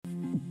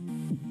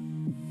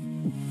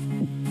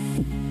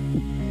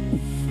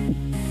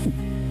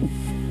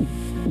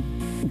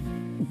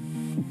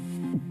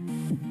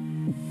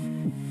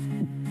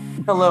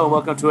Hello,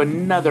 welcome to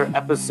another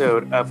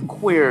episode of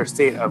Queer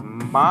State of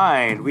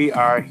Mind. We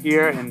are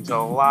here in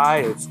July.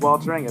 It's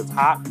sweltering, it's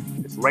hot,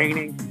 it's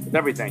raining, it's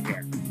everything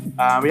here.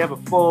 We have a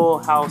full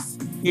house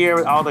here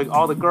with all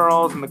the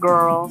girls and the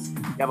girls.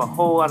 We have a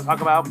whole lot to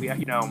talk about. We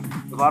have,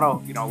 a lot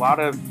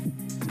of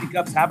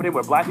hiccups happening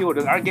where Black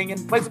people aren't getting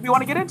in places we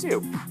want to get into.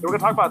 So we're gonna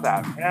talk about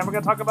that, and we're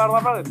gonna talk about a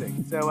lot of other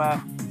things. So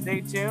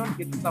stay tuned,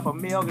 get yourself a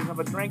meal, get yourself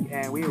a drink,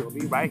 and we will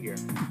be right here.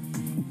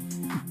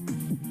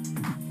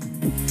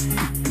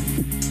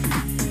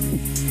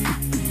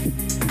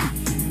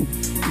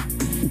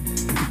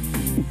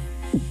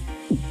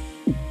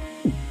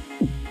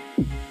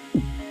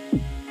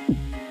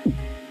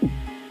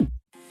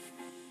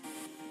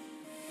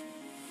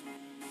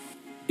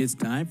 It's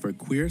time for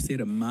Queer State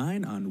of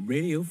Mind on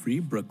Radio Free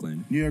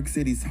Brooklyn, New York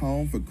City's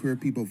home for queer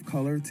people of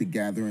color to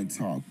gather and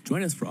talk.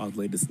 Join us for all the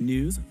latest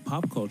news,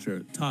 pop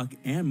culture, talk,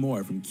 and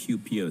more from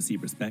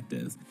QPOC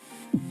perspectives.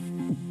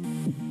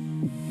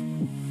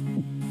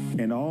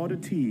 And all the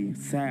tea,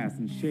 sass,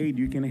 and shade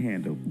you can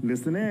handle.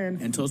 Listen in.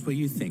 And tell us what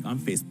you think on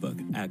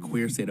Facebook at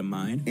Queer State of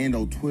Mind. And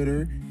on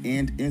Twitter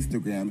and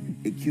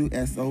Instagram at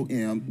QSOMNYC.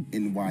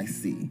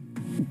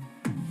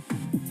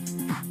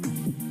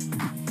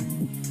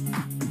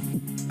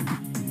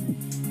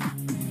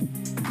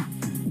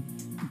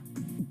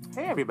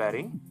 Hey,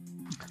 everybody.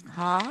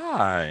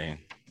 Hi.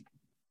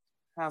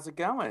 How's it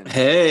going?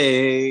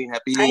 Hey,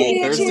 happy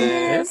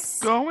Thursday.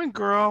 It's going,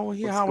 girl.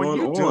 Yeah, how are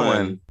going you on?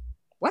 doing?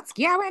 What's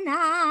going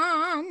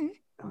on?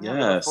 We have a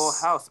Yes. full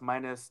house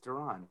minus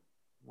Duran.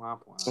 Womp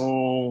womp.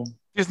 Oh,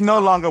 She's no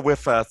longer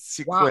with us.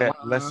 She Wow, quit. wow.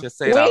 Let's just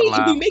say it out Wait,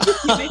 loud. you make it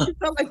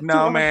sound like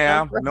No,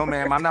 ma'am. No,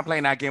 ma'am. I'm not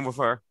playing that game with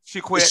her. She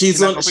quit. she's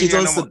not on. gonna be She's here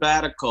on no more.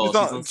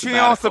 sabbatical. She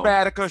on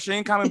sabbatical. She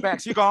ain't coming back.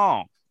 She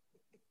gone.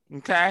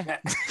 Okay.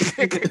 Let's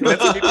keep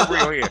it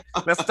real here.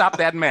 Let's stop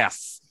that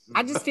mess.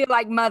 I just feel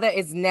like mother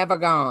is never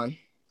gone.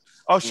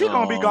 Oh, she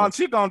gonna be No. gone.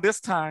 She gone this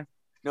time.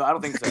 No, I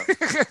don't think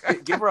so.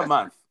 Give her a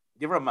month.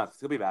 Give her a month.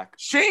 She'll be back.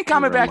 She ain't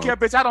coming Give her a back here,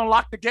 bitch. I don't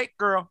lock the gate,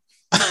 girl.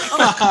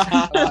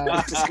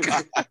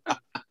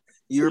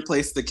 You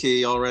replaced the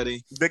key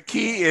already. The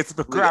key is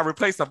because I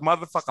replaced the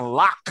motherfucking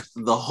lock.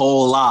 The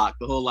whole lock.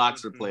 The whole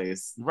lock's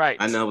replaced. Right.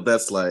 I know what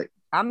that's like.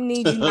 I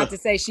need you not to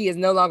say she is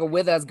no longer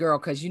with us, girl,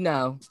 because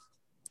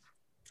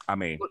I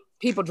mean,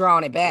 people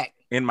drawing it back.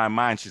 in my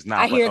mind, she's not.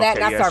 I hear but that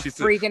okay, and I start she's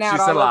freaking out She's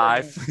all over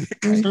alive.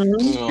 She's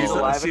Oh.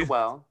 alive she- and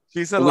well.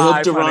 She's We hope alive.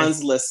 honey.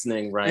 Duran's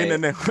listening, right?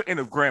 In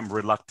a grim,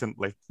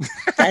 reluctantly.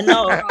 I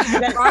know.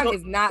 Ron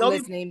is not Don't be-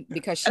 listening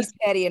because she's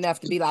petty enough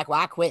to be like, well,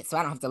 I quit, so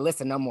I don't have to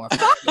listen no more.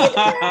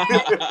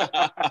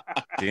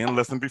 She didn't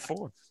listen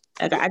before.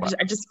 I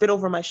just spit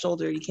over my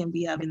shoulder. You can't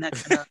be having that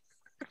kind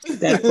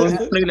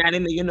of putting that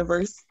in the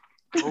universe.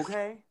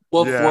 Okay.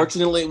 Well, Yeah.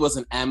 fortunately, it was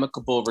an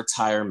amicable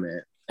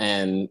retirement,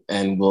 and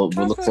we'll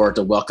look forward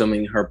to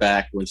welcoming her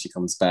back when she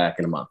comes back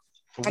in a month.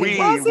 We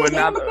was were it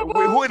not. amicable?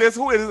 Who it is?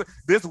 Who it is?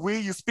 This we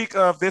you speak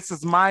of. This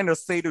is mine or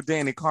say to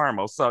Danny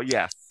Carmo. So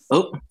yes,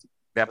 Oh,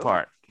 that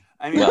part.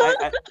 I mean,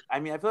 I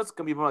mean, I feel it's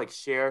gonna be more like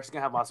Cher. She's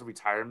gonna have lots of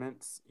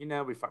retirements. We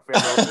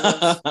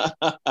farewell.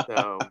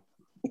 So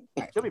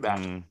she'll be back.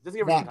 Mm. Just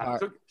give her some That time.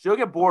 part. She'll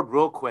get bored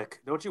real quick.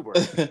 Don't you worry.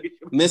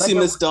 Missy But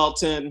Miss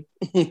Dalton.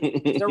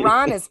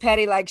 Ron is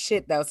petty like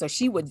shit, though. So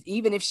she would,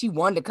 even if she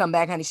wanted to come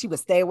back, honey, she would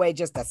stay away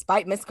just to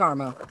spite Miss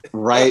Karma.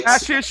 Right.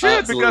 As she should,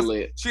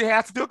 Absolutely. because she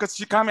has to do it because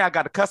she come here. I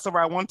got to cuss her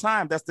out one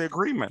time. That's the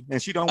agreement,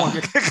 and she don't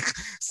want to.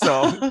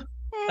 So,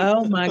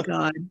 Oh my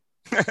God.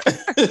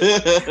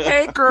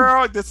 hey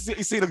girl, you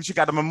see, look, she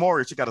got a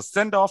memorial. She got a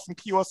send off from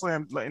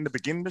QSO in the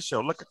beginning of the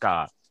show. Look at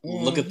God.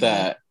 Look at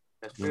that.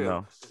 That's You true.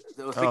 know.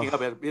 So speaking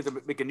of it, we have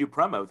to make a new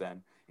promo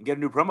then and get a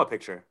new promo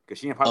picture because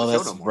she ain't part Oh, of the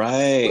show that's no more.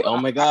 right. Oh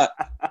my God.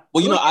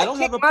 Well, I don't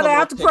have a Kick mother promo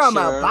out the promo.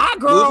 picture. Bye,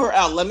 girl. Move her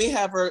out. Let me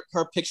have her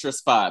picture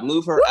spot.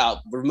 Move her out.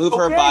 Remove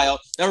her Okay. bio.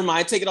 Never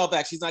mind. Take it all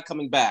back. She's not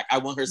coming back. I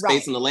want her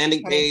space Right. on the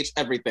landing Honey. page.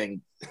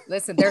 Everything.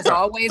 Listen, there's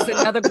always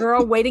another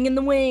girl waiting in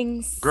the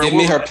wings. Girl, Give me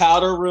we're- her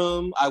powder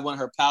room. I want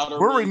her powder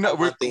room. I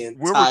want the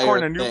We're entire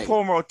recording a new thing.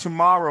 promo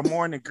tomorrow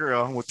morning,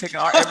 girl. We're taking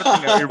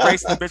everything,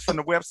 erasing the bitch from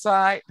the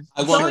website.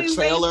 I want Don't her erase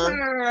trailer.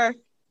 her.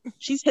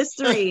 She's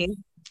history.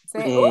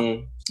 Saying, "Ooh,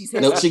 Mm. she's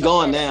Nope, she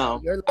gone now.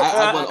 You're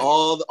I want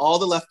all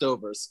the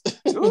leftovers.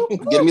 Ooh.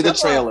 Give me the Come on,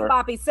 trailer.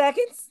 Sloppy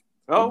seconds.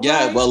 Oh,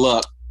 Yeah, right. well,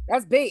 look,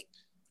 That's big.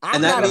 I'm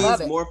and that not above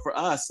means it. more for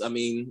us. I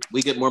mean,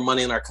 we get more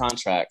money in our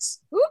contracts.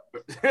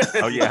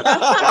 Oh yeah,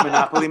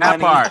 Monopoly that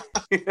money.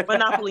 part,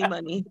 Monopoly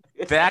money.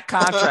 that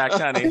contract,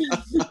 honey.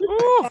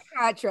 Ooh.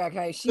 Contract,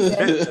 hey, she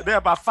said, They're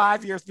about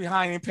 5 years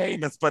behind in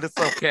payments, but it's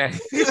okay.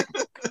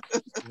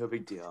 No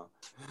big deal.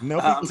 No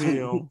Um, big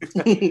deal.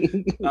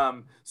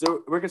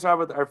 So we're gonna start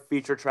with our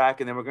feature track,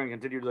 and then we're gonna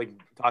continue like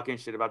talking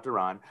shit about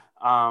Duran.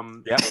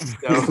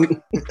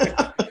 Yep.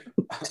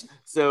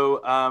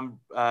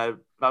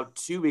 About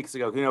 2 weeks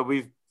ago,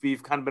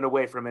 we've kind of been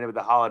away for a minute with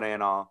the holiday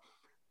and all.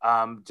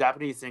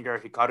 Japanese singer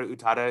Hikaru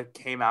Utada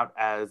came out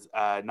as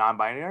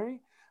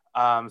non-binary.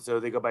 So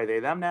they go by they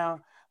them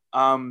now.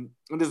 And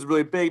this is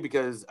really big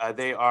because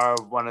they are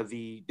one of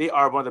the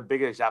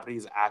biggest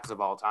Japanese acts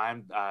of all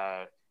time.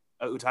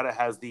 Utada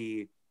has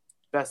the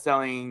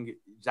best-selling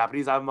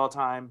Japanese album of all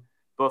time,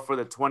 both for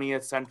the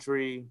 20th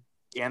century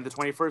and the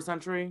 21st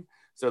century.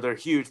 So they're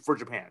huge for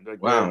Japan.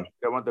 Wow.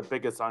 They're one of the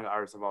biggest song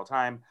artists of all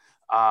time.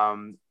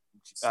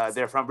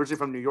 They're originally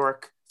from New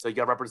York, so you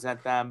got to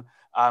represent them.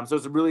 So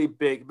it's a really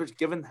big, but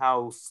given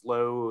how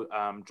slow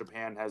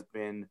Japan has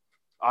been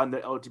on the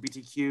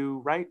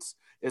LGBTQ rights,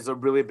 it's a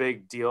really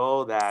big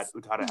deal that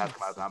Utada has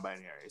come out of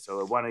non-binary. So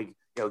I want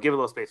to give a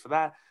little space for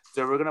that.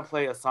 So we're gonna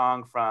play a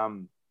song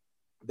from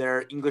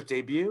their English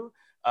debut.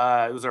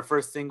 It was our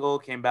first single,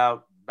 came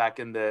out back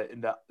in the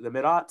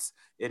mid-aughts.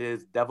 It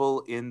is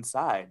Devil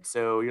Inside.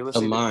 So you're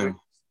listening to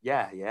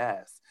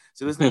yes.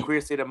 So this is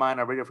Queer State of Mind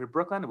on Radio Free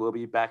Brooklyn. We'll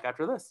be back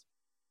after this.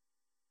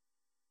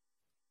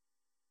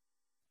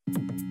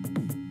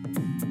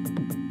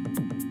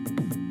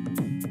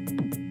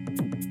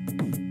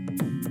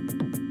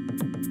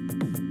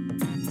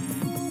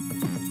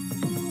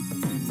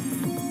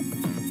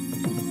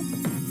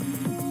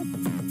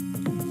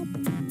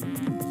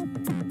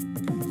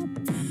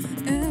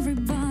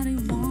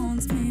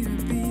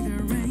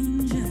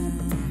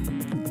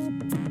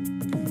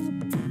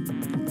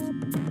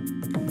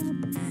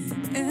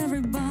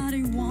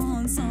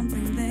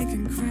 Something they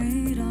can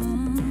create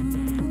on.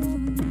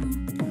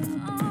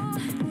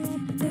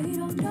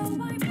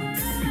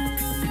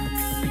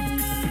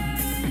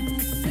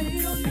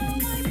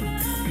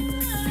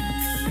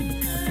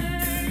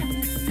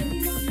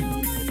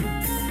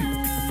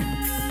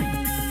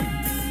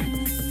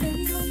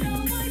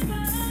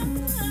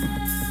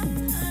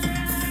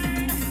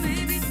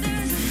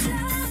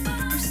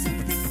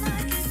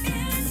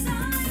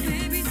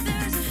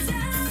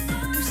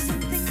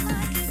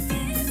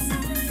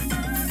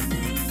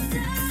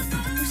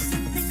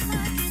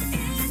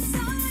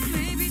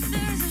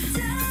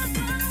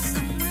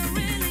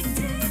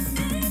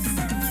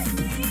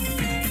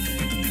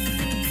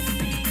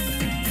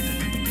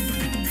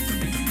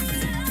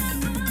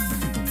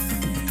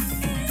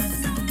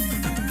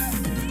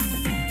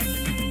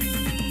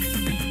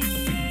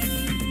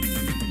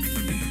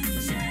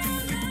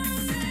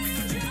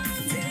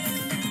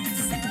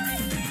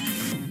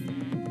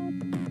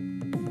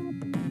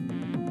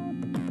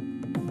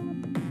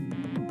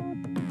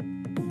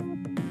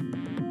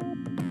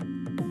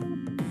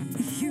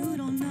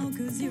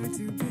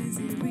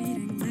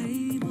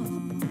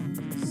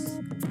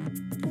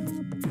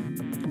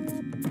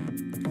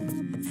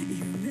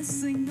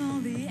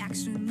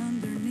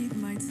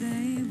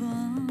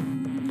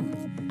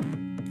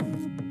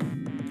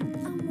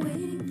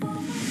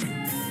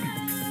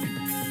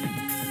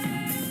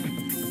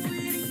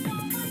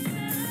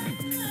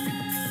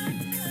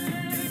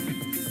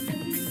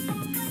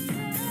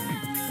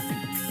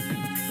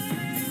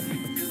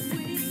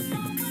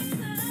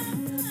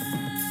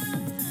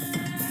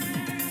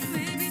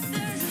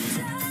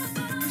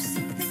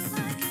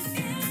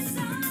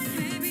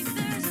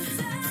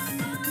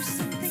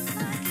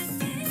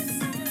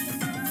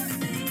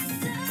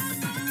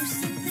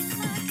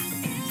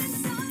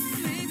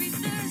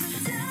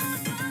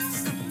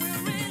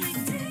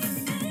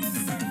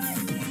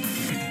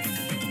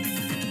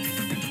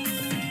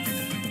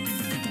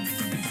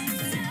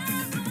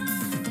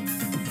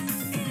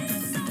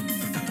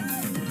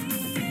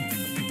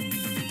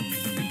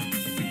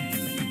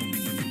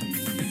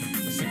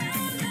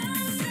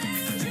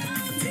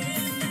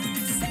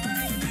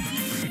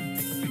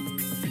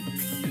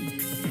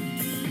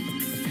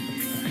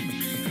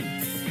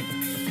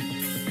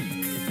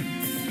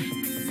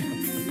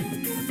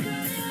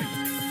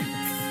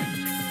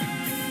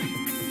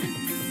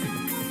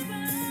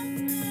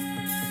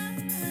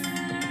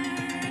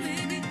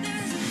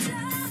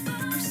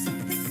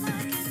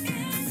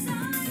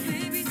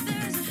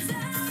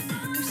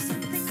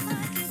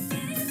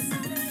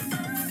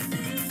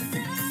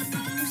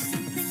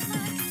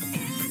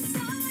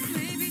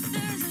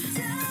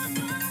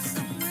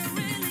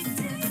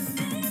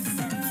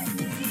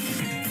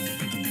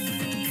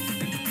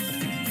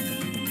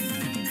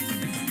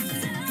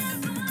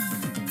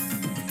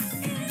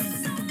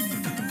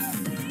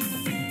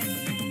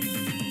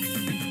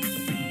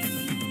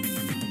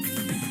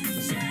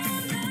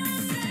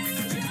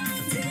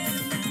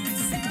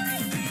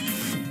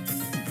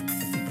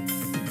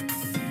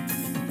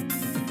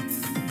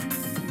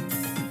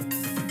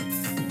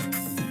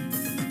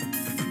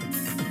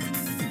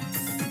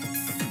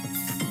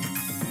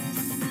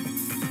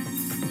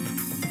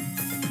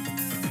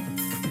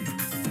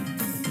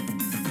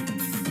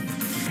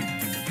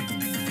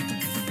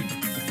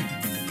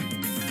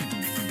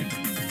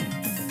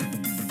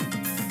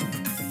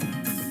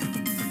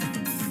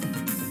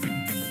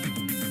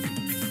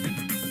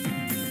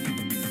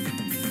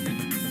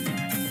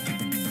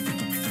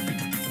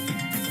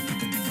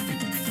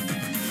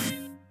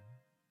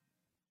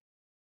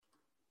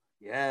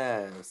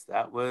 Yes,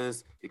 that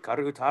was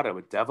Hikaru Utada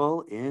with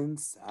Devil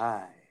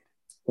Inside.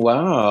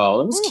 Wow,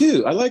 that was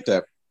cute. I like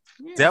that.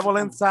 Devil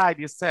inside,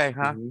 you say,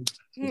 huh?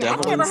 I've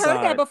Devil never heard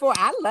Inside. that before.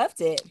 I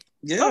loved it.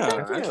 Yeah,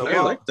 thank you. actually, I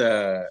Well, like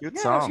that. Cute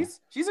Yeah, song.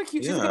 she's a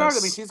cute, she's a good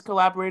artist. I mean, Yes. she's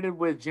collaborated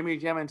with Jimmy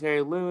Jam and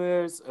Terry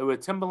Lewis,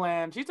 with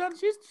Timbaland. She's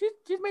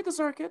made the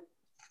circuit.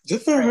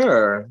 Good for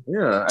her.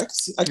 Yeah,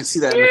 I can see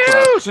that in the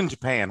club. Huge in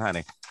Japan,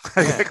 honey.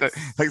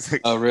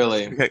 Oh,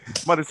 really?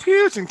 But it's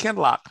huge in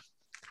Kenlock.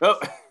 Oh,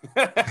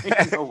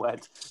 you know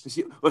what?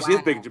 She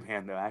is big in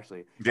Japan though.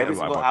 Actually, Yeah, every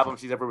well, single well, album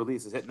she's ever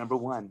released has hit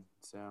 #1.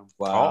 So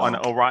Wow. Oh, on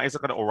Orion. Is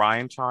it got an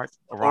Orion chart?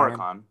 Orion?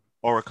 Oricon.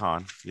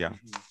 Oricon. Yeah.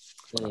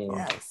 Mm.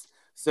 Yes.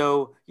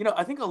 So,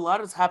 I think a lot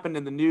has happened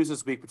in the news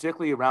this week,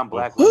 particularly around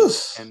Black women.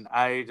 Oof. And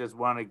I just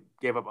want to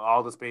give up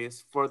all the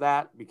space for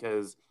that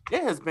because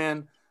it has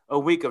been a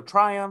week of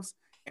triumphs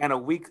and a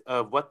week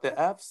of what the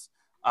F's.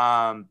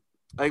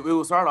 We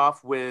will start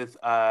off with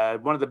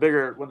one of the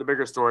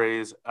bigger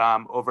stories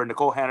over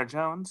Nicole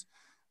Hannah-Jones,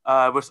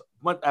 which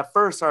at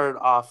first started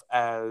off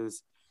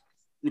as,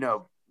 we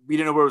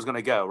didn't know where it was going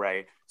to go,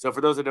 right? So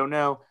for those that don't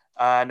know,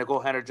 Nicole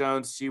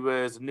Hannah-Jones, she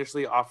was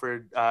initially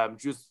offered,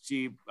 she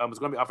was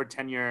going to be offered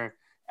tenure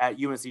at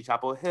UNC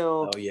Chapel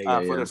Hill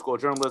for their school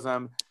of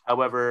journalism.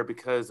 However,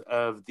 because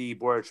of the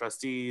board of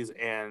trustees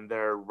and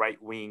their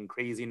right-wing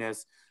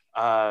craziness,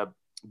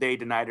 they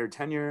denied her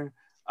tenure.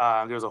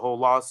 There was a whole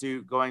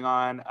lawsuit going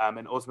on,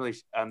 and ultimately,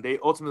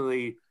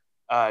 they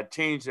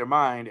changed their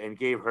mind and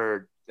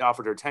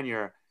offered her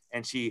tenure,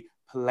 and she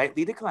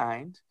politely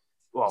declined.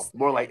 Well,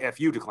 more like F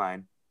you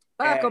declined.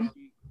 Welcome.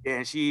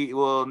 And she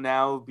will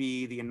now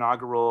be the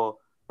inaugural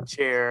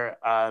chair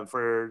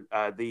for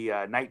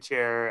the night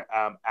chair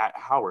at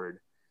Howard.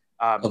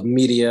 Of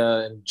media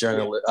and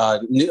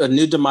journalism,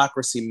 New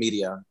Democracy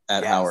Media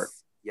at Howard.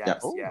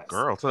 Yes, Oh, yes.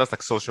 girl. So that's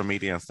like social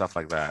media and stuff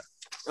like that.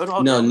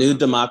 No, New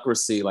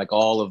Democracy, like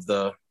all of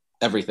the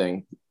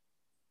everything.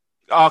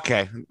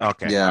 Okay.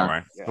 Yeah. All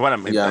right. Yeah. What I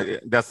mean, Yeah.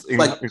 that's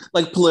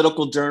Like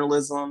political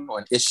journalism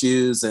on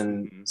issues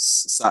and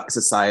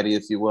society,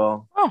 if you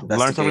will.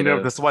 learn something new.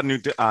 Investigative.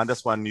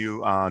 That's what new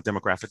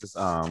demographic is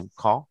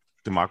called.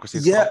 Democracy.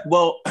 is Yeah,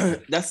 called?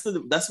 well, that's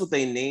what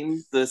they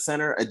named the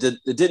center. It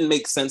didn't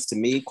make sense to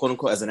me, quote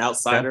unquote, as an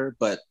outsider.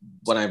 But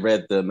when I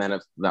read the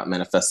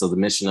manifesto, the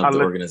mission of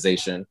the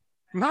organization.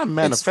 Not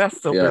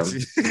manifesto, yeah.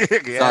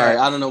 bitch. Yeah. Sorry,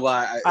 I don't know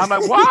why. I'm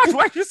like, what?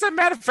 Why you said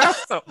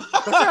manifesto?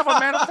 Does it have a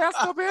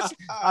manifesto, bitch?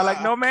 I'm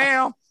like, no,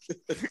 ma'am.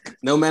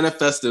 No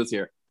manifestos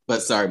here.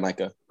 But sorry,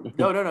 Micah.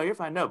 No, you're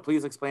fine. No,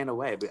 please explain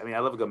away. I mean, I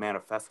love a good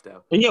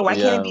manifesto. Yeah, why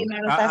can't it Yeah. be a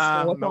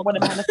manifesto? What's wrong with a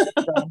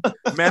manifesto?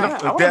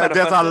 I want a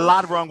There's a manifesto.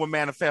 lot wrong with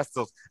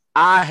manifestos.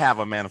 I have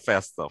a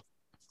manifesto.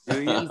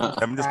 Do you?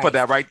 Let me just put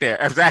that right there.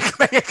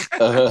 Exactly.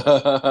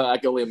 I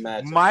can only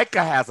imagine.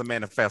 Micah has a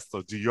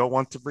manifesto. Do you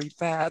want to read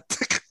that?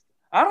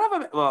 I don't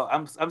have a. Well,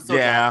 I'm still.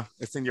 Yeah,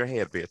 it's in your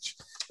head, bitch.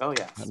 Oh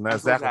yeah. And that's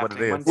exactly what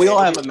it is. We all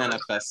have a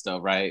manifesto,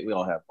 right? We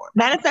all have one.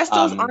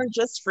 Manifestos aren't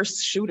just for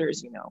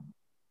shooters,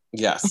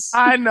 Yes.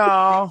 I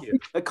know.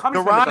 The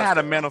Communist Duran had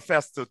a Manifesto.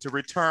 manifesto to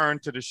return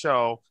to the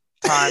show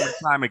time and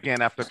time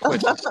again after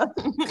quitting.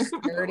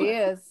 There it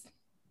is.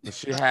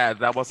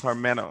 That was her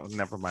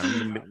never mind.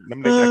 Let me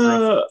make that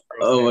girl's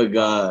Oh my name.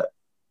 God.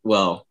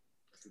 Well,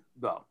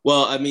 No.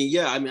 I mean,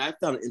 I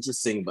found it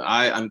interesting, but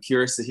I'm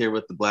curious to hear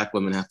what the Black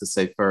women have to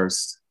say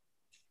first.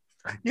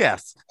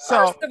 Yes.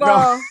 So First of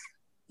all,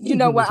 you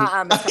know what?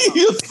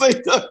 You say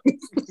that.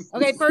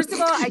 Okay, first of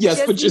all, I Yes,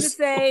 just but need to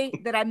say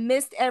that I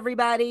missed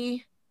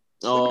everybody.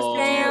 Oh,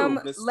 Sam,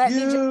 miss let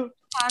me you. just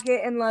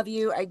pocket and love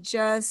you. I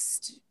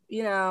just,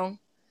 I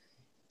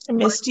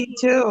missed you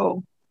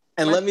too.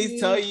 And let me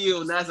tell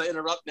you, now as I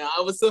interrupt now,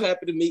 I was so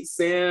happy to meet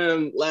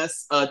Sam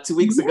 2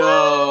 weeks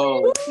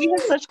ago. We had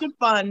such good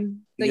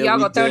fun. So Yeah, y'all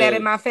we gonna throw that did.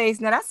 in my face?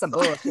 Now that's some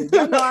bullshit.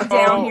 Y'all know I'm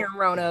down here in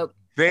Roanoke.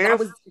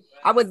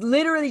 I was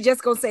literally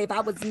just gonna say if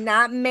I was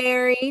not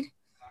married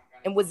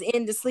and was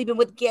into sleeping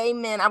with gay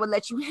men, I would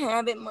let you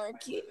have it,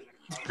 Marquis.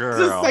 girl.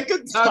 The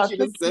second time she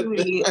done said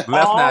that.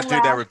 Let's All not do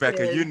that, lashes.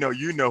 Rebecca.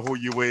 You know who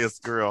you is,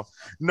 girl.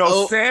 No,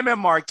 Oh. Sam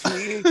and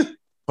Marquis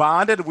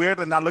bonded weird,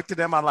 and I looked at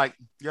them. I'm like,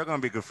 you're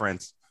gonna be good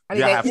friends. I mean,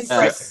 Y'all they have,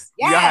 impress.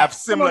 y'all have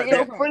Yes, similar. come on,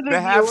 They, So for the they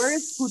have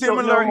viewers who don't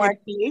similar know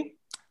Marquis,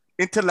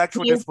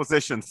 intellectual Yeah.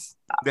 dispositions.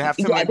 They have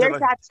similar. yeah, there's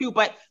intellect- that too.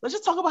 But let's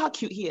just talk about how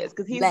cute he is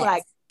because he's Let's.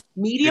 like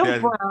medium He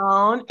does.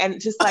 brown and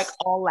just like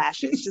all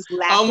lashes, just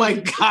lashes. Oh my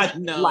God,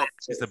 no. Lashes.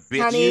 He's a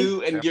bitch. Honey.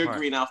 You and That your part.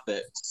 green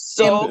outfit.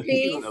 So Them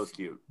teeth, That was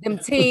cute. them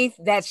teeth,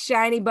 that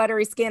shiny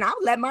buttery skin. I'll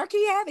let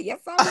Marquis have it. Yes,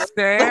 I will.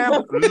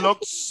 Sam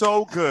looked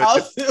so good.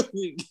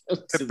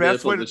 The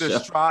best way to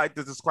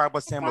describe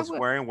what Sam was would.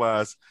 wearing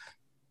was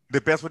the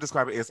best way to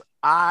describe it is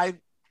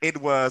it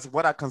was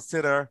what I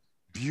consider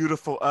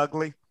beautiful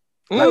ugly.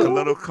 Like a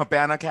little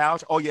cabana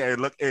couch. Oh yeah, it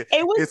was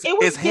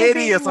it's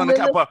hideous on the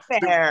couch. Lilith but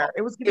Fair.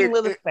 It was giving it-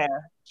 Lilith it-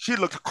 Fair. She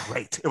looked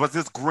great. It was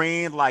this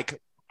green,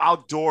 like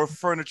outdoor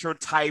furniture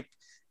type.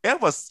 It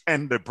was,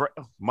 and the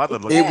mother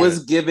looked. It good.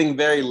 was giving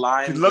very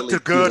lion. She looked a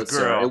good Pulitzer.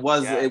 girl. It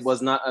was. Yes. It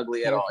was not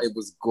ugly at all. It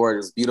was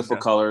gorgeous, beautiful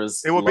Yeah.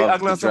 colors. It would be Loved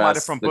ugly the on somebody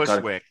dress, from the cut-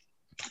 Bushwick.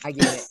 I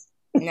get it.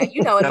 Now,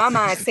 you know, in my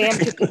mind, Sam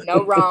could do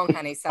no wrong,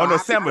 honey. So Oh no,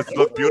 Sam was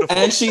look beautiful.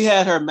 And she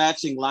had her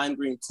matching lime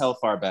green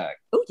Telfar bag.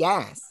 Oh,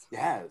 yes.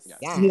 Yes.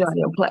 You know,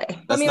 you play. Let's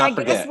I mean, not I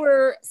forget. guess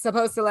we're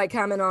supposed to like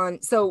comment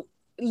on. So,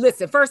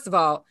 listen, first of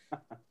all,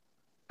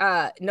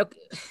 no,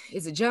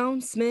 is it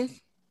Jones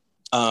Smith?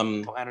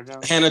 Hannah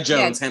Jones. Hannah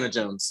Jones. Yeah. Hannah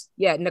Jones.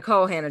 Yeah,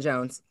 Nicole Hannah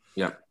Jones.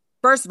 Yeah.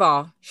 First of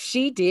all,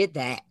 she did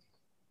that.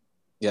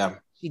 Yeah.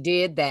 She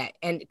did that.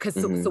 And because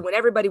Mm-hmm. so when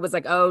everybody was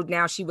like, oh,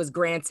 now she was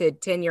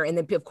granted tenure. And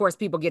then, of course,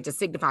 people get to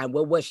signify,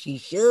 well, what she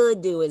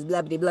should do is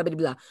blah, blah, blah, blah,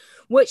 blah.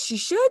 What she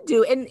should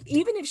do, and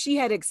even if she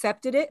had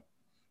accepted it,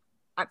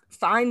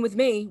 fine with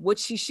me. What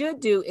she should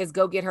do is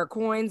go get her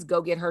coins,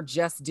 go get her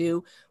just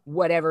due,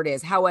 whatever it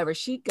is. However,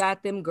 she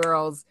got them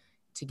girls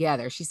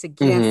together. She said,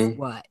 guess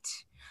what?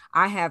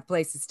 I have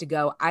places to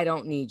go. I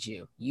don't need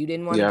you. You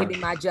didn't want to give me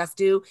my just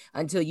due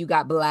until you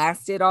got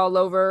blasted all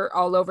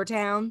over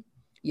town.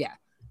 Yeah.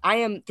 I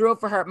am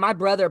thrilled for her. My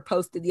brother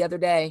posted the other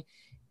day,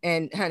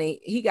 and honey,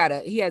 he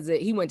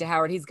went to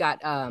Howard. He's got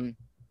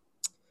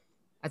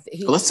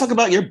Let's talk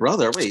about your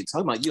brother. Wait,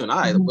 talking about you and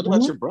I. What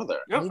about your brother?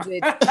 He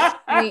did.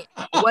 I mean,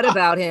 what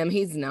about him?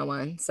 He's no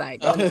one.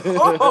 Psych.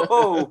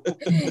 Oh.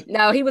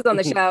 No, he was on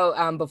the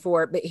show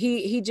before, but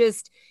he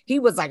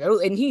was like, oh,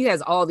 and he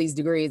has all these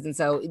degrees, and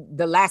so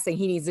the last thing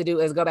he needs to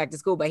do is go back to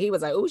school. But he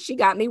was like, oh, she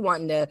got me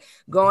wanting to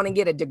go on and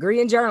get a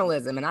degree in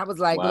journalism, and I was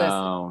like,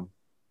 Wow.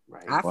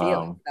 listen, I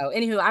feel it. So,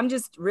 anywho, I'm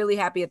just really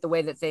happy at the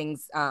way that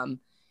things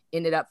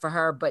ended up for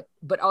her,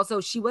 but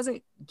also she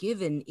wasn't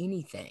given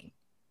anything.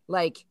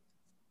 Like,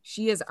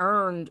 she has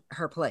earned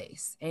her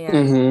place,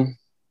 and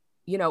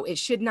you know, it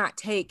should not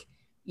take,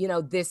 you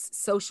know, this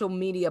social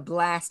media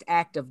blast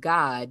act of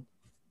God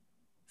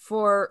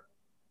for,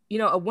 you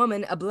know,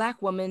 a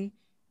Black woman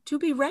to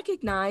be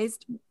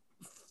recognized.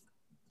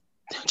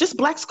 Just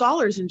Black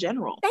scholars in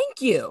general.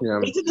 Thank you. Yeah.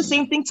 They did the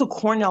same thing to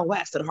Cornell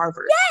West at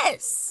Harvard.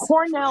 Yes.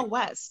 Cornell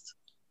West.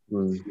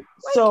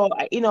 So,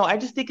 you know, I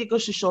just think it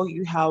goes to show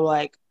you how,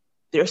 like,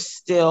 they're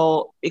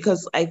still,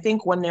 because I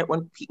think when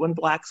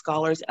Black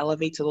scholars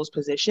elevate to those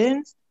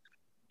positions,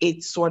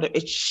 it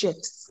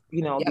shifts,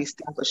 you know, the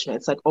establishment.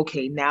 It's like,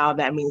 okay, now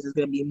that means there's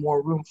going to be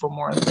more room for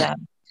more of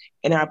them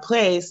in our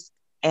place,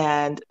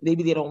 and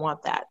maybe they don't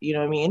want that, you know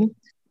what I mean?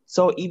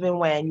 So even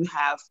when you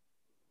have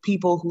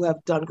people who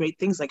have done great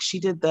things, like she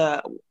did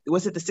it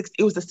was the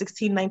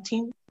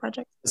 1619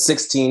 project?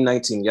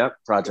 1619,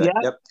 project,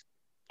 yep.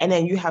 And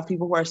then you have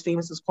people who are as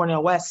famous as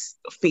Cornell West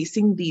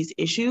facing these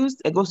issues.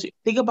 It goes to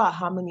think about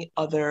how many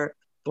other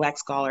Black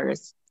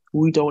scholars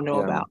we don't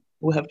know about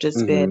who have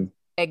just been,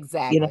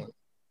 you know,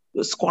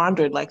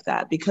 squandered like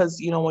that. Because,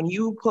 you know, when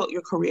you put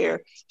your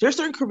career, there are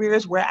certain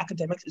careers where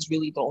academics is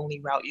really the only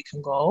route you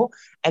can go.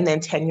 And then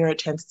tenure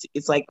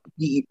is like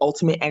the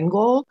ultimate end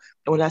goal.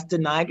 And when that's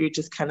denied, you're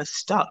just kind of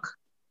stuck.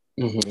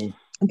 And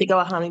think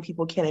about how many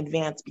people can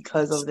advance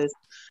because of this,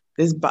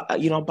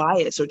 you know,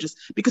 bias, or just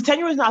because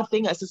tenure is not a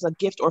thing that's just a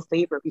gift or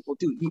favor people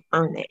do. You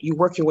earn it. You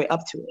work your way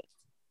up to it.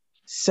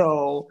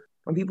 So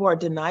when people are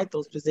denied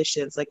those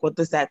positions, like, what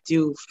does that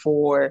do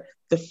for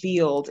the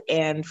field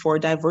and for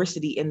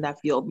diversity in that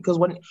field? Because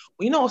when,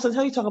 you know,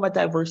 sometimes you talk about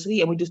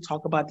diversity and we just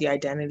talk about the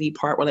identity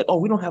part. We're like, oh,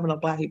 we don't have enough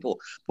Black people,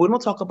 but we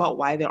don't talk about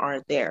why they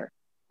aren't there.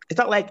 It's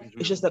not like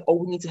it's just like, oh,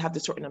 we need to have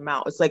this certain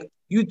amount. It's like,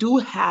 you do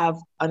have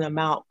an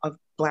amount of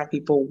Black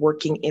people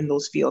working in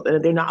those fields,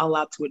 and they're not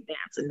allowed to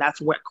advance. And that's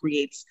what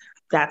creates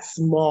that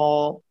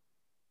small,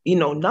 you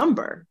know,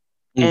 number.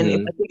 And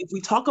if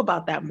we talk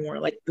about that more,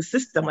 like the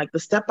system, like the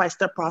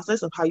step-by-step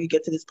process of how you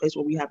get to this place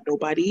where we have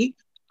nobody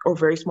or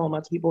very small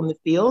amounts of people in the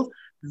field,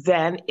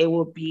 then it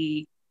will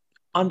be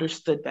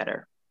understood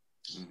better.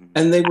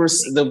 And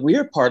the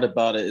weird part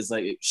about it is,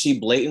 like, she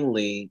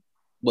blatantly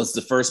was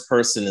the first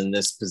person in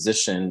this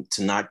position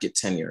to not get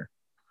tenure.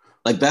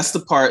 Like, that's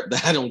the part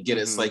that I don't get.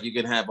 It's like, you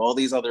can have all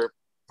these other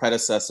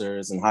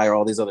predecessors and hire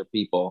all these other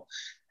people,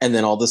 and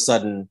then all of a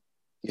sudden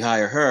you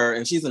hire her,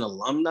 and she's an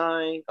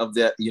alumni of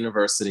that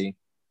university,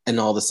 and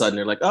all of a sudden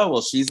they're like, oh,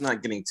 well, she's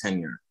not getting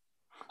tenure.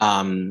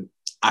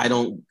 I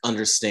don't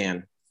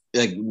understand.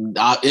 Like,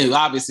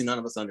 obviously none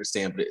of us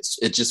understand, but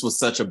it just was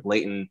such a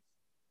blatant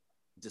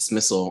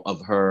dismissal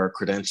of her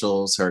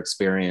credentials, her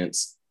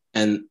experience,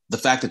 and the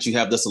fact that you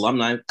have this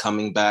alumni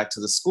coming back to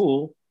the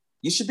school.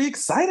 You should be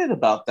excited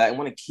about that and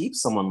want to keep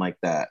someone like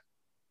that.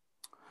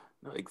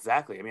 No,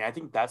 exactly. I mean, I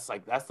think that's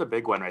the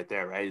big one right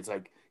there, right? It's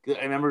like,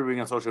 I remember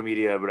being on social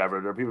media or whatever,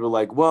 there are people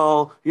like,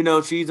 well, you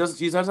know, she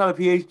doesn't have a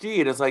PhD.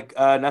 And it's like,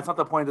 that's not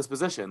the point of this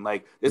position.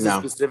 Like, this is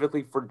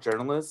specifically for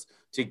journalists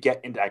to get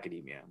into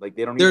academia. Like,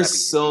 they don't need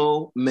There's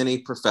so many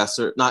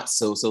professors, not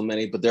so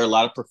many, but there are a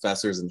lot of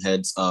professors and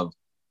heads of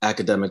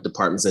academic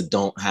departments that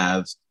don't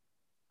have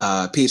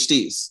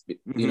PhDs.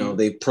 You know,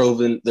 they've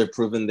proven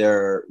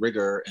their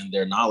rigor and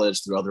their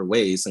knowledge through other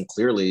ways, and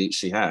clearly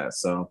she has.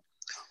 So,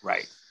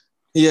 right.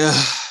 Yeah,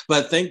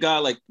 but thank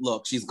God, like,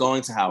 look, she's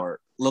going to Howard.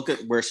 Look at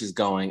where she's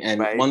going.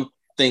 And one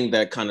thing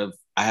that kind of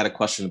I had a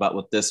question about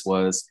with this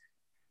was,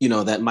 you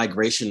know, that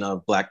migration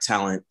of Black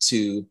talent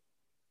to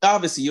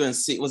obviously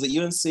UNC. Was it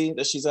UNC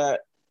that she's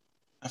at?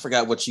 I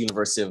forgot which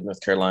University of North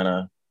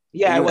Carolina.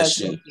 Yeah, it was.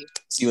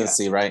 It's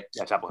UNC, right?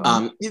 Yeah, Chapel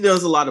Hill.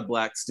 There's a lot of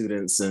Black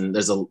students, and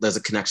there's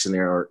a connection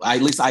there, or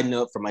at least I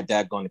know it from my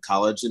dad going to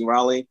college in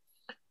Raleigh.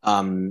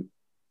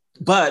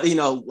 But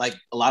like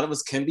a lot of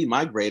us can be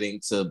migrating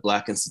to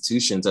Black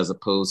institutions as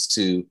opposed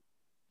to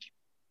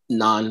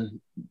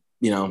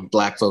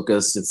Black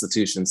focused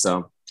institutions.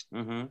 So.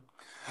 Mm-hmm.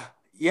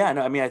 Yeah,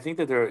 no, I mean, I think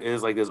that there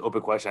is like this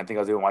open question. I think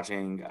I was even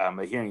watching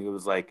a hearing. It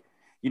was like,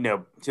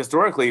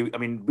 historically, I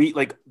mean, we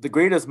like the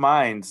greatest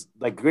minds,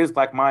 like greatest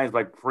Black minds,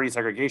 like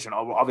pre-segregation,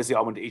 obviously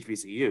all went to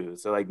HBCU.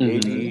 So like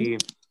maybe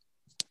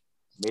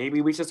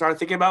we should start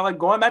thinking about like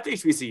going back to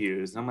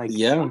HBCUs. And I'm like,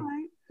 yeah. All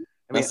right.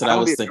 I mean, that's what I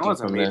was thinking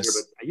from major,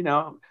 this.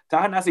 But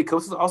Ta-Nehisi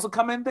Coates also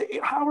come into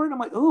Howard. I'm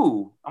like,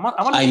 ooh, I want.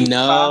 I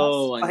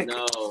know.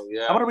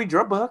 Yeah, I want to read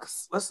your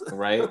books. Let's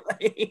right.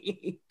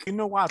 You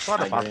know why I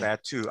thought about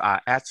that too.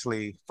 I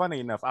actually, funny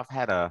enough, I've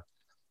had a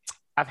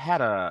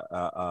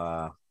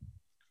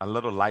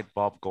little light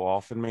bulb go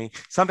off in me.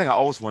 Something I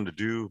always wanted to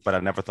do, but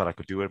I never thought I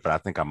could do it. But I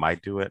think I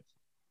might do it,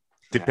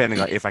 depending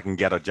on if I can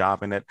get a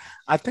job in it.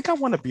 I think I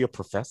want to be a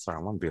professor. I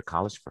want to be a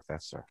college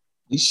professor.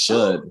 You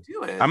should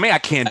do it. I mean, I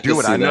can't do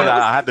it. I know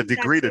that I have the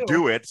degree to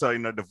do it. So,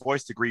 the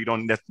voice degree, you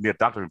don't necessarily need a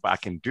doctorate, but I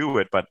can do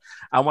it. But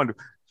I want to,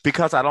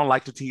 because I don't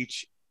like to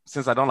teach,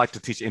 since I don't like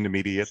to teach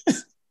intermediate,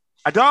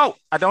 I don't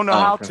know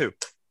how to.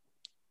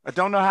 I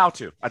don't know how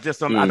to. I just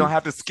don't, I don't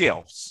have the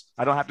skills.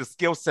 I don't have the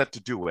skill set to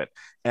do it.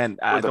 And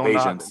I don't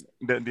know.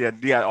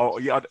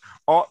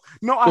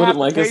 No, I have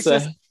the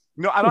patience.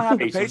 No, I don't have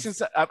the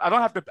patience.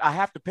 I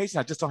have the patience.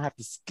 I just don't have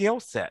the skill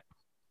set.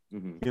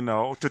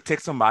 To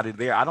take somebody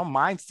there. I don't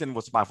mind sitting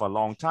with somebody for a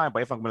long time,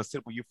 but if I'm going to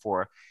sit with you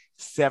for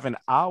 7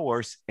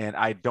 hours and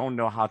I don't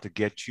know how to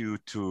get you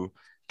to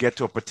get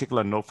to a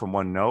particular note from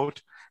one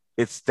note,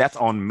 that's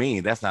on me.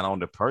 That's not on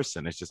the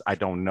person. It's just I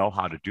don't know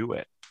how to do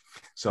it.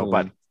 So,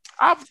 but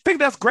I think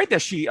that's great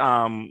that she's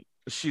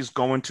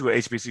going to a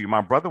HBCU.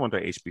 My brother went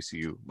to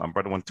HBCU. My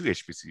brother went to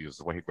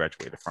HBCUs where he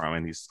graduated from,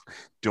 and he's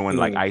doing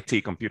like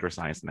IT computer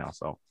science now.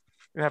 So.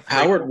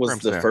 Howard was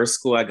the first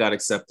school I got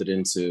accepted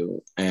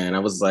into, and I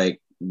was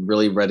like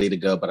really ready to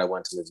go, but I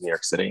went to New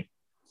York City.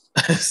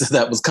 So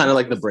that was kind of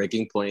like the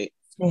breaking point.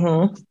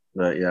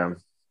 But yeah.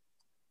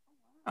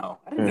 Oh,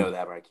 I didn't know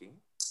that, Mikey.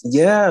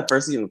 Yeah,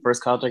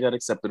 first college I got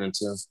accepted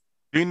into.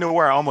 Do you know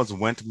where I almost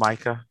went,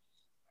 Micah?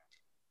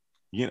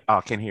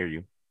 I can't hear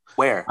you.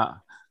 Where?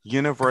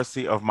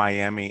 University of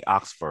Miami,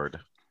 Oxford.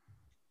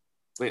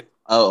 Wait.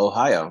 Oh,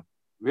 Ohio.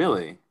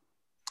 Really?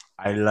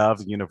 I love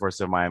the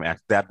University of Miami.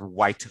 That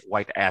white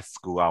ass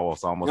school. I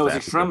was almost. It was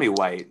extremely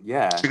white,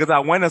 yeah. Because I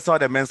went and saw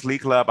the men's league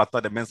club. I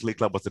thought the men's league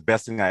club was the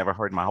best thing I ever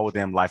heard in my whole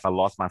damn life. I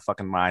lost my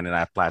fucking mind and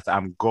I applied. So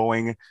I'm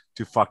going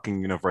to fucking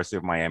University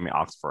of Miami,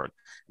 Oxford.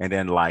 And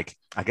then like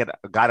I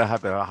gotta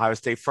have the Ohio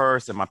State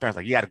first, and my parents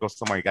like, you gotta go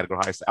somewhere. You gotta go to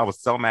Ohio State. I was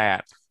so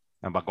mad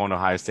about going to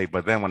Ohio State,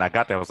 but then when I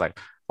got there, I was like,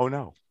 oh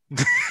no.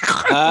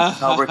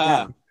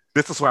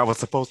 This is where I was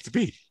supposed to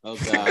be. Oh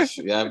gosh,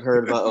 yeah, I've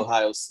heard about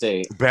Ohio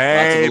State.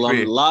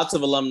 Baby. Lots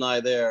of alumni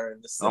there.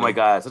 In the city. Oh my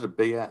God, such a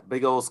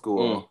big old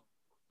school.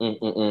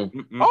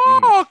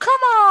 Oh, come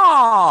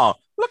on!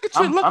 Look at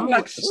you, looking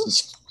like.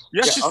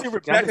 Yeah, she see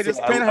Rebecca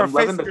just painting her face.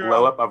 I'm loving the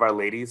glow up of our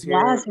ladies here.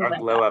 Yes, our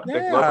glow up, the glow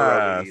up of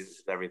our ladies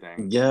is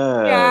everything.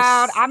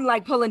 Yes. I'm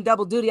like pulling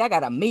double duty. I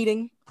got a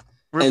meeting.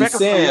 Rebecca, and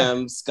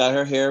Sam's got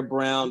her hair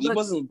brown. It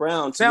wasn't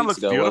brown. Sam looks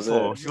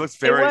beautiful. She looks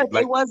very.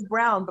 It was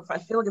brown, but I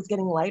feel like it's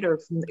getting lighter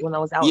from when I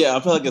was out. Yeah,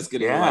 I feel like it's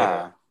getting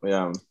lighter.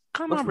 Yeah.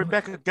 Come on,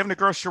 Rebecca, giving the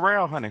girl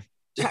Sherelle, honey.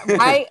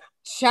 Right,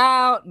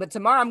 child. But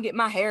tomorrow I'm getting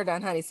my hair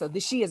done, honey. So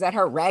she is at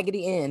her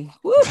raggedy end.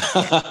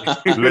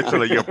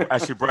 Literally,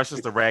 as she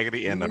brushes the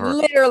raggedy end of her.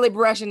 Literally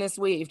brushing this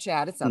weave,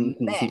 child. It's a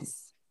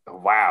mess.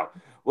 Wow.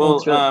 Well,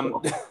 really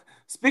cool.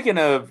 Speaking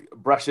of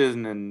brushes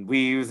and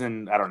weaves,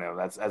 and I don't know,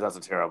 that's a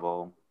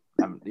terrible.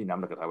 I'm not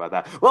gonna talk about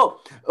that.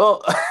 Well,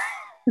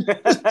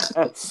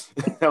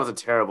 that was a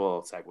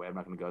terrible segue. I'm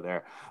not gonna go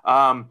there.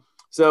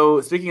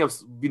 So speaking of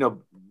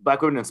Black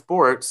women in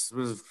sports,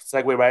 we'll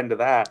segue right into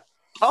that.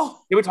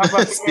 Oh, did we talk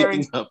about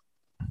speaking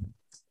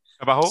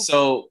about who?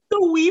 So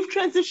the weave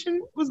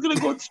transition was gonna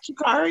go to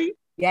Sha'Carri.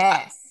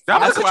 Yes,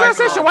 that was a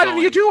transition. Why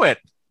didn't you do it?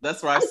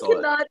 That's where I saw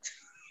it.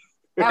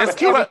 It's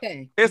cute.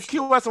 It's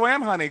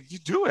QSOM, honey. You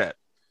do it.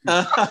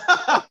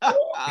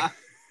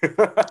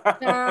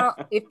 Now,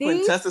 if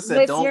these Tessa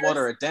said, "Don't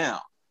water it down,"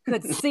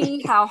 could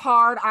see how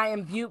hard I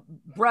am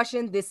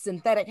brushing this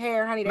synthetic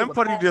hair, honey. Let me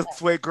put you this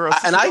way, girl.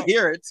 And I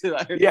hear it too.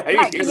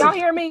 Can y'all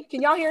hear me?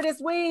 Can y'all hear this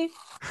weave?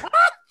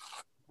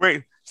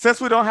 Wait, since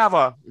we don't have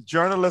a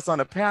journalist on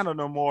the panel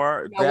no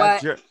more,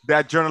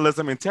 that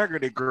journalism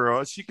integrity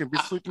girl, she can be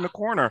sweeping the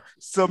corner.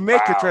 So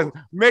make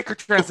your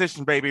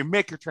transition, baby.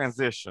 Make your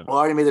transition. Well,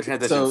 I already made the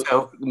transition.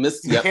 So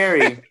Miss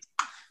Sha'Carri.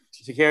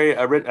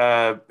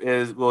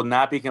 Sha'Carri will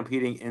not be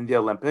competing in the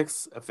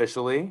Olympics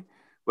officially,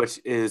 which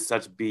is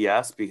such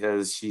BS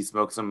because she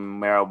smoked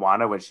some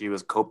marijuana when she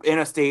was in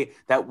a state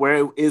where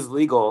it is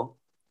legal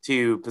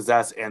to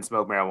possess and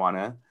smoke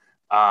marijuana,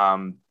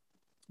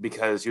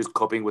 because she was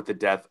coping with the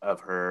death of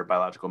her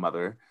biological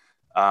mother.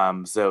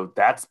 So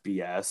that's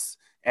BS.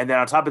 And then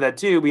on top of that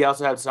too, we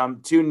also have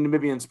two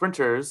Namibian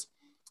sprinters.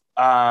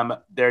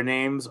 Their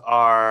names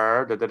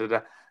are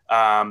Christina.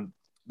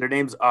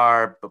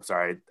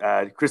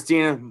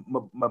 Christina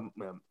Momoba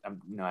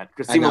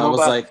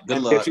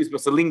and Beatrice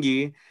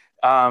Bosalingi,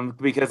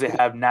 because they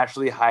have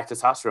naturally high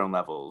testosterone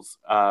levels.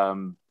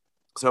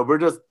 So we're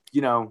just,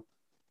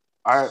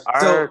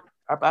 our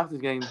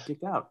athletes getting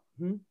kicked out.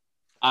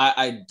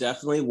 I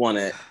definitely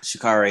wanted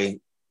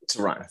Sha'Carri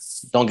to run.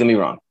 Don't get me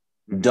wrong.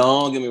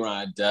 Don't get me wrong.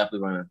 I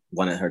definitely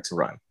wanted her to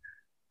run.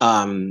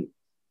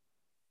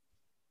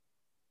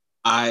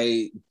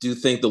 I do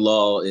think the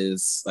law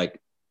is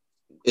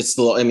it's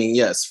the law. I mean,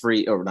 yes,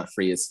 free or not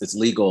free. It's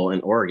legal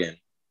in Oregon.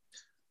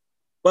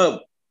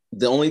 But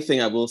the only thing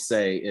I will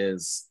say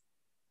is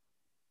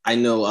I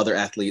know other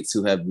athletes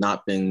who have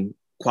not been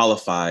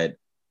qualified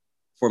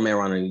for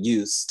marijuana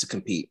use to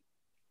compete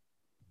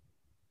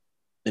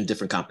in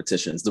different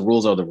competitions. The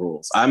rules are the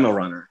rules. I'm a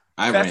runner.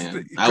 I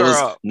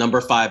was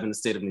number 5 in the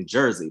state of New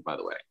Jersey, by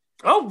the way.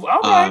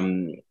 Oh,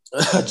 okay.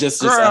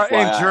 Just girl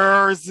in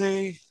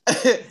Jersey.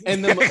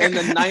 in the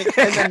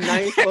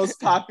ninth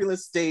most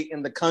populous state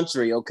in the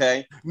country,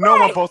 okay? No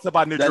one boasts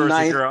about New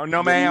Jersey, girl.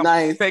 No, ma'am.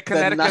 Say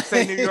Connecticut,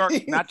 say New York,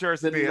 not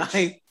Jersey,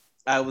 bitch.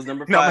 I was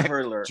number 5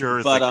 hurdler.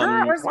 Jersey. But,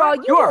 first of all,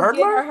 you were a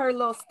hurdler? Her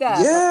little stuff.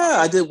 Yeah,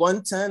 I did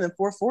 110 and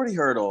 440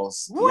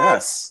 hurdles. What?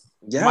 Yes.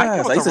 I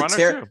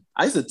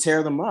used to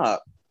tear them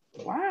up.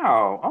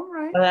 Wow. All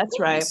right. Oh, that's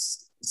right.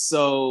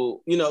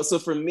 So, so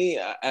for me,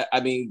 I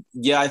mean,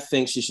 yeah, I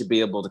think she should be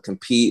able to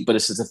compete, but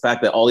it's just the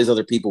fact that all these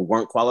other people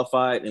weren't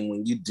qualified. And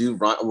when you do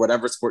run,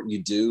 whatever sport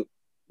you do,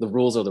 the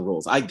rules are the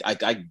rules. I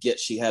get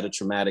she had a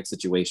traumatic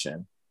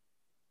situation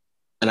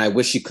and I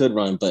wish she could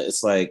run, but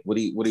it's like, what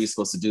are you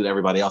supposed to do to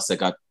everybody else that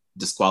got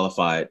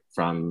disqualified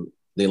from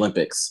the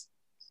Olympics?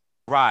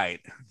 Right.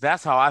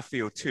 That's how I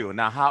feel too.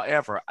 Now,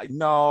 however,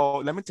 no,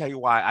 let me tell you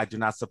why I do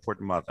not support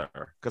Mother.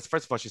 Because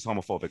first of all, she's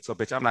homophobic. So,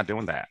 bitch, I'm not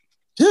doing that.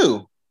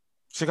 Who?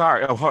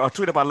 Sha'Carri, a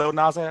tweet about Lil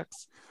Nas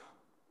X.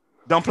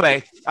 Don't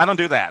play. I don't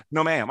do that.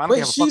 No, ma'am. I don't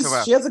give a fuck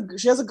about.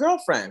 She has a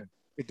girlfriend.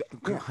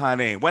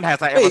 Honey, when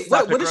has I ever?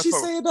 What did she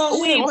say about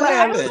you? What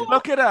happened?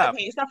 Look it up.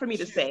 Okay, it's not for me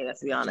to say.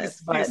 Let's be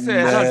honest.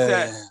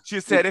 She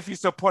said, if you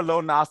support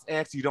Lil Nas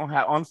X, you don't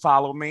have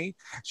unfollow me.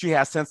 She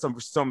has sent some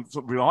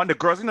on the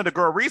girls. The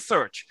girl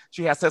research.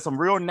 She has said some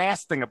real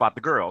nasty thing about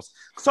the girls.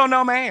 So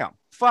no, ma'am.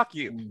 Fuck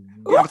you.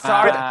 I'm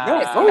sorry.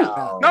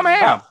 No,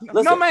 ma'am.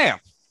 No, ma'am.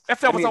 If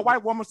there was a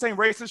white woman saying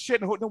racist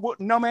shit,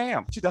 no,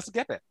 ma'am, she doesn't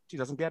get that. She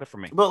doesn't get it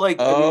from me. But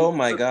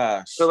my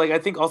gosh. So I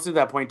think also to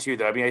that point too,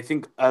 though. I mean, I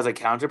think as a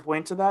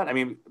counterpoint to that, I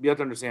mean, you have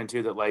to understand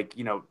too that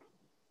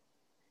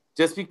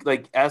just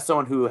as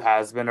someone who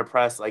has been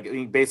oppressed,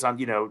 based on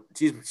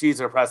she's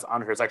oppressed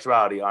on her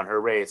sexuality, on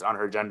her race, on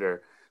her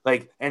gender,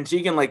 and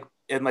she can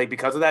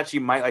because of that, she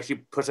might she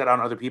push that on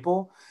other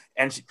people,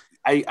 and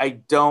I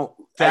don't.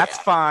 That's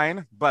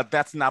fine, but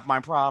that's not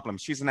my problem.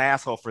 She's an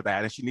asshole for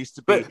that, and she needs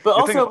to be. But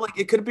also,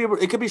 it could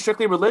be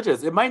strictly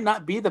religious. It might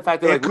not be the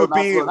fact that it could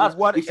be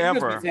whatever. She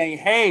could just be saying,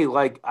 "Hey,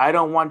 I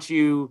don't want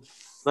you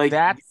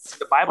that's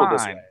the Bible fine.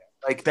 This way."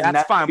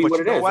 That's fine. But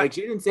what it is.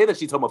 She didn't say that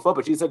she's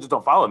homophobic. She said, "Just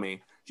don't follow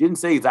me." She didn't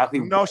say exactly.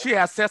 No, she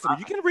has said something.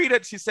 You can read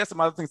it. She said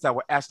some other things that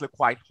were actually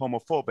quite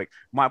homophobic.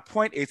 My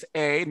point is,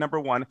 number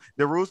one,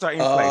 the rules are in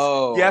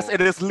place. Yes,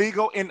 it is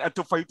legal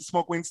for you to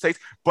smoke weed in states,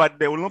 but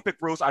the Olympic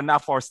rules are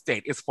not for a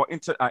state. It's for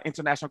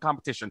international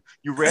competition.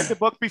 You read the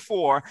book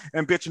before,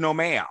 and bitch, no,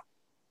 ma'am.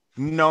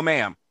 No,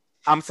 ma'am.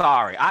 I'm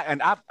sorry.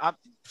 I've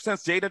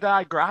since Jada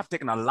died, girl, I've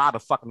taken a lot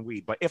of fucking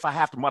weed. But if I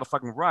have to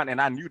motherfucking run, and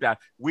I knew that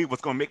weed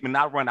was gonna make me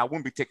not run, I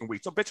wouldn't be taking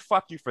weed. So, bitch,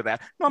 fuck you for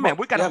that. No, man,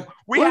 we have to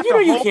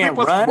hold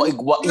people's.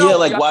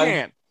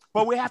 Why?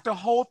 But we have to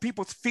hold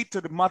people's feet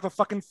to the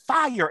motherfucking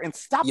fire and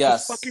stop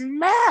this fucking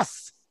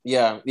mess.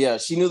 Yeah.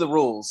 She knew the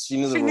rules. She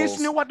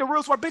knew what the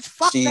rules were. Bitch,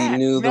 fuck she that.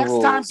 Knew the Next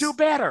rules. time, do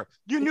better.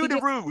 You knew the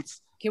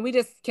rules.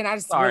 Can I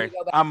just sorry? Really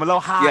go back? I'm a little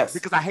hot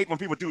because I hate when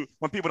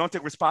people don't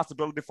take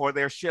responsibility for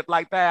their shit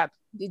like that.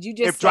 Did you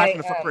just driving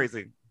me so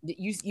crazy?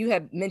 You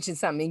have mentioned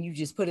something and you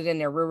just put it in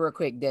there real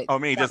quick.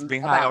 That me just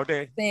being high all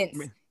day. Since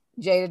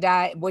Jada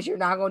died, what you're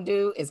not gonna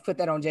do is put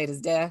that on Jada's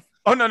death.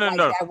 Oh no.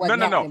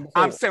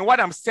 What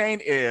I'm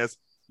saying is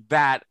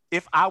that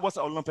if I was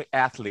an Olympic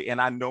athlete, and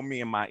I know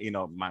me and my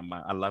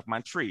I love my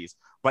trees,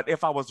 but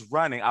if I was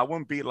running, I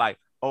wouldn't be like,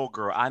 oh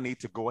girl, I need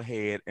to go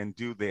ahead and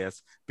do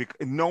this,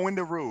 knowing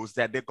the rules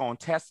that they're going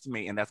to test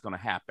me and that's going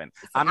to happen.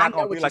 I'm not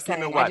going to be like, you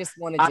know what?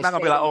 I'm not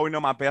going to be like, oh,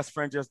 my best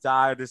friend just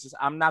died.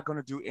 I'm not going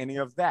to do any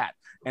of that.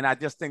 And I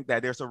just think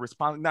that there's a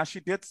response. Now, she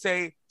did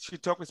say she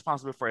took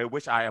responsibility for it,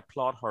 which I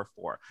applaud her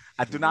for.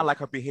 I do not like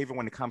her behavior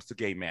when it comes to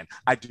gay men.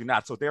 I do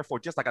not. So therefore,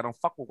 just like I don't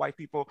fuck with white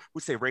people who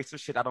say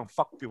racist shit, I don't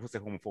fuck with people who say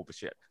homophobic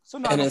shit. So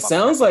no, and it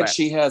sounds like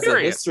she has a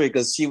history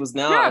because she was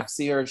I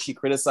see her, she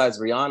criticized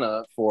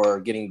Rihanna for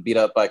getting beat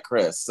up by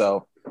Chris.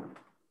 So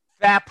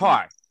that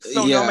part.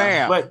 So no,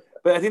 ma'am. But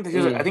But I think that she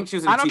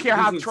was. I don't care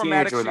how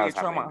traumatic she is,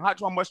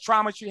 how much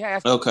trauma she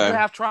has. Okay. You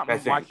have trauma.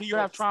 Mikey, you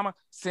have trauma.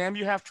 Sam,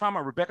 you have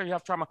trauma. Rebecca, you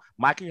have trauma.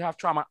 Mikey, you have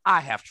trauma. I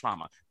have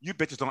trauma. You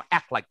bitches don't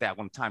act like that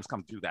when times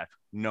come to do that.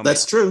 No,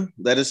 that's true.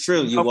 That is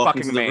true. You walk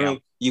into the room.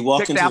 You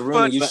walk into the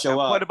room and you show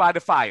up. Put it by the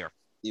fire.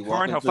 You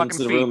walk into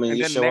the room and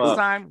then next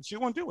time she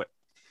won't do it.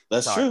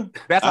 That's true.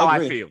 That's how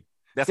I feel.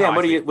 That's Sam,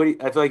 what do you?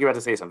 I feel like you're about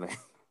to say something.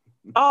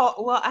 Oh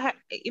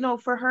well,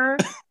 for her,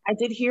 I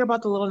did hear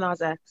about the Lil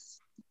Nas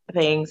X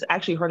things. I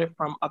actually heard it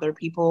from other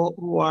people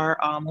who are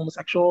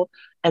homosexual,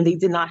 and they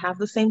did not have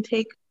the same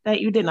take that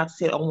you did. Not to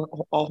say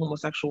all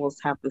homosexuals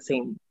have the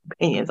same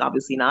opinions,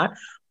 obviously not,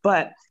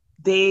 but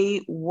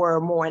they were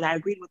more, and I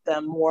agreed with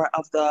them, more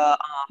of the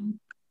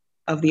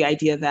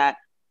idea that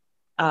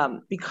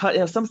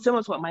because some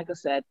similar to what Micah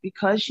said,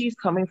 because she's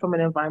coming from an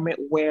environment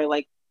where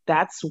like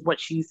that's what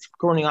she's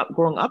growing up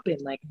in,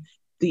 like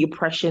the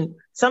oppression.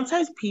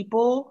 Sometimes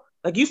people,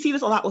 like you see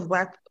this a lot with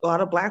a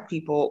lot of Black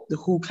people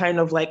who kind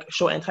of like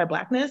show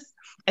anti-Blackness,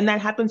 and that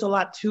happens a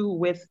lot too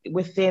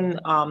within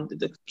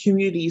the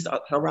communities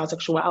around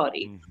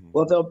sexuality. Mm-hmm.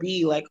 Well, they'll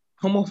be like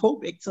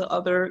homophobic to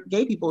other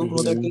gay people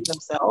who they're gay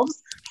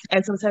themselves,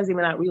 and sometimes they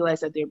may not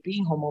realize that they're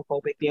being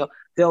homophobic.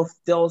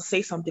 They'll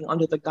say something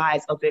under the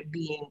guise of it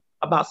being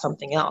about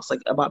something else,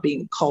 like about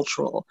being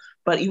cultural.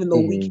 But even though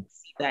we can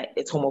see that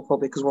it's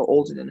homophobic because we're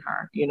older than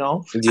her, I don't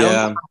know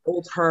how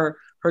old her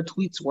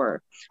tweets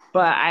were,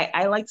 but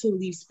I like to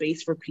leave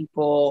space for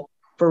people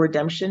for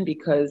redemption,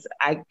 because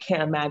I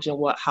can't imagine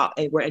where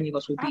any of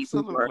us would be.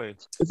 Absolutely.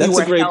 That's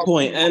a great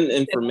point, and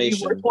information.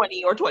 If we were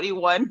 20 or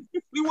 21,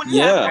 we wouldn't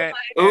have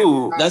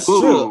that's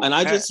true. And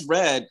I just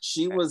read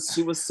she was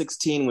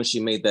 16 when she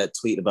made that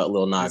tweet about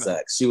Lil Nas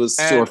X. She was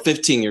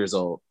 15 years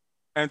old.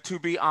 And to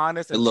be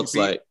honest, it looks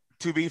like,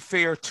 to be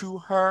fair to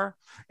her,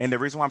 and the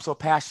reason why I'm so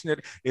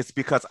passionate is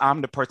because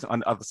I'm the person on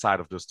the other side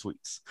of those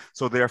tweets.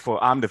 So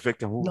therefore, I'm the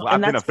victim.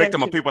 I've been a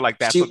victim of people like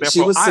that. So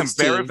therefore, I'm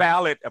very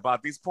valid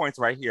about these points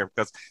right here,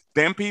 because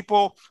them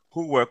people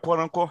who were quote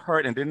unquote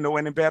hurt and didn't know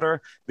any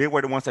better, they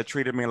were the ones that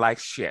treated me like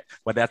shit.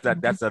 But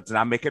that does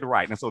not make it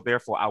right. And so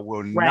therefore, I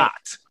will not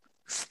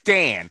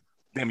stand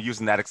them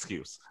using that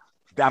excuse.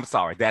 I'm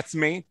sorry. That's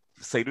me.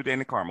 Say to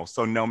Danny Carmel.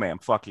 So no, ma'am.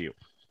 Fuck you.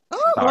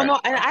 Oh, well, no,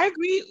 and I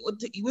agree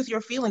with your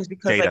feelings,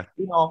 because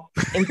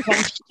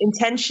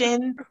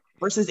intention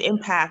versus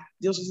impact,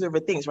 those are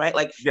different things, right?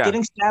 Like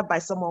getting stabbed by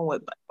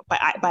someone by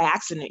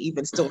accident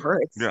even still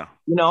hurts. Yeah.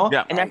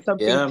 And that's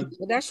something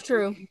that's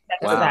true.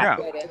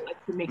 To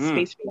make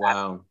space for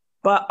that.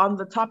 But on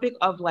the topic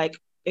of like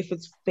if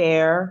it's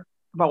fair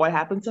about what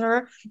happened to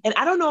her, and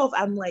I don't know if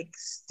I'm like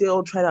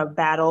still trying to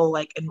battle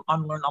like and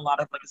unlearn a lot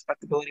of like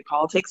respectability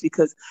politics,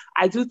 because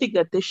I do think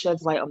that this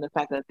sheds light on the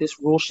fact that this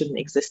rule shouldn't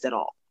exist at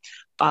all.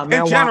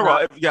 In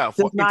general,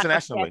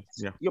 internationally,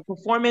 your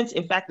performance,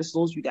 in fact, it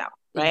slows you down,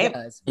 right?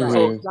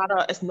 So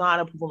it's not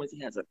a performance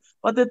enhancer.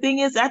 But the thing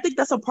is, I think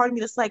that's a part of me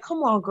that's like, come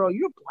on, girl,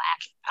 you're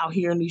Black out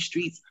here in these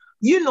streets.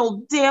 You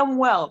know damn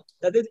well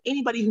that there's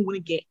anybody who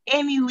wouldn't get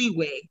any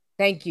leeway.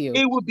 Thank you.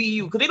 It would be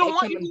you, because they don't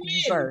want you to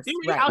win. First.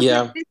 They out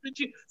here with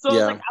you. So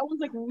like, I was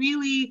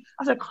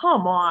like,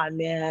 come on,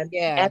 man.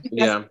 Yeah. And I think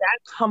that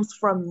comes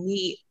from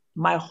me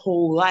my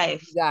whole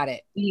life. You got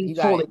it. Being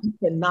told that you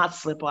cannot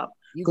slip up.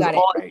 You got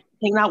it.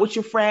 Hanging out with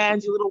your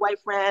friends, your little white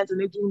friends, and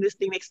they're doing this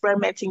thing,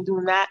 experimenting,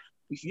 doing that.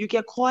 If you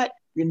get caught,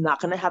 you're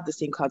not gonna have the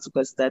same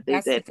consequences that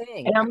they did. The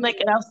thing. And I'm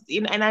like,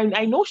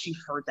 I know she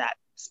heard that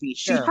speech.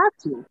 She had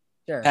to.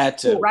 Sure. Had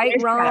to. Right,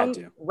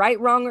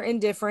 wrong, or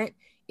indifferent.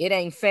 It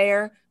ain't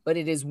fair, but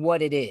it is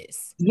what it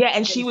is. Yeah,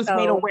 and she was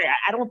made aware.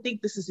 I don't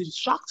think this is a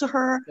shock to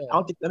her. Yeah. I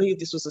don't think any of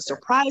this was a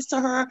surprise to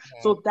her.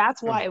 Yeah. So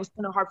that's why it was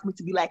kind of hard for me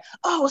to be like,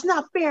 oh, it's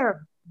not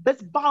fair.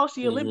 Let's abolish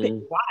the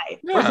Olympics. Why?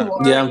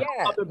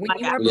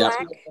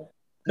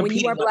 When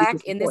you are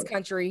Black in this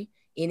country,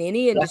 in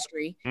any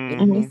industry, in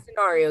any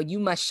scenario, you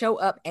must show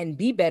up and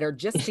be better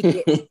just to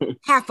get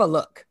half a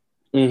look.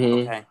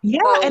 Okay.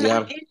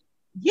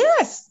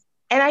 Yes.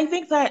 And I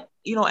think that,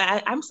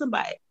 I'm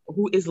somebody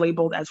who is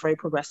labeled as very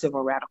progressive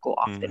or radical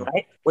often,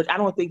 right? Which I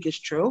don't think is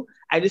true.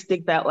 I just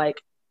think that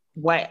like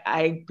what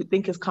I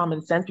think is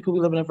common sense, because we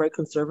live in a very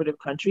conservative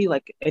country,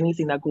 like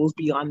anything that goes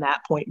beyond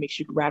that point makes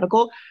you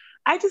radical.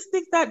 I just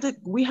think that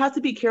we have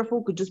to be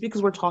careful, just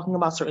because we're talking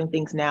about certain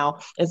things now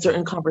and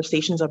certain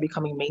conversations are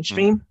becoming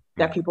mainstream,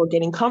 that people are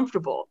getting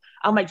comfortable.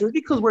 I'm like, just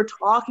because we're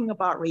talking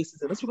about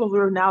racism, just because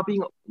we're now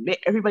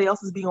everybody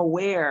else is being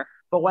aware,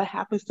 but what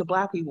happens to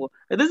Black people?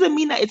 It doesn't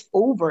mean that it's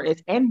over,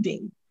 it's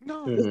ending.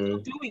 No, they're still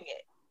doing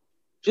it.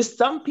 Just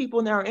some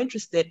people now are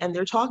interested and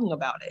they're talking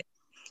about it.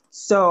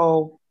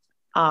 So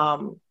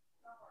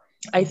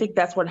I think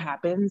that's what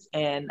happens,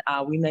 and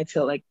we need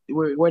to like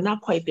we're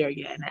not quite there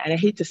yet. And I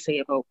hate to say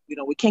it, but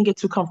we can't get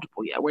too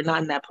comfortable yet. We're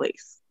not in that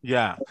place.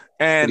 Yeah.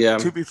 And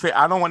to be fair,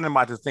 I don't want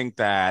anybody to think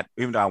that,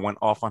 even though I went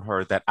off on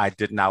her, that I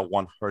did not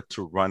want her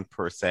to run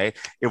per se.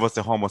 It was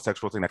the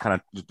homosexual thing that kind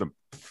of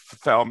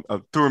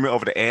threw me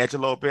over the edge a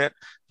little bit.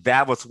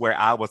 That was where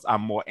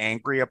I'm more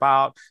angry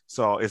about.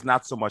 So it's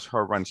not so much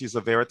her run. She's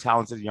a very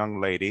talented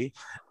young lady.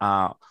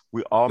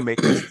 We all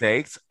make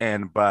mistakes.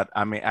 But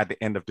I mean, at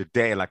the end of the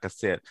day, like I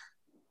said,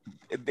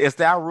 is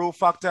that rule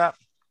fucked up?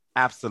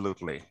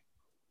 Absolutely.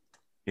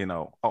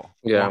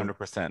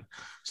 100%.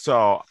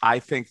 So I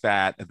think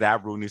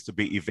that rule needs to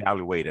be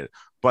evaluated,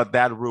 but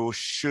that rule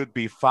should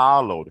be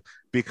followed,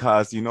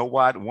 because you know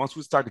what? Once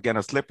we start to get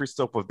a slippery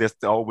slope of this,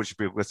 which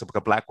be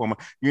a black woman,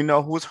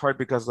 who's hurt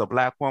because of a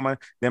black woman?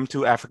 Them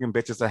two African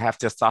bitches that have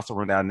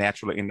testosterone that are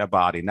naturally in their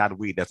body, not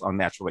weed that's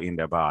unnaturally in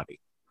their body.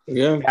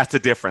 Yeah, that's the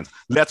difference.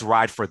 Let's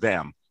ride for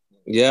them.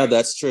 Yeah,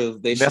 that's true.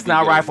 That's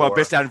not right for a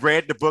bitch that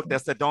read the book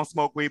that said don't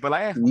smoke weed, but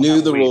like knew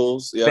the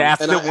rules. Yeah,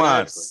 that's the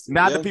ones.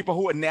 Not the people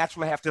who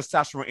naturally have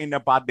testosterone in their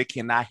body. They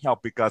cannot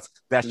help because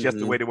that's just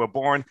the way they were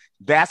born.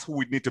 That's who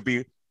we need to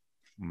be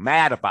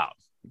mad about.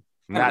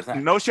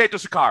 No shade to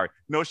Sha'Carri,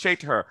 no shade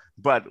to her,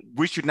 but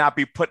we should not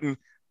be putting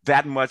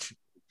that much.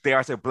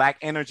 There's a black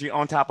energy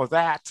on top of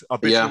that. A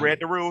bitch who read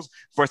the rules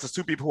versus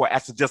two people who are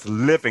actually just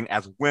living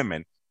as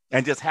women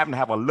and just having to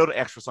have a little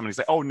extra somebody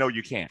say, "Oh no,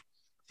 you can't."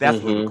 That's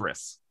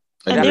ludicrous.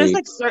 And there's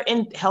like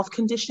certain health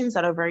conditions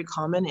that are very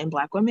common in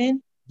Black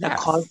women that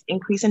cause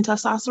increase in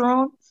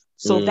testosterone.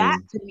 So that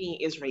to me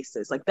is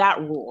racist, like that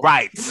rule.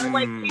 Right.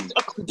 Like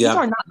these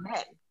are not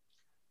men.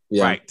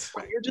 Yeah. Right.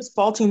 You're just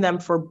faulting them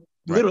for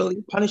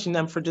literally punishing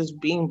them for just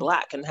being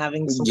Black and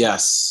having some.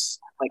 Yes.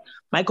 Like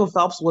Michael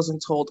Phelps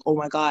wasn't told, "Oh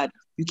my God,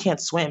 you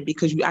can't swim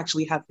because you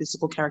actually have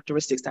physical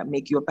characteristics that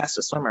make you a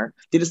faster swimmer."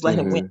 They just let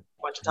him win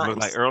a bunch of times.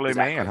 Like early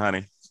man,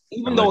 honey.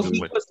 Even though he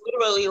was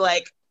literally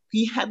like,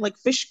 he had like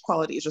fish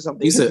qualities or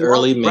something. He's an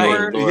early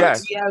man.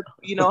 Yes. He had,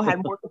 had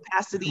more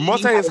capacity.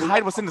 Most of his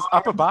height was in his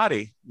upper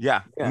body.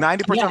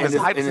 90% of his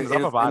height was in his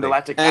upper body.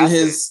 And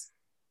his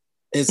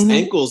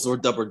ankles were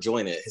double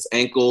jointed. His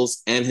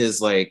ankles and his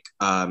his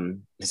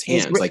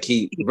hands,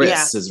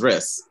 his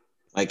wrists.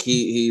 Like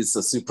he's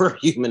a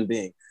superhuman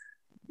being.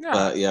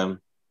 Yeah.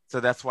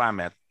 So that's why I'm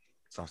at.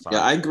 So sorry.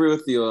 Yeah, I agree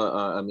with you.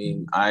 I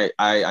mean, I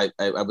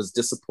was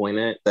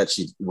disappointed that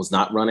she was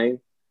not running.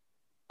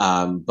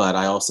 But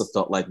I also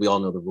felt like we all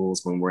know the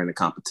rules when we're in a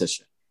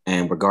competition,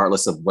 and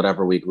regardless of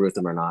whatever we agree with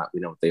them or not, we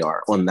know what they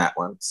are on that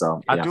one.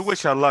 So I do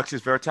wish her luck.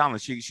 She's very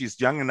talented.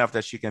 She's young enough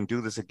that she can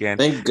do this again.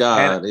 Thank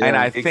God. And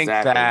I think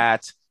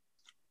that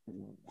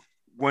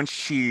when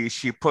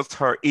she puts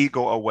her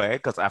ego away,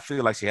 because I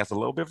feel like she has a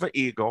little bit of an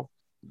ego.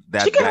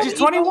 She's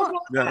 21.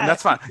 Yeah,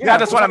 that's fine. Yeah,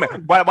 that's what I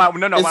meant. But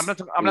no, I'm not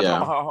talking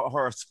about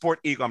her sport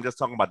ego. I'm just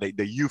talking about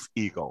the youth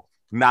ego,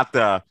 not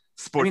the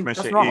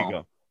sportsmanship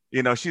ego.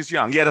 She's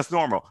young. Yeah, that's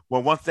normal.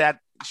 Well, once that,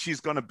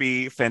 she's going to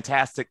be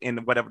fantastic in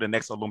whatever the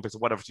next Olympics, or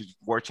whatever she's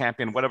world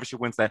champion, whatever she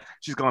wins that,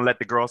 she's going to let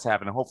the girls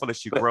have it. And hopefully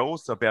she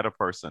grows a better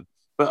person.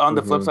 But on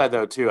the flip side,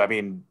 though, too, I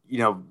mean,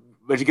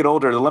 as you get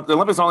older, the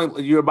Olympics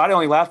your body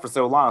only lasts for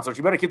so long. So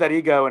you better keep that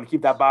ego and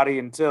keep that body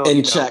until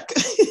in check.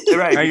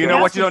 Right. And you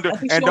know what you don't do,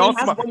 and don't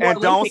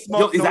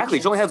smoke.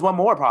 Exactly. She only has one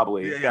more,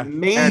 probably. Yeah.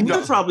 Maybe you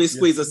could probably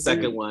squeeze a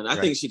second one. I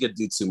think she could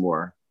do two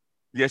more.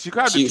 Yeah, she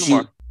could do two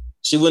more.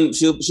 She wouldn't.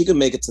 She could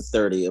make it to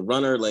 30. A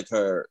runner like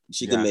her,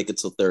 she could make it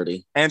till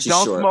 30. And she's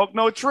don't smoke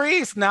no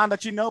trees. Now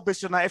that you know,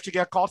 bitch, if you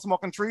get caught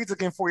smoking trees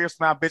again 4 years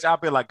from now, bitch, I'll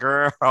be like,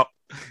 girl,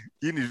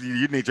 you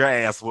need your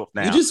ass whooped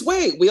now. You just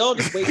wait. We all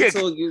just wait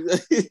until you.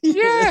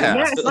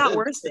 It's not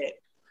worth it.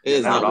 It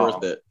is not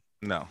worth it.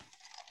 No.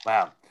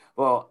 Wow.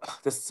 Well,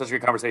 this is such a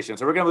great conversation.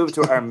 So we're gonna move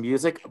to our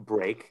music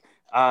break.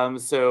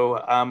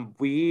 So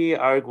we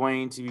are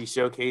going to be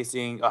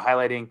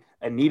highlighting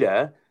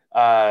Anitta.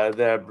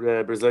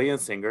 The Brazilian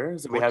singer.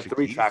 So we have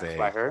 3 tracks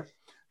by her.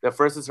 The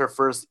first is her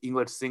first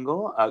English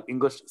single,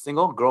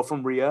 Girl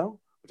from Rio,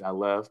 which I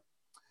love.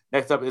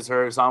 Next up is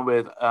her song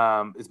with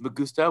is Me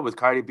Gusta with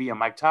Cardi B and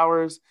Mike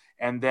Towers.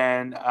 And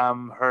then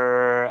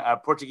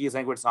her Portuguese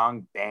language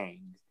song,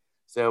 Bang.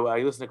 So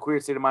you listen to Queer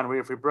State of Mind,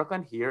 Radio Free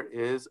Brooklyn. Here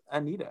is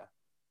Anitta.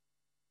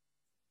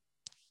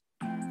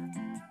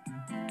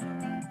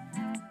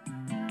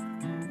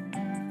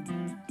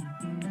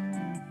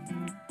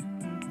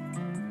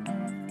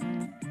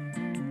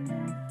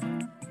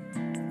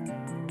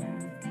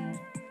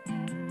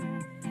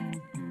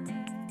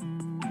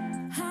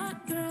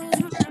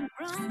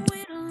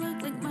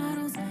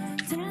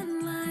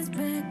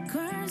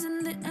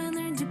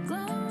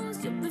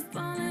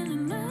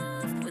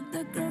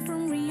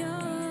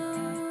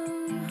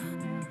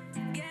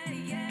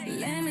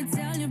 Let me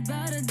tell you about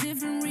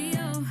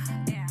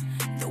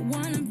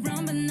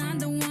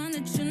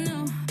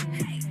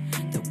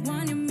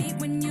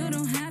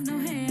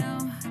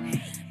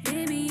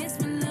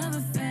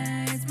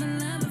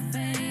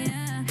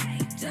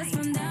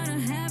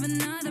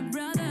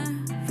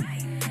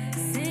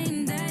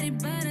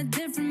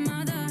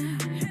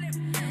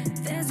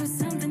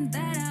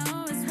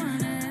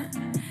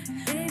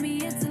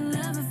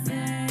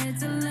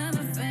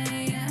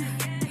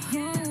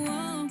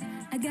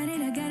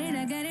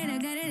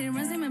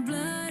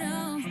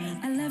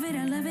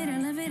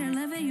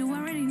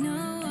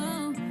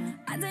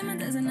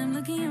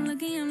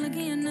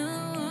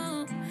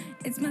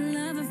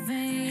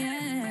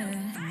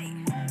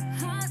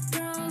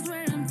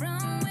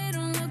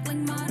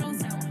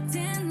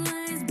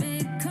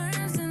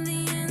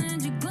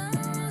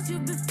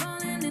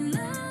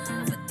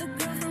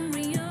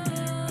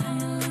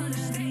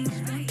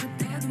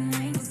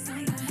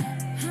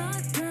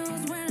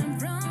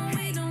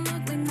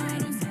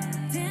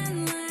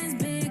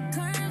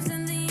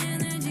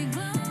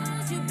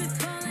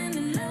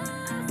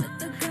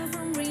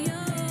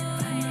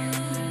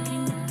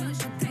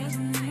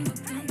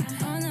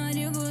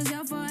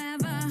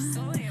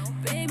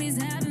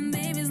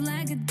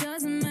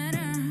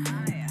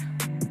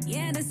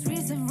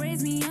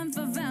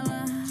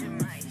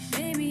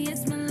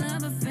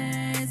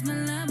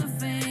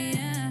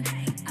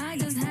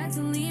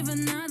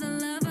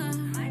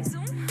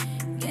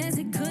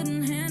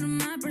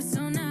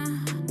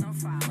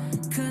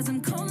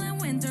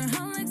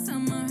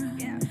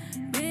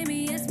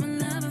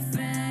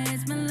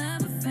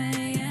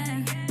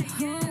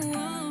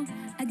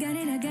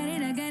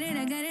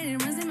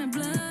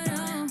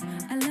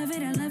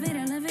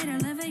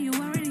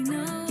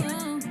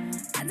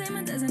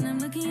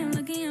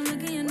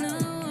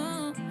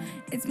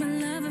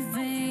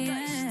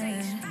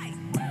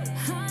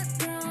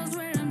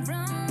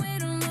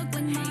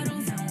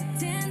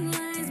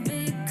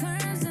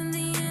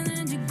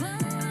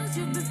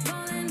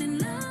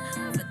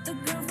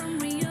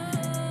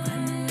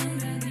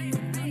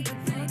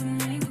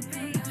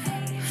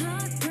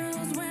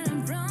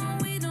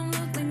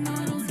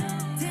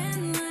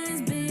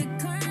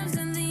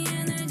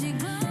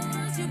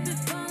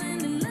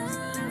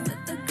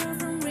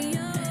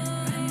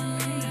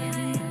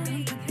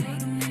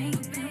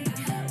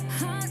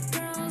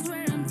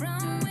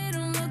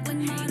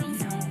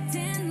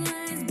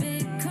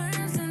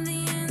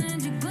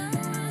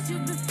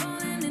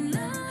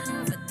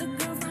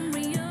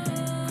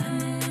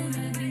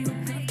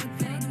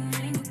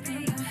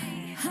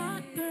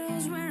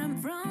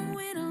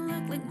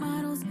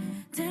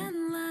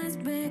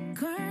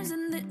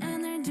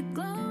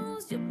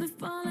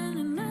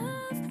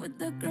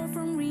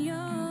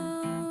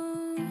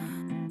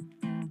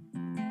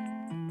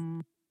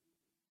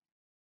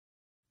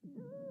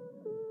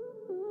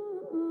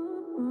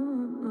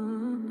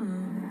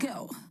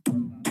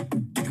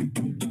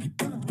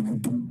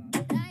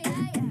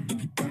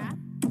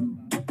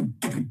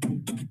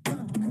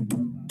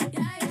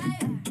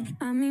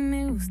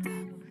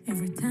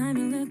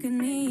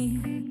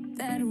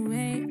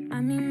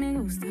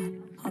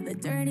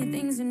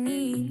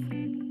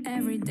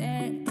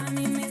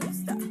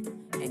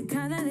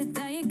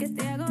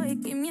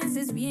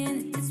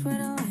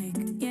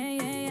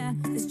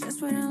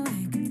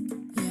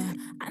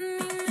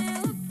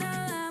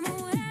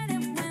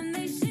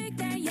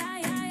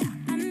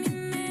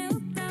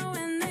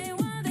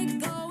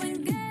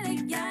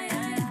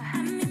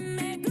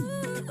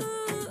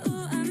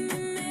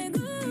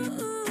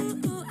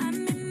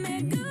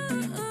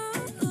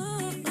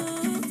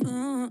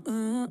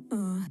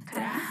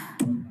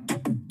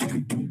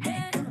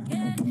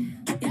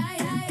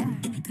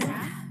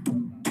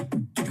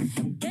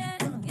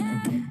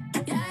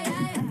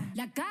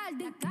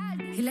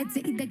let's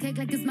eat the cake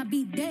like it's my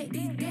birthday.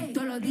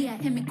 Todos los días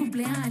es mi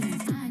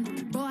cumpleaños.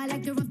 Boy, I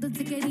like it rough, don't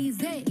take it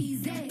easy.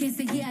 Quien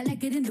seguía, I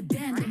like it in the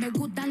band. Me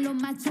gustan los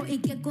machos y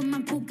que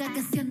coman cuca,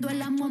 que siendo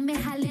el amor me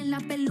jalen la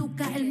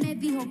peluca. Él me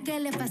dijo que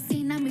le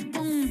fascina mi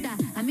punta.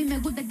 A mí me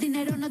gusta el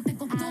dinero, no te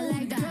confunda. I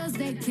like girls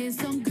that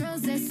kiss on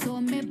girls,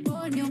 eso me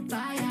pone on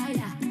fire.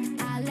 Yeah.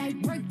 I like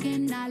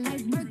working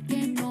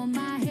on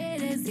my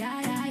head is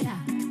yeah.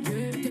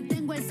 Que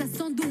tengo el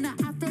sazón de una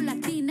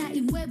afro-latina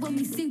y muevo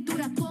mi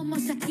cintura como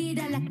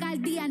Shakira, la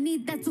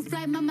caldianita, su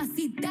fly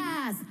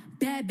mamacitas.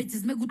 Bad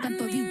bitches me gustan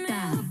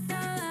toditas.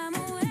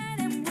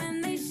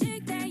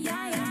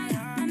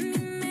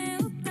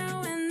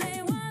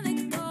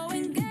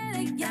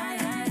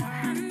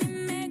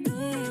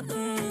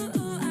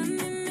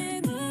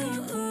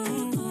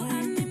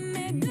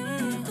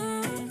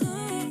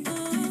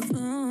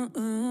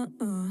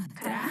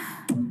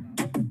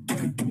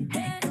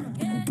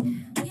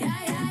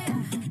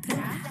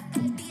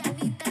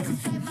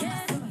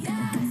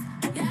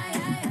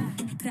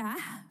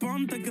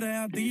 Ponte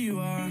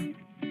creativa.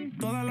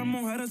 Todas las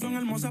mujeres son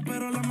hermosas,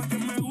 pero las más que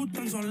me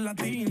gustan son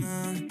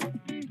latinas.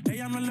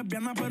 Ella no es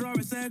lesbiana, pero a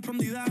veces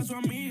escondida a su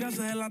amiga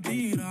se la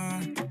tira.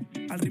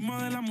 Al ritmo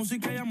de la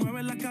música ella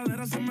mueve las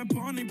caderas, se me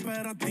pone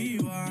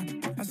imperativa.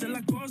 Hace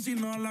las cosas y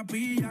no la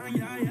pillan,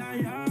 ya.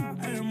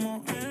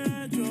 Hemos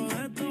hecho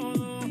de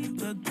todo.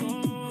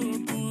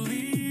 Tú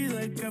di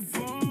de qué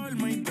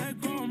forma y te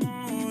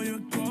como yo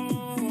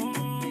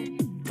escojo.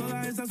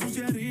 Toda esa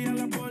suciería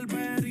la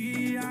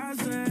volvería a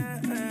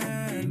hacer.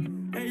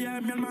 Ella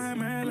es mi alma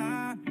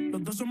gemela,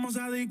 los dos somos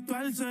adictos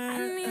al ser. A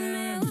mí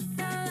me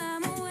gusta las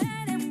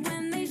mujeres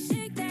when they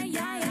shake that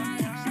yeah.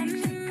 A mí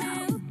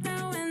me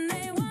gusta when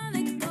they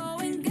wanna go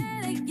and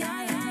get it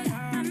yeah.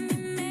 A mí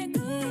me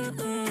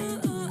gusta,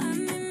 a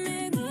mí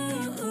me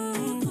gusta,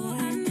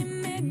 a mí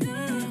me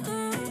gusta.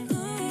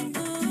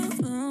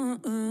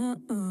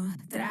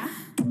 Tra,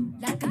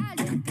 la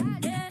calle,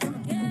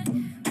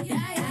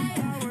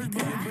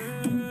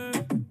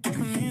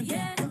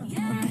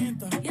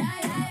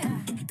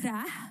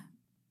 Tra.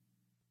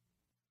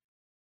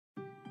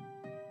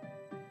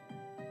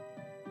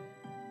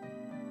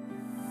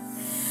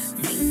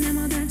 Vem na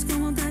maldade com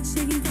vontade,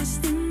 chega e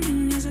encosta em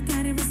mim. Eu já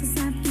quero e você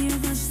sabe que eu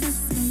gosto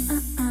assim.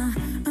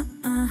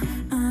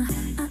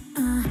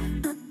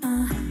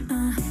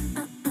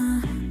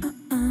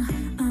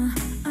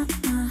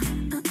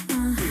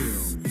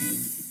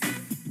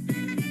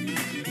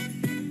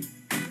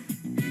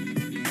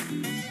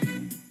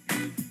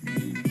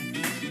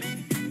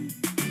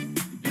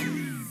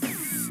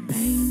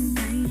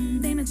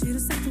 Vem, tiro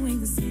certo em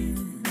você.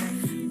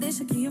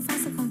 Deixa que eu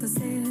faça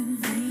acontecer.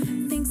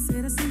 Tem que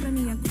ser assim pra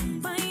me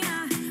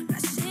acompanhar, pra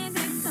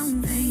chegar então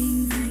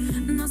vem.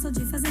 Não sou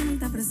de fazer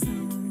muita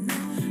pressão,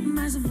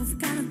 mas eu vou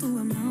ficar na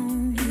tua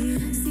mão.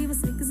 E se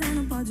você quiser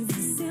não pode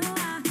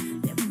vacilar,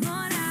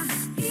 demora.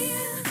 E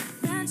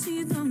pra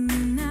te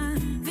dominar,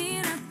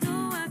 vira a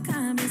tua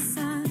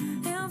cabeça.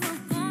 Eu vou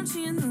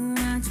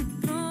continuar te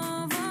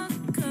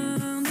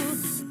provocando.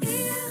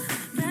 E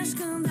pra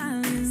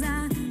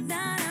escandalizar,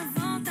 dar a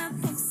volta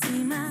por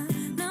cima.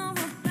 Não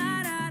vou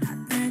parar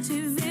até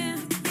te ver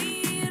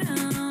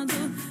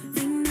pirando.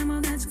 Vem na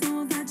maldade com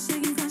vontade,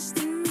 chega e encosta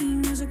em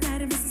mim. Eu já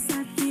quero e você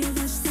sabe que eu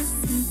gosto assim.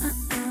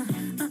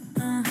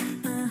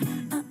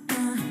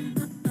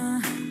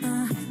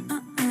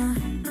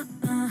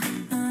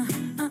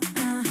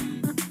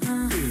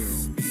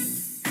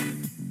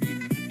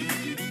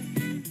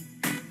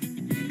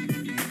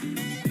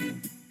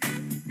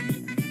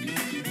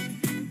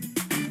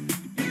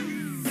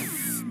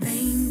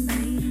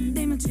 Vem,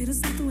 dê meu tiro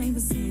certo em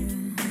você.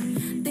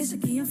 Deixa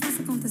que eu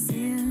faça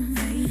acontecer.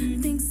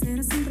 Tem que ser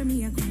assim pra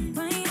me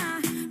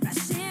acompanhar, pra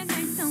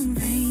chegar então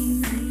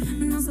vem.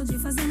 Não sou de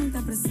fazer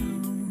muita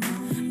pressão,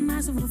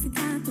 mas eu vou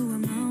ficar na tua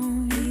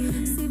mão.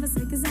 E se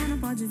você quiser não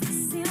pode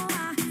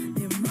vacilar,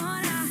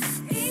 demora.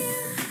 E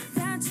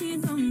pra te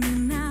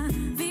dominar,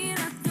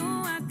 vira a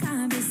tua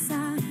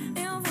cabeça.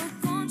 Eu vou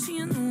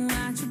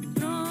continuar te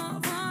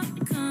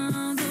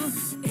provocando.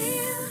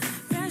 E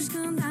pra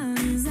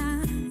escandalizar,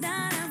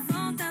 dar a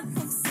volta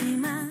por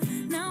cima.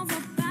 Não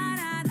vou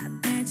parar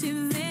até te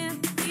ver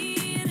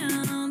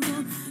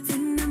pirando.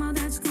 Vem na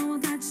maldade com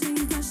vontade, chega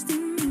e encosta em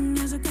mim.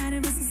 Eu já quero e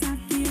você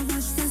sabe que eu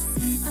gosto assim.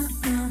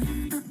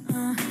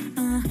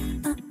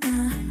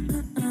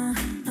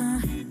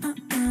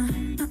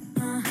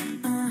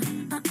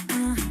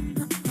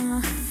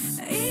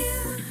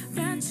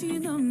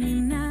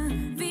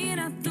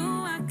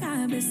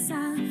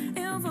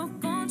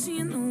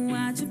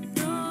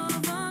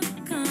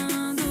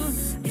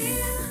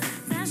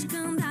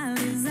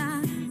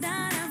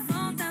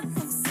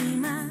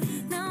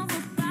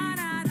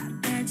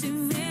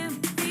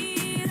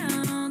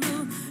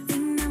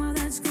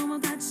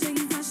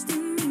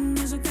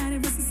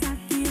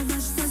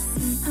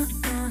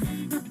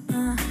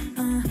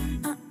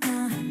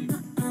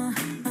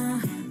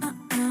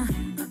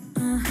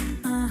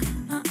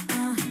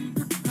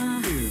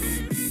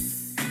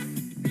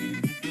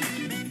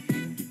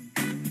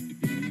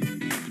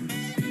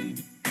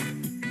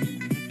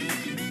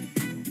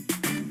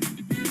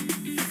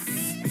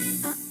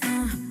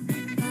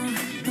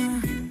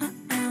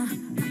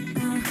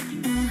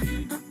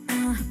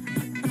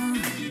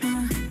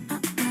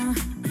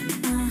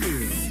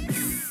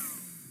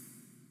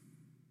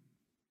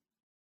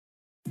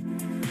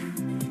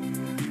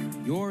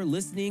 You're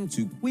listening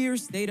to Queer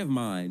State of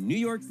Mind, New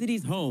York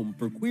City's home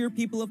for queer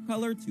people of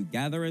color to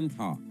gather and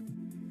talk.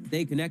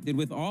 Stay connected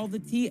with all the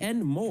tea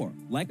and more.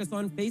 Like us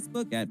on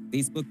Facebook at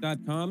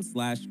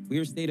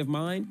facebook.com/Queer State of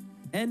Mind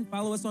and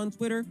follow us on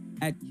Twitter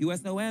at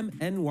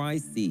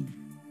QSOMNYC.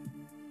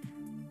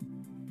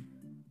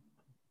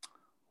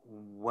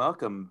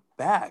 Welcome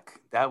back.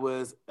 That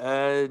was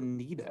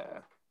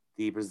Anitta,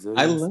 the Brazilian.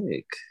 I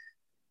like.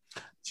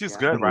 She's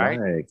good, right?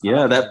 Like.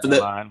 Yeah,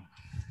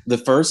 the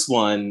first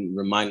one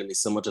reminded me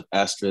so much of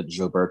Astrid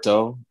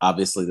Gilberto.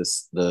 Obviously,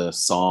 the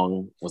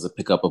song was a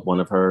pickup of one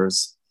of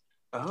hers.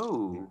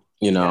 Oh,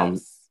 you know,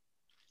 yes.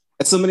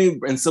 and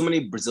so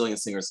many Brazilian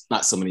singers,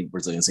 not so many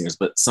Brazilian singers,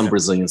 but some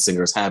Brazilian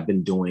singers have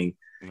been doing,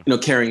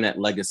 carrying that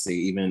legacy.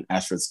 Even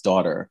Astrid's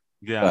daughter.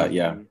 Yeah,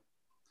 yeah,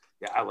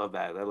 I love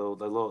that. That little.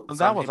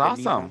 That was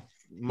awesome,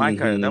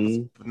 Micah. That was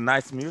a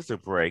nice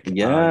music break.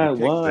 Yeah, it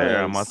was.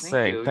 There, I must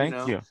say,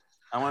 thank you.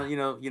 I want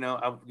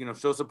to,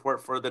 show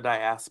support for the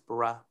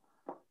diaspora.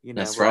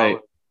 That's right.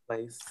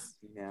 Place,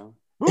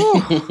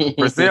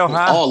 Brazil,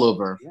 huh? All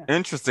over. Yeah.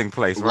 Interesting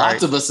place, right?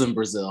 Lots of us in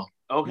Brazil.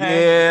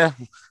 Okay.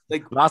 Yeah.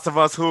 Lots of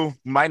us who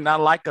might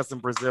not like us in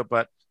Brazil,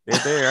 but they're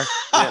there.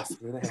 Yes,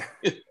 they're there.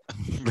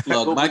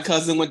 Look, my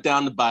cousin went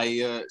down to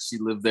Bahia. She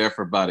lived there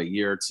for about a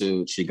year or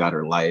two. She got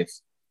her life.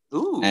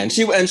 Ooh. And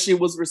she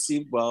was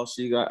received well.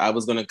 I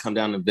was going to come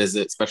down and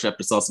visit, especially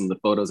after I saw some of the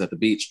photos at the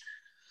beach,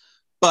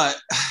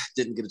 but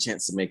didn't get a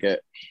chance to make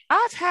it.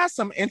 I've had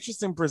some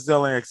interesting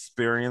Brazilian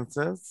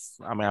experiences.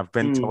 I mean, I've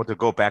been told to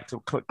go back to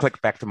click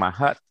back to my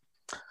hut.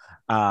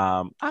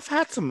 I've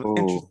had some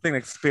interesting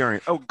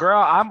experience. Oh,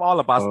 girl, I'm all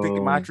about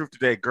speaking my truth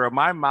today, girl.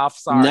 My mouth,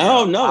 sorry.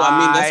 No, I mean,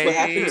 that's what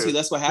happened to you.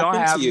 That's what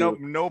happened to you.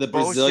 No the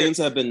bullshit. Brazilians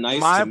have been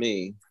nice to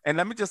me. And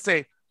let me just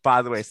say,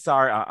 by the way,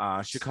 sorry,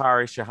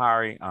 Shikari.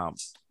 Shikari.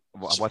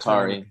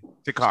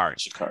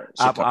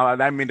 I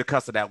didn't mean to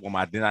cuss at that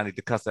woman. I did not need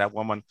to cuss at that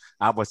woman.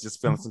 I was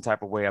just feeling some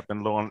type of way. I've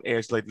been low on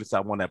edge lately, so I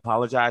want to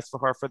apologize for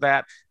her for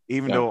that.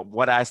 Even though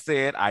what I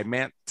said, I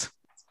meant,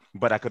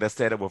 but I could have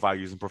said it without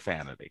using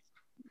profanity.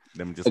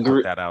 Let me just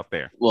put that out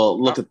there.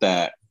 Well, look at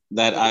that.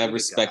 I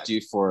respect you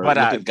for. Look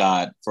at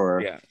God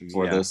for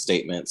those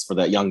statements for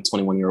that young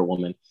 21-year-old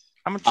woman.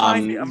 I'm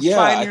trying.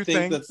 I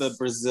think that the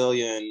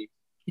Brazilian,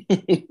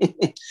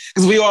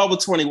 because we all were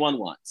 21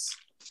 once.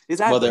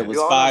 Exactly. Whether it was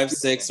 5,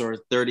 6, or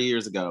 30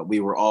 years ago, we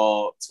were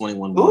all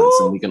 21 once,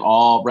 and we can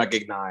all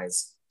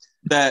recognize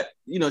that.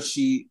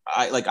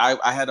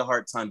 I had a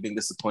hard time being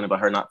disappointed by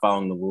her not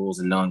following the rules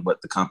and knowing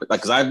what the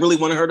because I really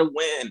wanted her to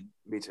win.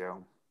 Me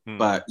too.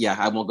 But yeah,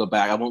 I won't go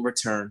back. I won't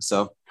return.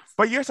 So,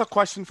 but here's a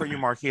question for you,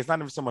 Marquis. It's not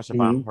even so much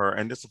about her,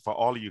 and this is for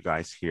all of you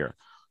guys here.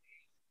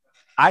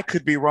 I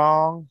could be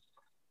wrong,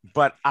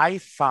 but I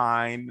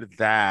find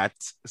that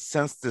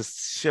since this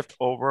shift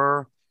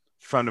over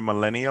from the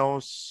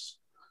millennials,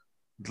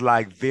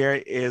 like there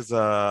is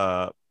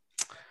a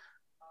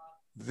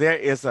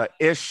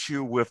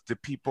issue with the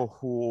people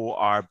who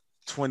are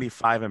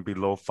 25 and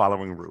below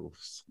following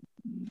rules.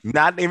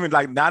 Not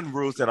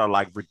rules that are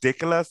like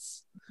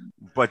ridiculous,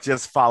 but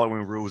just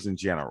following rules in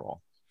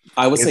general.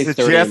 I would say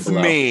 30 just and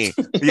below. Me.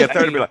 Yeah,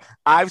 30 and below.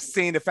 I've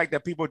seen the fact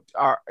that people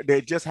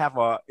they just have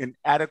an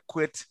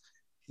inadequate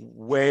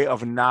way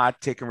of not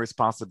taking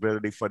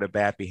responsibility for their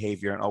bad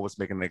behavior and always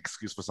making an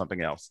excuse for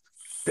something else.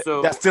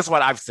 So that's just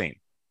what I've seen.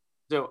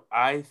 So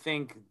I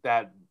think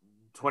that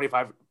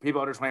 25 people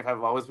under 25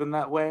 have always been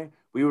that way.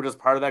 We were just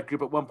part of that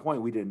group at one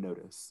point. We didn't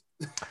notice.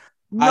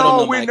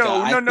 No, I think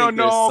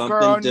there's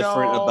something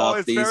different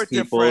about these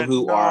people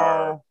who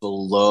are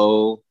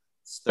below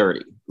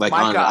 30. Like,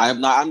 I'm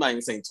not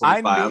even saying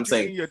 25. I'm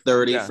saying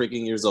 30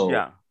 freaking years old.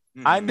 Yeah.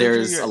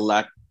 There's a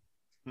lack.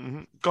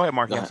 Go ahead,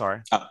 Mark. I'm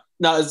sorry.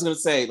 No, I was going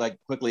to say, like,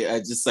 quickly,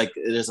 just like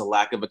there's a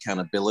lack of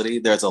accountability.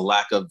 There's a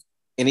lack of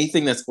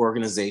anything that's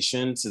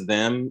organization to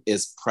them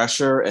is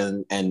pressure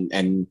and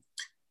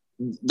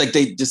like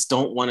they just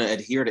don't want to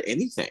adhere to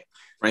anything,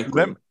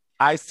 frankly.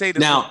 I say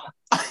this now.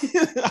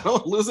 I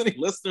don't lose any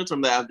listeners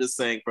from that. I'm just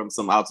saying from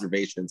some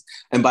observations.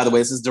 And by the way,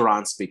 this is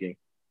Duran speaking.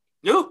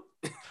 You?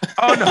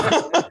 Oh,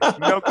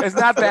 no, it's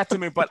not that to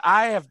me. But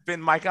I have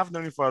been, Mike, I've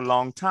known you for a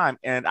long time,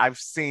 and I've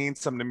seen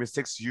some of the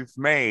mistakes you've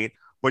made,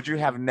 but you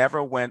have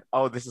never went,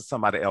 oh, this is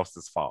somebody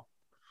else's fault.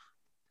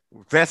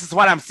 This is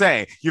what I'm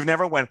saying. You've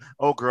never went,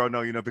 oh, girl,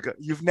 no, because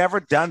you've never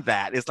done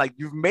that. It's like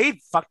you've made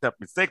fucked up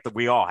mistakes that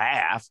we all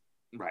have.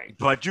 Right.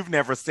 But you've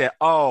never said,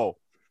 oh,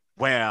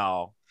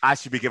 well, I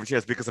should be given a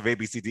chance because of A,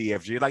 B, C, D, E,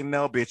 F, G. Like,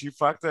 no, bitch, you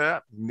fucked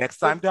up. Next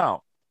time, don't.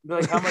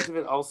 But like, how much of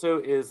it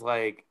also is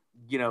like,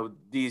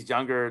 these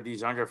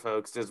younger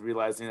folks just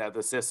realizing that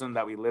the system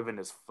that we live in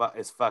is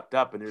fucked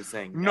up, and they're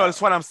saying no.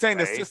 That's what I'm saying.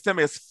 Right? The system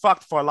is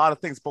fucked for a lot of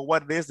things, but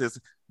what it is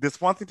this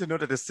one thing to know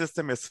that the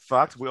system is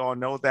fucked. We all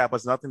know that, but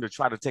it's nothing to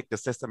try to take the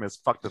system is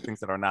fucked to things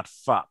that are not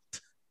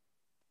fucked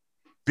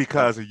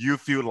because you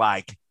feel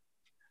like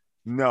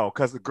no,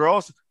 because the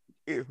girls.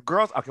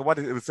 Okay, what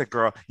did it say,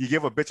 girl? You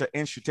give a bitch an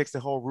inch, she takes the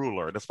whole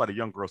ruler. That's why the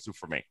young girls do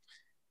for me.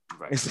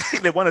 Right. It's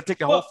like they want to take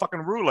the whole fucking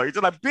ruler. You're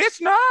just like, bitch,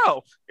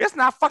 no, it's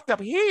not fucked up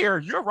here.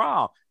 You're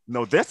wrong.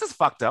 no, this is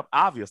fucked up,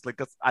 obviously,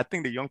 because I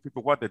think the young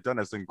people, what they've done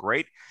has been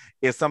great.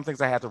 Is some things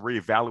I had to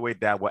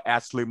reevaluate that were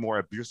actually more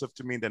abusive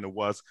to me than it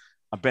was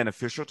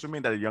beneficial to me,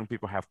 that the young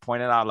people have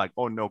pointed out, like,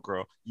 oh no,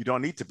 girl, you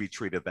don't need to be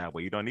treated that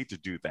way. You don't need to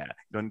do that.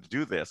 You don't need to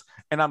do this.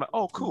 And I'm like,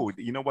 oh, cool.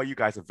 You know what? You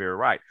guys are very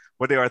right.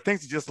 But there are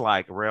things just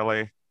like,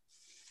 really?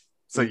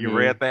 So you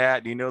read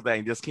that, you know that,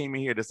 and just came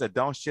in here that said,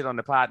 don't shit on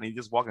the pot, and you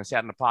just walk and shat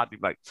on the pot. You're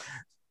like,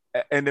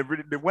 and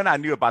when I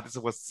knew about this,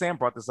 it was Sam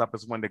brought this up,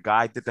 is when the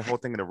guy did the whole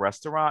thing in the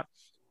restaurant,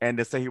 and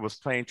they say he was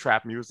playing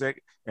trap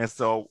music, and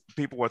so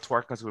people were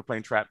twerking because he was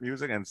playing trap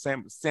music, and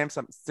Sam said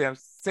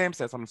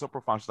something so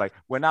profound. She's like,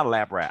 we're not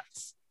lab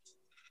rats.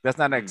 That's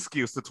not an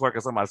excuse to twerk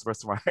at somebody's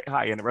restaurant,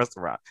 high in the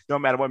restaurant.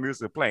 Don't matter what music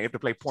they're playing. If they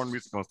play porn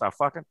music, gonna start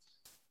fucking.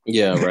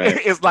 Yeah, right.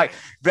 It's like,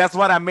 that's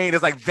what I mean.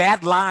 It's like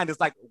that line is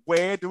like,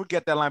 where do we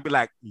get that line? Be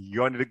like,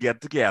 you need to get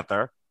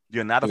together.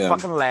 You're not a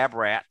fucking lab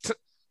rat.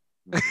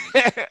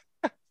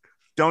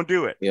 Don't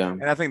do it. Yeah.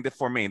 And I think that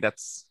for me,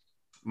 that's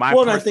my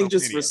and I think opinion.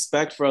 just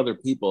respect for other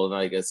people. And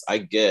I guess I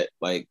get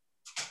like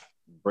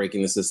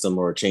breaking the system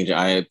or changing.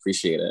 I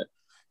appreciate it.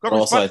 But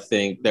also I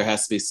think there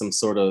has to be some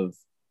sort of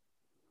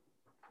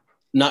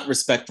not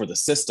respect for the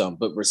system,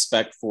 but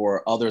respect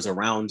for others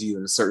around you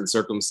in certain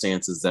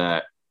circumstances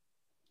that,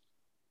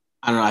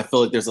 I don't know, I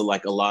feel like there's a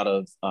lot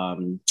of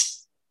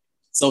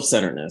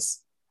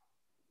self-centeredness.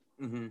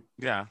 Mm-hmm.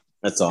 Yeah.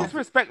 That's all. Just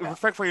respect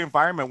for your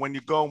environment.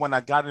 When I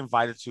got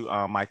invited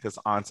to Micah's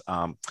aunt's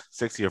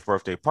 60th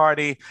birthday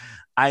party,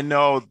 I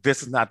know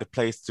this is not the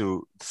place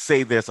to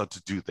say this or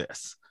to do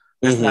this.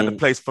 This is not the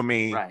place for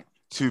me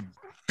to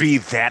be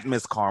that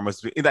Miss Karma.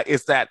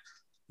 It's that,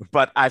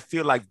 but I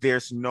feel like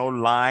there's no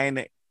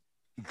line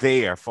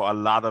there for a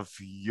lot of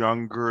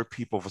younger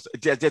people.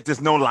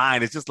 There's no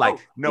line. It's just like,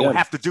 we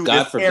have to do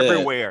this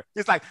everywhere.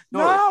 It's like,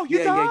 no, you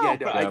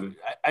don't. No,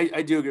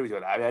 I do agree with you.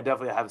 I mean, I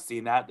definitely have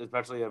seen that,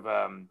 especially if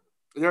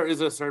there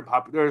is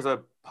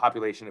a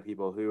population of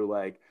people who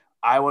like,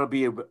 I want to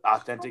be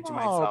authentic to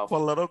myself.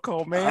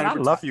 Political man, 100%. I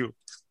love you.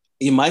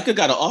 Micah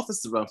got an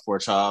office to run for,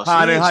 child.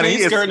 Honey,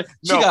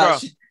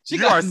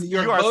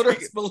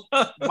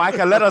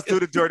 Micah, let us do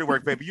the dirty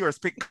work, baby. You are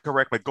speaking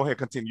correctly. Go ahead,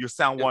 continue. You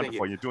sound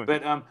wonderful. You're doing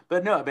but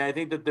no, I mean, I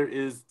think that there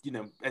is,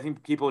 I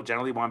think people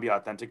generally want to be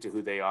authentic to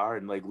who they are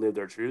and like live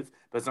their truth,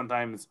 but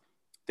sometimes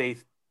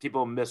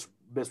people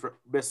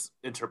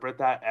misinterpret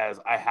that as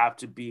I have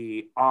to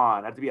be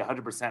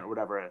 100% or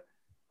whatever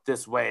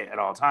this way at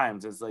all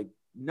times. It's like,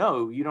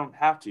 no, you don't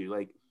have to.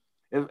 Like,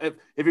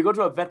 if you go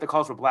to an event that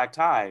calls for black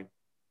tie,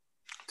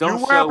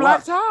 don't wear a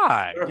black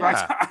tie.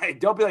 Black tie.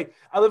 Don't be like,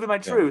 I live in my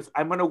truth.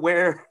 I'm gonna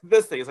wear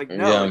this thing. It's like,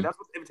 no, that's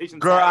what the invitation.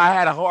 Girl, said. I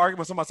had a whole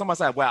argument with someone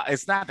said, well,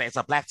 it's not that it's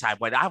a black tie,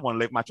 but I want to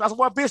live my truth. I said,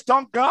 well, bitch,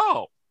 don't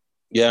go.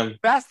 Yeah,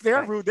 that's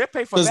their route. They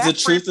pay for that the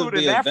free truth food of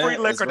and that free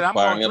liquor that I'm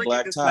going to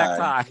drink this black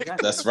tie.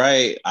 That's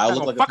right. I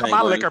look like fuck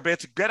my liquor,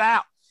 bitch. Get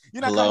out. You're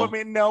not coming with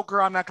me. No,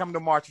 girl, I'm not coming to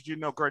march with you.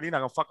 No, girl, you're not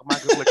gonna fuck with my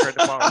good liquor at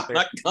the bar. I'm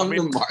not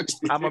coming to march.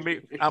 I'm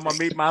gonna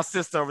meet my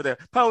sister over there.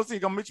 Posey,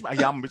 gonna meet you. Yeah, I'm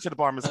gonna meet you at the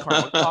bar, Miss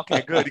Carmen.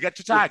 Okay, good. You got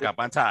your tie up.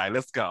 Untie.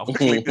 Let's go.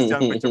 Leave this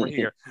young bitch over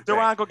here.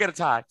 Duran, go get a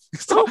tie.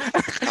 So,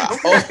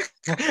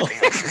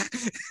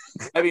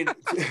 I mean,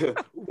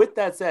 with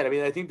that said, I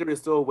mean, I think there is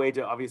still a way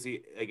to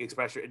obviously like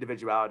express your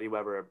individuality,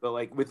 whatever. But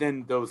like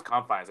within those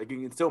confines, like you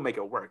can still make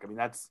it work. I mean,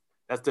 that's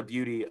the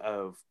beauty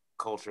of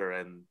culture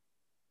and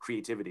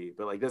creativity,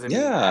 but like doesn't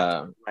mean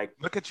that, like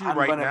look at you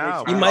right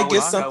now. You might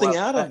get something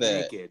out of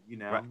it. Naked,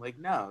 like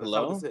no, that's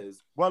not what this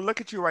is. Well,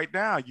 look at you right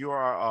now. You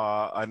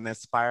are an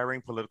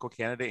aspiring political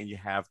candidate, and you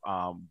have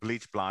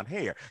bleached blonde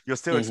hair. You're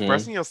still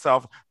expressing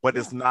yourself, but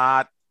it's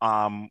not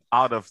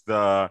out of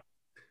the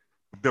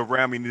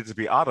realm you need to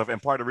be out of.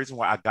 And part of the reason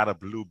why I got a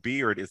blue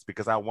beard is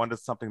because I wanted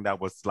something that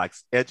was like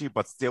edgy,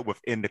 but still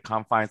within the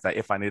confines that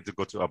if I needed to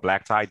go to a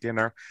black tie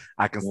dinner,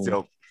 I can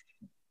still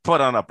put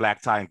on a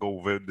black tie and go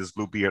with this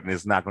blue beard, and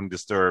it's not going to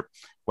disturb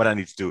what I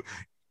need to do.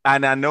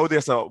 And I know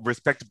there's a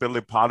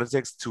respectability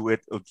politics to it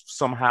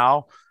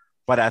somehow,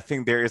 but I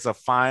think there is a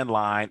fine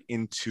line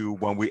into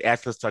when we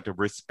actually start to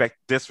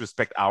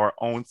disrespect our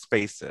own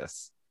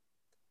spaces.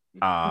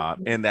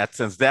 In that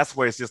sense, that's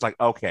where it's just like,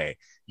 okay,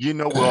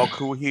 we're all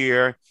cool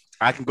here.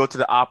 I can go to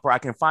the opera. I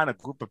can find a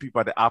group of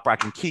people at the opera I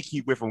can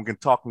kiki with, and we can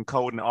talk in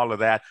code and all of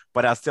that,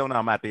 but I still know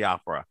I'm at the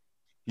opera.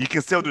 You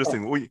can still do this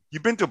thing.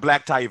 You've been to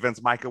black tie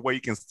events, Micah, where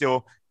you can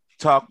still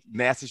talk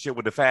nasty shit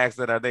with the fags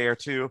that are there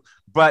too,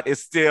 but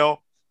it's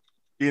still,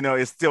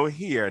 it's still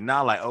here.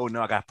 Not like, oh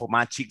no, I got to put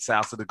my cheeks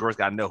out so the girls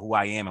got to know who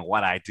I am and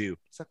what I do.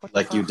 It's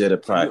like you did a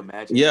pride.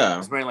 Yeah.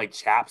 Just wearing like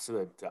chaps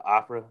to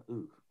opera.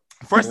 Ooh.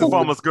 First and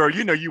foremost, girl,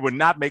 you would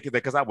not make it there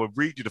because I would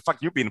read you the fuck.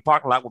 You'd be in the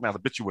parking lot with me. I was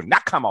like, bitch, you would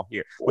not come out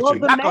here. What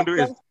you're not going to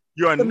do is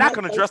you're not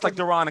going to dress like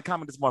Duran and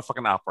come in this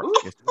motherfucking opera.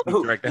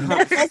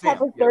 Let's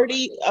have a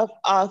 30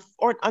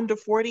 or under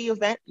 40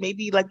 event.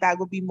 Maybe like that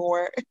would be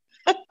more.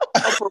 I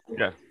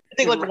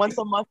think like once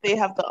a month they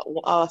have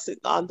the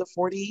under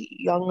 40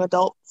 young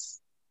adults.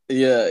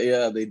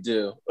 Yeah, they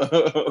do.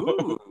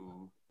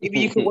 Maybe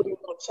you can wear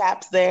little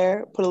chaps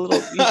there. Put a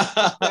little.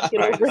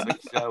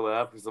 Show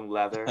up with some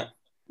leather.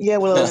 Yeah,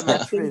 with a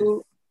matching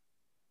boot.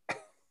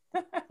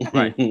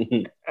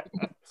 Right.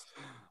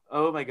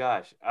 Oh my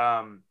gosh.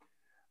 And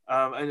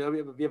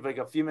we have like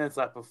a few minutes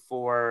left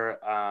before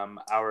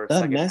our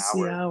second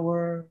messy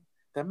hour.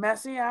 The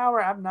messy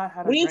hour. I've not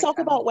had. We didn't talk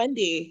about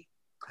Wendy.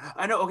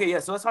 I know. Okay, yeah.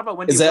 So let's talk about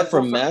Wendy. Is that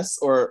for mess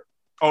or?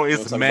 Oh,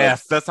 it's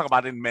mess. Let's talk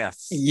about it in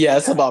mess. Yeah,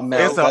 it's about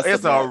mess.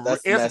 It's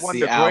one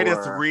of the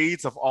greatest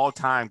reads of all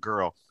time,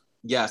 girl.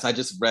 Yes, I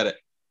just read it.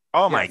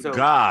 Oh my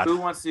God. Who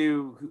wants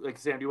to, like,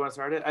 Sam, do you want to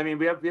start it? I mean,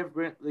 we have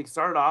like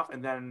started off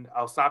and then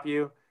I'll stop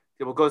you.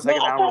 We'll go to the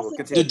second hour. We'll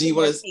continue. Do you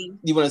want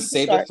to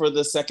save it for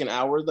the second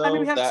hour though? I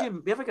mean, we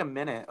have like a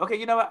minute. Okay,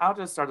 you know what? I'll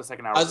just start the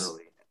second hour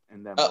early.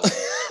 And then I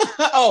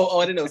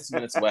didn't know it was 2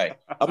 minutes away.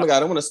 Oh my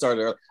God, I want to start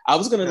early. I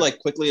was going to like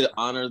quickly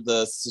honor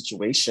the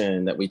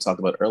situation that we talked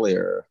about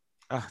earlier.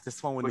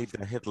 This one we need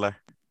the Hitler.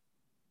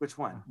 Which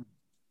one?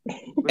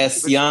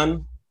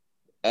 Essian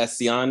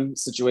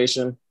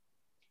situation.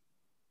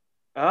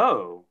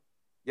 Oh,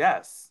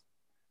 yes.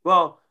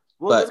 Well,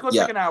 let's go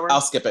second hour.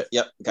 I'll skip it.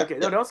 Yep. Okay.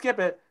 No, don't skip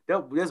it.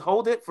 Just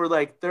hold it for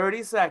like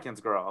 30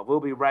 seconds, girl. We'll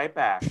be right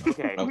back.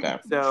 Okay. Okay.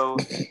 So,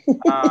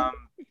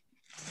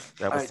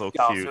 that was so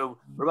cute. So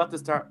we're about to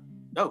start.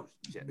 Oh,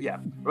 shit. Yeah.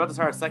 We're about to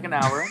start our second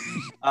hour.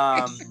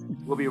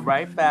 We'll be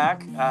right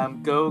back.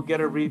 Go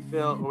get a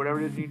refill or whatever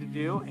it is you need to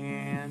do,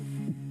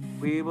 and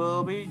we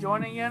will be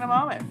joining you in a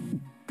moment.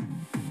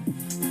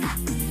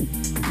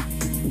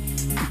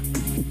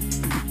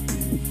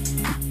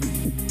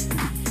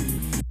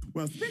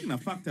 Well, speaking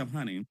of fucked up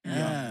honey,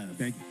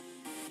 thank you.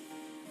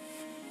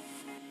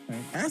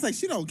 I was like,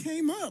 she don't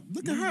came up.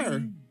 Look at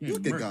her.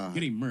 Look at God.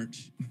 Getting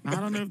merch. I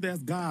don't know if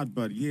that's God,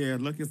 but yeah,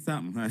 look at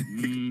something,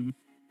 honey.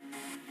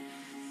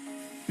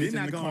 They're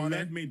not gonna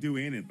let me do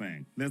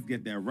anything. Let's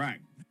get that right.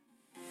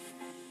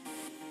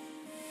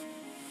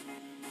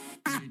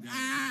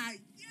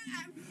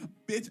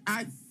 Bitch,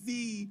 I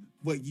see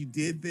what you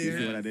did there. You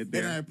see what I did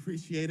there? And I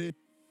appreciate it.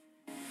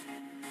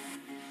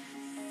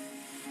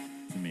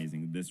 It's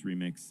amazing. This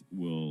remix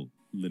will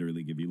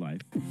literally give you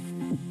life.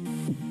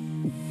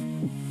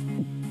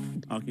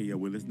 Okay, yeah,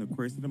 we're listening to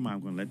Queer State of Mind.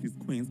 I'm gonna let these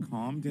queens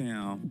calm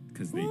down.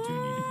 Because they do need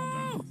to calm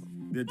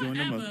down. They're doing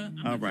the most.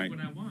 All right. What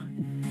I want.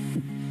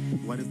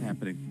 What is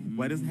happening?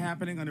 What is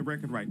happening on the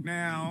record right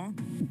now?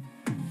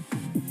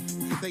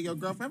 Say your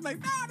girlfriend, I'm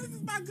like, nah, this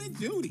is my good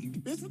Judy.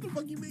 Bitch, what the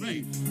fuck you mean?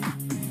 Right.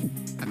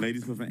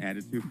 Ladies with an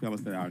attitude,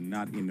 fellas that are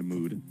not in the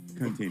mood.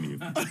 Continue.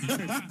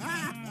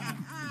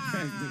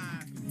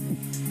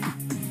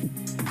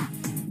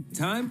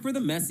 Time for the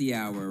messy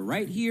hour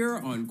right here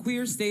on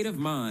Queer State of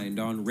Mind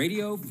on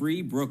Radio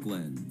Free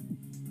Brooklyn.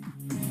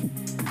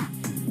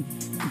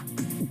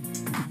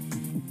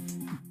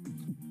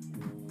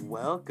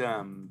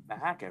 Welcome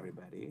back,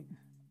 everybody.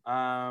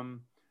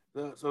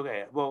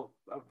 Okay. Well,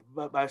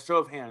 by show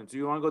of hands, do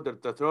you want to go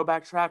the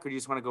throwback track, or do you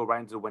just want to go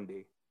right into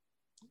Wendy?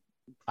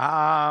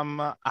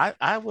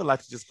 I would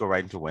like to just go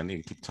right into Wendy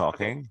and keep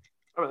talking. Okay.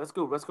 All right,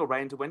 let's go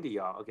right into Wendy,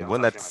 y'all. Okay. We'll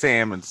let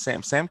Sam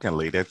can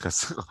lead it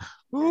because.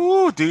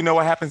 Ooh, do you know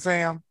what happened,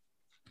 Sam?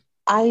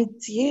 I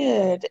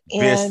did.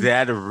 Bitch,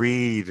 that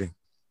read.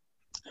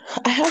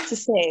 I have to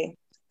say,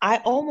 I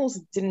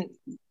almost didn't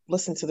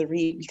listen to the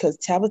read because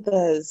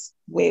Tabitha's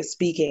way of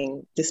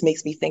speaking just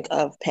makes me think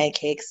of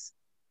pancakes.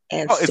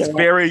 And it's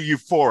very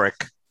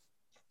euphoric.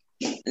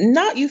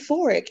 Not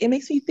euphoric. It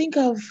makes me think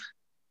of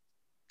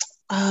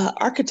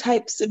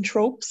archetypes and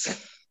tropes.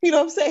 You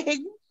know what I'm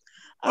saying?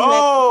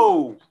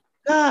 Like,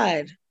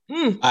 God.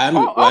 I'm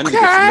going to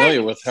get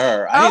familiar with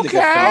her. I need to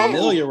get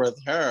familiar with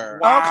her.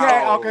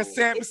 Wow. Okay.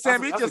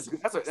 Sam, you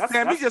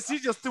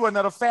just threw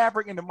another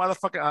fabric in the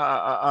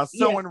motherfucking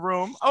sewing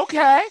room.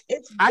 Okay,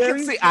 I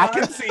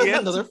can see it.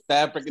 Another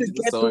fabric into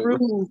the sewing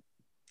room.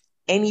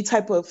 Any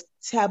type of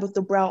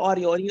Tabitha Brown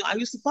audio, and I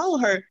used to follow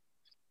her,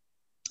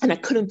 and I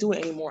couldn't do it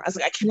anymore. I was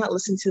like, I cannot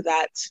listen to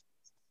that.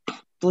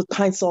 The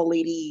Pine Sol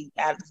lady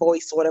at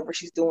voice or whatever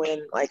she's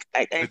doing, like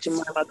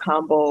Jemima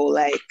combo,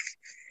 like.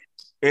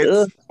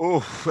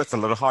 That's a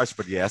little harsh,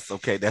 but yes,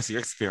 okay, that's your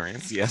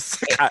experience. Yes,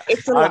 I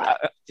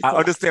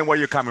understand where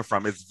you're coming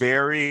from. It's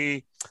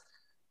very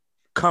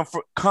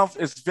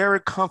it's very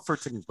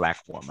comforting Black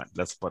woman.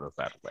 Let's put it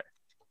that way.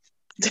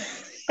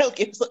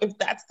 Okay, so if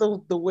that's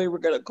the way we're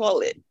gonna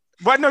call it.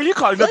 But no, you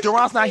call it. No,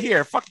 Duran's not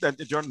here. Fuck that.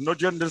 No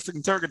gender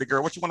interrogator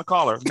girl. What you want to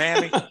call her,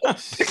 Mammy?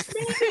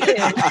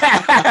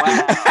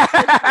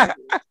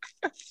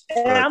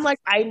 And I'm like,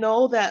 I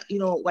know that,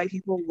 white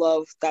people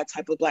love that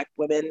type of Black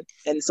women.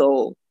 And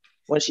so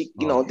when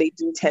they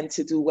do tend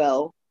to do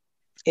well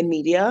in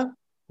media.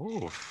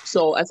 Ooh.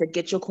 So I said,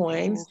 get your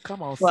coins.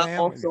 Come on, but Sam.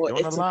 also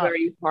it's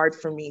very hard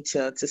for me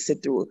to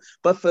sit through.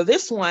 But for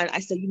this one, I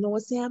said, you know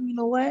what, Sam, you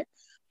know what?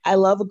 I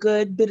love a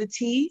good bit of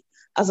tea.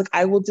 I was like,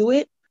 I will do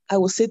it. I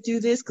will sit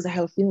through this because I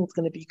have a feeling it's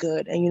going to be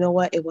good. And you know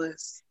what? It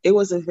was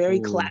a very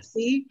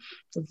classy,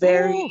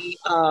 very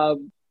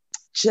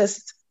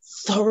just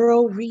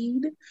thorough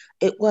read.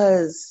 It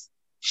was,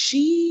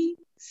 she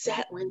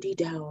sat Wendy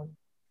down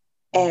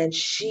and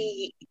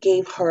she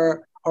gave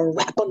her a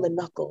rap on the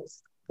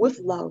knuckles with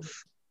love.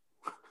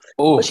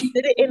 But she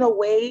did it in a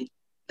way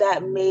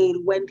that made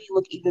Wendy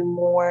look even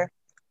more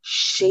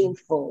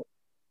shameful,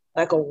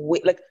 like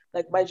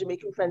my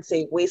Jamaican friends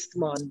say, waste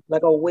man,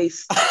 like a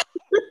waste.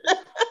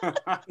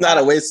 Not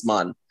a waste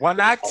man. When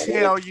I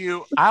tell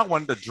you, I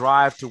wanted to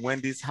drive to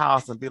Wendy's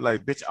house and be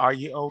like, bitch, are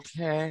you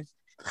okay?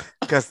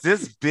 Because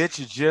this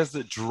bitch just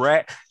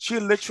she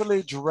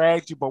literally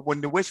dragged you, but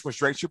when the witch was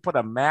dragged, she put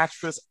a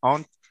mattress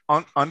on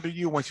under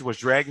you when she was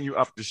dragging you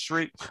up the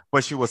street,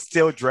 but she was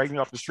still dragging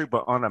you up the street,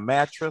 but on a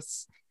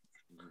mattress.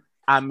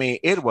 I mean,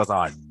 it was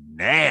a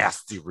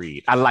nasty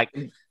read.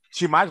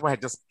 She might as well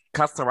have just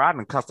cussed her out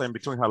and cussed her in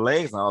between her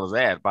legs and all of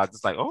that, but I was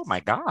just like, oh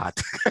my God.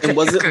 And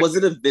was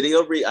it a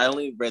video read? I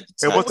only read the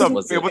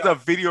text. It was a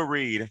video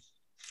read.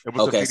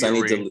 Okay, so I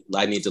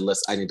need to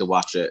listen. I need to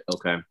watch it.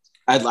 Okay.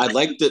 I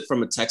liked it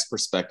from a text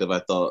perspective. I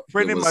thought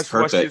pretty much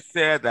perfect. What she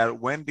said, that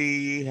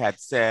Wendy had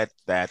said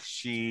that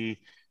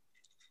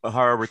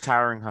her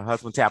retiring her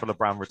husband, Tabitha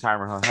Brown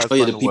retiring her husband. Oh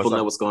yeah, the people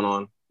know what's going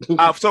on.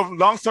 So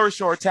long story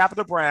short,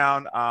 Tabitha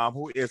Brown,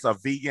 who is a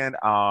vegan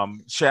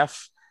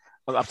chef,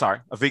 a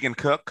vegan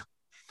cook.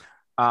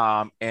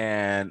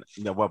 And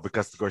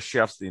because the girl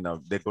chefs, they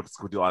go to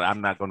school,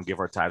 I'm not going to give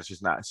her a title.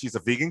 She's a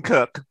vegan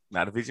cook,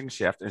 not a vegan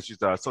chef, and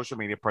she's a social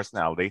media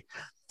personality.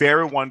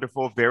 Very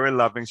wonderful, very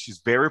loving.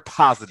 She's very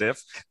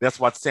positive. That's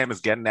what Sam is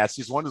getting at.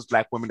 She's one of those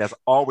Black women that's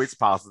always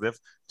positive,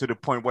 to the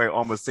point where it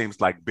almost seems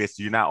like, bitch,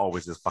 you're not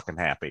always just fucking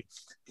happy.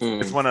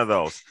 It's one of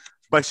those.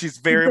 But she's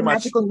very the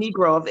much magical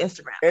Negro of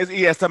Instagram.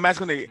 Yes, the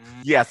magical Negro.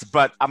 Yes,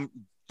 but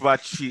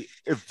she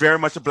is very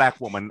much a Black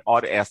woman, all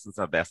the essence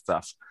of that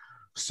stuff.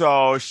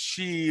 So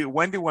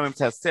Wendy Williams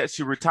has said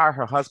she retired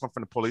her husband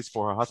from the police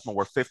force. Her husband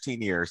worked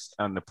 15 years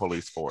on the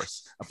police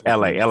force of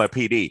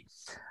LAPD,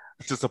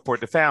 to support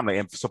the family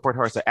and support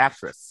her as an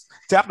actress.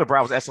 Tabitha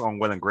Brown was actually on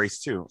Will and Grace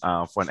too,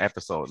 for an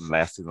episode in the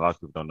last season. A lot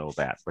of people don't know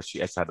that, but she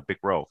actually had a big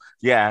role.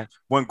 Yeah,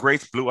 when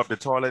Grace blew up the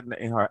toilet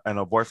in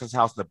her boyfriend's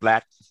house, the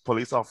Black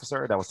police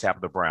officer, that was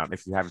Tabitha Brown.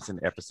 If you haven't seen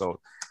the episode,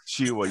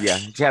 she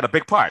had a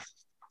big part.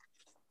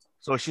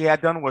 So she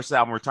had done what she said,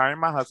 I'm retiring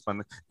my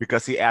husband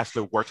because he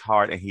actually worked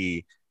hard and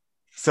he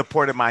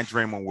supported my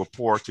dream when we were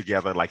poor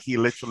together. Like, he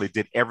literally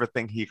did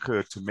everything he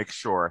could to make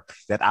sure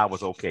that I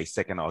was okay.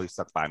 Second, he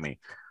stuck by me.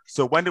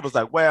 So Wendy was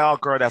like, well,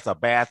 girl, that's a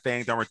bad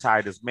thing. Don't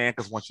retire this man,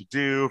 because once you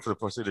do, for the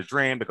pursuit of the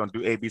dream, they're going to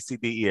do A, B, C,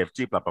 D, E, F,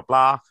 G, blah, blah,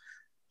 blah.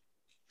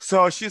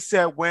 So she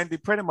said, Wendy,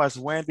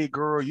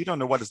 girl, you don't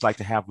know what it's like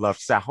to have love.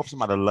 So I hope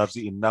somebody loves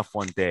you enough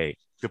one day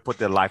to put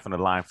their life on the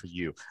line for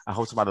you. I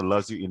hope somebody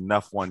loves you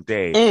enough one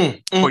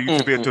day for you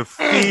to be able to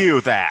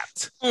feel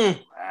that.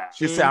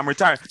 She said, I'm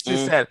retired. She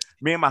said,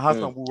 me and my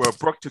husband, we were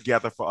broke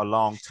together for a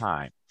long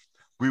time.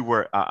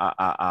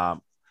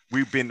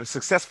 We've been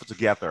successful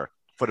together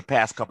for the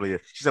past couple of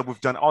years. She said,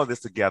 we've done all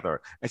this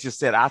together. And she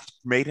said, I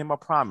made him a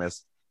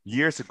promise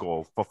years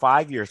ago for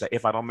 5 years that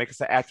if I don't make us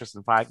an actress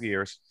in 5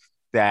 years,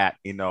 that,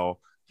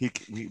 we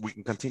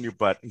can continue.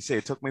 But he said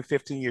it took me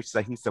 15 years.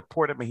 That he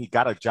supported me. He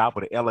got a job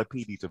with the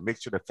LAPD to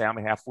make sure the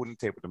family have food on the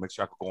table, to make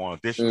sure I could go on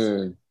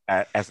auditions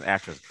as an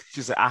actress.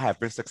 She said, I have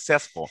been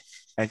successful,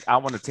 and I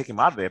want to take him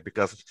out of there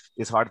because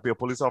it's hard to be a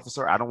police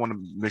officer. I don't want to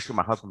make sure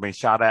my husband being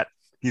shot at.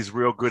 He's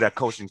real good at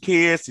coaching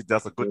kids. He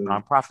does a good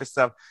nonprofit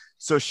stuff.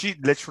 So she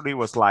literally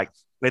was like,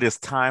 it is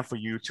time for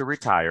you to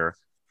retire.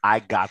 I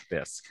got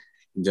this.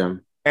 Yeah.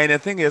 And the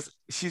thing is,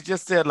 she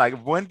just said,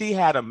 like, Wendy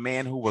had a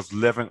man who was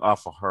living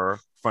off of her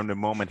from the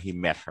moment he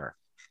met her.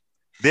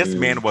 This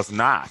man was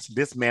not.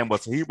 This man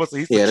was, he's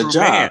a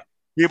true man.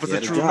 He was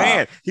a true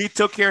man. He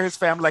took care of his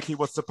family like he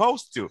was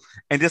supposed to.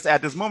 And just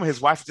at this moment,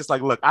 his wife is just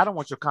like, look, I don't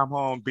want you to come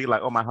home and be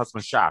like, oh, my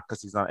husband's shot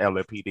because he's on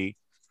LAPD.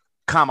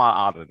 Come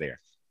out of there.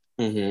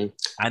 And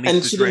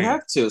she didn't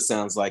have to, it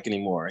sounds like,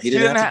 anymore. He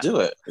didn't have to do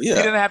it. Yeah.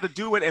 He didn't have to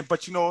do it.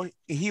 But,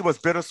 he was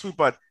bittersweet,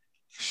 but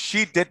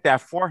she did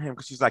that for him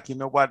because she's like, you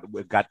know what?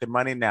 We got the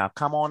money now.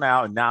 Come on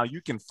out. And now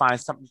you can find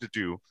something to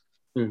do.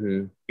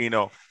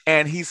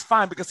 And he's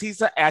fine because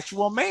he's an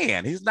actual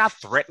man. He's not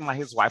threatened by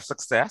his wife's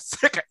success.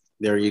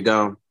 There you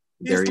go.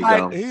 He's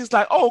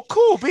like, oh,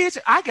 cool, bitch.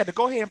 I got to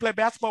go ahead and play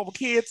basketball with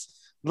kids,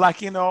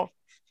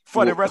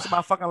 for the rest of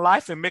my fucking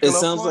life and make it. It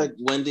sounds like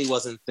Wendy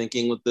wasn't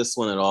thinking with this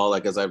one at all.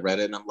 Like, as I read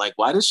it, and I'm like,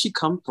 why does she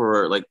come for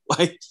her? Like,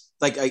 why?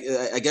 Like,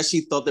 I guess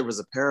she thought there was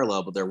a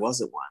parallel, but there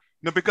wasn't one.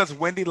 No, because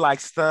Wendy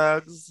likes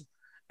thugs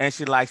and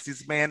she likes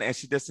these men, and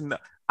she doesn't know.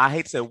 I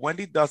hate to say,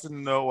 Wendy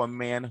doesn't know a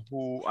man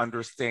who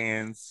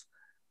understands,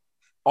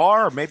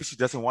 or maybe she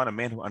doesn't want a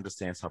man who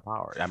understands her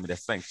power. I mean,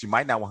 that's the thing. She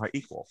might not want her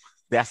equal.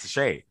 That's the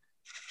shade.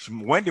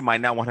 Wendy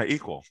might not want her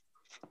equal.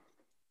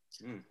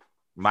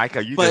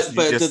 Micah, but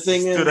the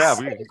thing is,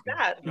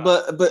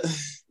 but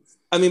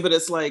I mean, but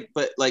it's like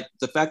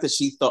the fact that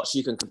she thought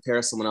she can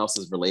compare someone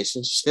else's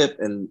relationship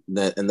and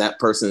that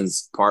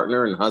person's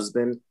partner and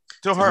husband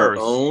to her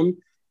own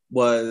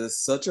was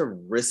such a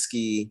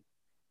risky.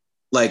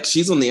 Like,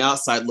 she's on the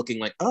outside looking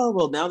like, oh,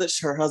 well, now that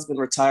her husband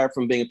retired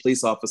from being a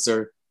police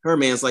officer, her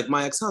man's like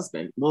my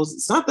ex-husband. Well,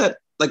 it's not that.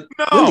 Like,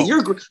 no.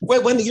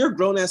 Wendy, you're a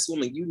grown-ass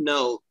woman. You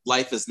know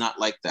life is not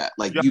like that.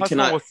 Like, you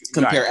cannot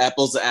compare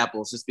apples to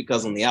apples just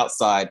because on the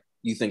outside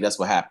you think that's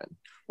what happened.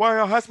 Well,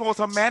 your husband was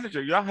her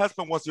manager. Your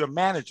husband was your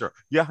manager.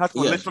 Your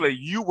husband, literally,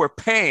 you were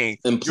paying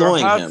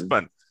employing your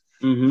husband.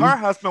 Him. Her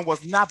husband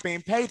was not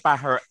being paid by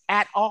her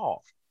at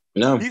all.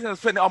 No. He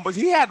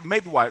had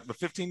maybe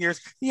 15 years.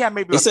 He had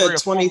maybe he said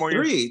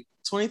 23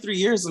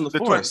 years in the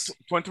force.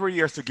 23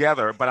 years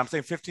together, but I'm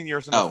saying 15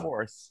 years in the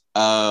force.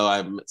 Oh,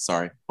 I'm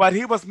sorry. But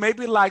he was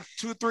maybe like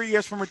 2-3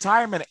 years from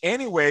retirement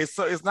anyway.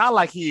 So it's not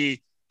like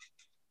he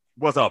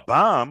was a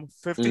bum.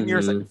 15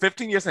 years in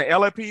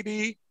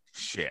LAPD.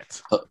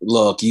 Shit.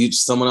 Look,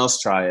 someone else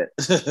try it.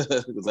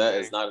 Because that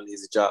is not an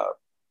easy job.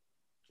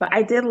 But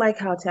I did like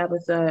how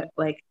Tabitha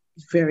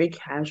very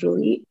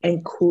casually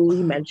and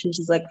coolly mentioned,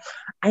 she's like,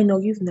 I know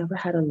you've never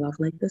had a love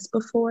like this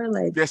before.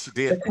 Like, yes, she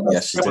did.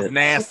 Yes, she did. It was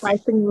nasty.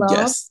 Love.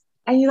 Yes.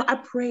 And I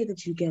pray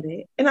that you get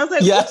it. And I was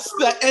like, yes,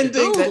 that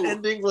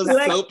ending was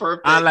so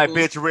perfect. I'm like,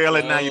 bitch,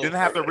 really? Now you didn't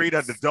have to read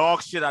her the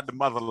dog shit out the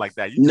mother like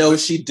that. No,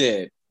 she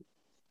did.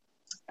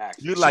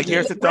 You like,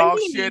 here's the dog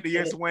shit,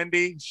 here's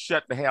Wendy.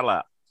 Shut the hell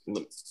up.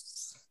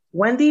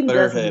 Wendy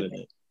doesn't.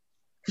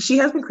 She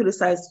has been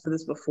criticized for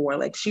this before.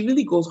 Like, she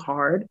really goes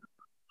hard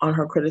on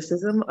her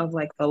criticism of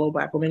fellow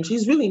Black women.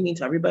 She's really mean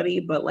to everybody,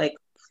 but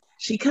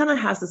she kind of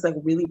has this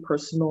really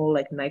personal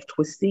knife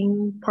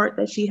twisting part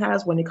that she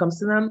has when it comes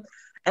to them.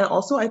 And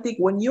also, I think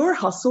when your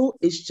hustle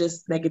is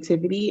just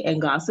negativity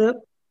and gossip,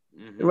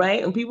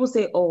 right? And people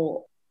say,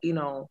 oh,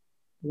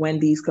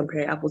 Wendy's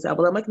comparing apples to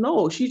apples. I'm like,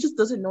 no, she just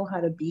doesn't know how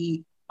to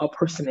be a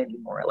person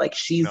anymore.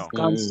 She's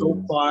gone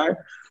so far.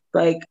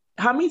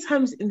 How many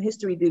times in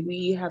history did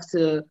we have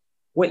to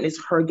witness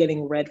her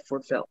getting read for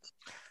filth?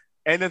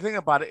 And the thing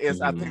about it is,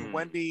 I think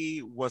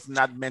Wendy was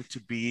not meant to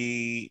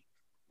be,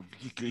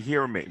 you can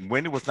hear me,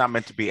 Wendy was not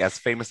meant to be as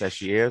famous as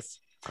she is.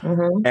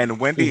 And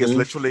Wendy is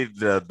literally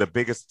the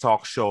biggest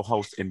talk show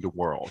host in the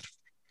world.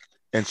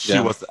 And she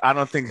was, I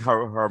don't think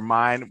her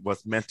mind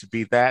was meant to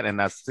be that.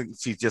 And I think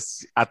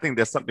I think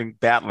there's something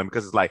battling,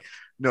 because it's like,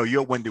 no,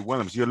 you're Wendy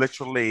Williams. You're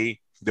literally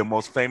the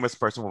most famous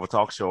person with a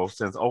talk show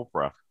since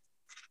Oprah.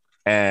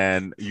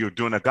 And you're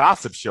doing a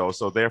gossip show,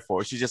 so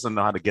therefore she just doesn't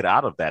know how to get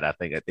out of that. I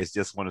think it's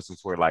just one of those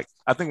where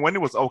I think Wendy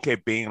was okay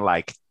being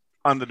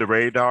under the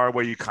radar,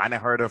 where you kind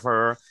of heard of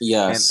her.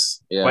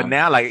 Yes. But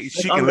now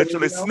she can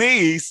literally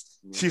sneeze.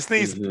 She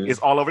sneezed. It's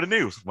all over the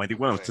news. Wendy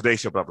Williams, Today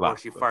Show, blah blah.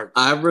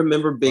 I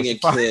remember being a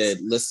kid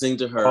listening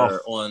to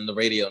her on the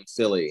radio in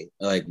Philly.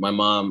 My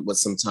mom would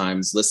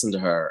sometimes listen to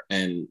her,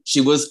 and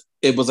it was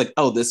like,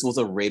 oh, this was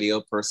a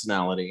radio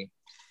personality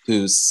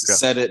who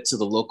said it to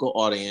the local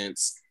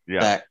audience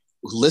that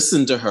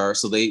listened to her,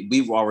 so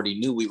we already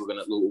knew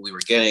what we were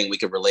getting. We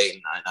could relate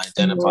and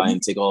identify and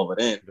take all of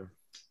it in.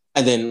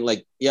 And then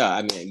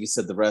I mean, you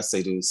said the rest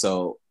they do.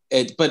 So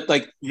I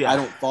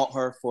don't fault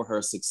her for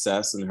her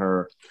success, and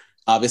her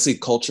obviously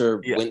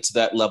culture went to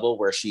that level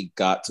where she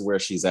got to where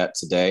she's at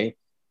today.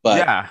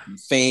 But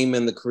fame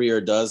and the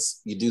career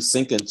you do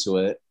sink into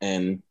it,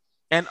 and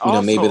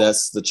also, maybe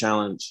that's the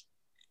challenge.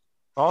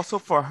 Also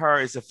for her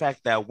is the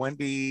fact that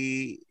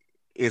Wendy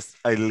is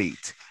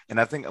elite. And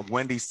I think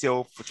Wendy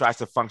still tries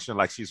to function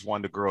like she's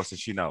one of the girls that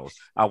she knows.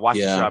 I watch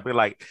the show, she'll be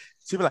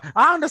like,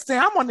 I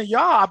understand, I'm one of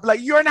y'all. I'll be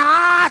like, you're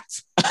not.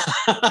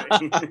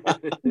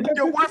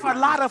 You're worth a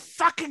lot of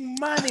fucking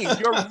money.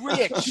 You're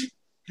rich.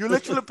 You're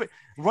literally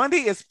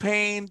Wendy is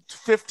paying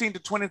 $15,000 to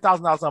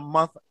 $20,000 a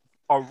month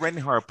or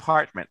renting her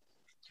apartment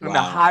in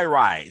the high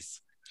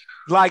rise.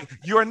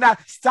 You're not.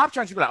 Stop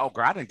trying to be like, oh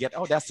girl, I didn't get.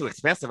 Oh, that's too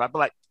expensive. I'd be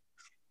like.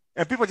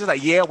 And people just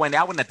like, Wendy,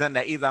 I wouldn't have done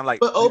that either. I'm like,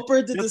 but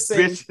Oprah did the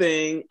same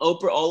thing.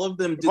 Oprah, all of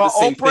them did the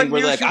same thing.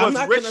 We're like, I'm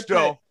not going to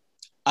pay.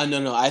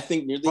 No. I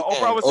think near the end,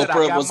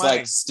 Oprah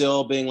was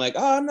still being like,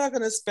 oh, I'm not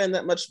going to spend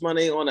that much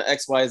money on an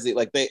XYZ.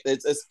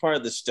 It's part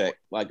of the shtick.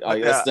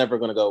 That's never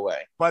going to go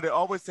away. But they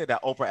always say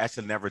that Oprah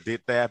actually never did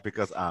that,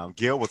 because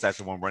Gail was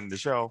actually one running the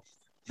show.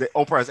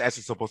 Oprah is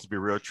actually supposed to be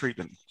real cheap,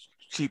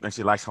 and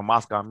she likes her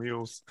Moscow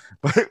mules.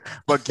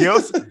 But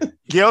Gail's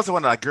the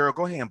one girl,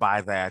 go ahead and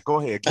buy that. Go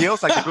ahead.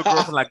 Gail's like the good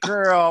girlfriend,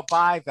 girl,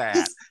 buy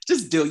that.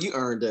 Just do it. You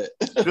earned it.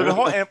 The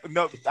whole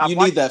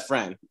need that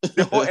friend.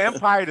 The whole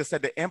Empire just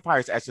said the Empire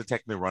is actually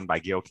technically run by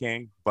Gail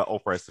King, but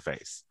Oprah is the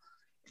face.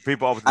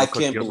 People always I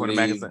can't believe.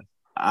 Magazine.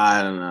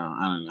 I don't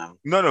know.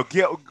 No.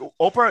 Gail,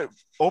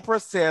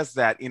 Oprah says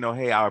that,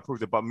 hey, I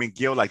approved it, but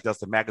Gail does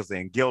the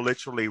magazine. Gail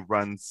literally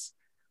runs.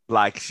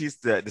 She's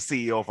the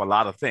CEO of a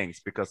lot of things,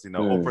 because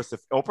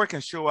Oprah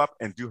can show up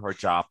and do her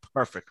job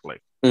perfectly.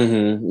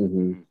 Remember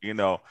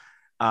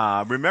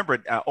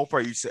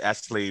Oprah used to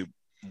actually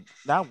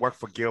not work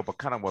for Gail, but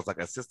kind of was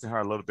assisting her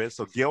a little bit.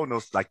 So Gail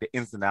knows the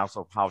ins and outs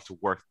of how to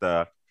work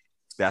that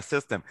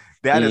system.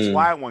 That is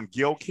why when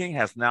Gail King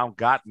has now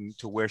gotten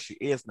to where she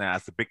is now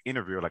as a big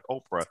interviewer like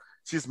Oprah,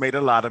 she's made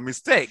a lot of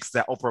mistakes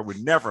that Oprah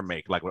would never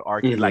make, with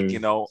arguing,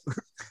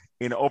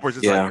 You know, Oprah's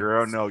just like,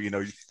 girl, no, you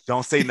know,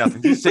 don't say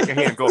nothing. You shake your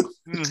head and go,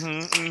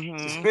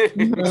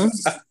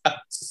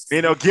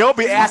 You know, Gil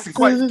be asking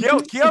questions.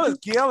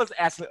 Gil is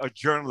actually a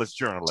journalist.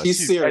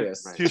 She's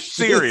serious. She's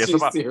serious.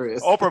 She's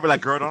serious. Oprah be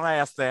like, girl, don't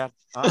ask that.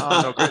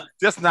 No, girl.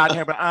 Just not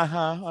him, but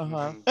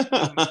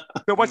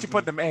So what you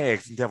put them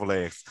eggs and deviled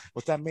eggs?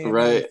 What's that mean?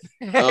 Right.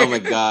 Oh my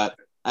God.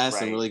 I had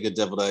some really good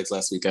deviled eggs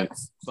last weekend.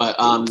 But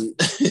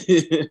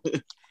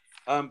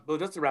but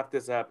just to wrap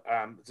this up,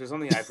 there's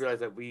something I've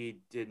realized that we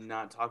did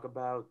not talk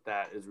about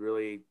that is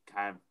really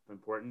kind of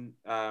important.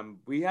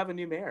 We have a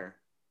new mayor.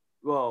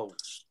 Well,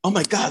 oh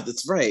my God,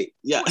 that's right.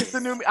 Yeah, it's the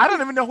new. I don't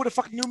even know who the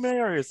fucking new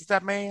mayor is. Is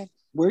that man?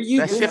 Where you?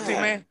 That shifty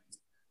man.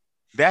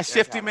 That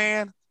shifty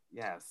man.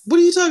 Yes. What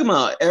are you talking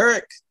about,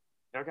 Eric?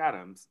 Eric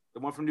Adams,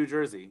 the one from New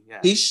Jersey. Yeah.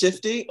 He's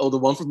shifty. Oh, the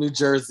one from New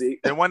Jersey.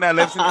 The one that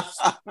lives in.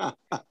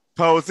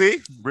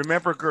 Posey,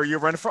 remember, girl, you're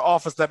running for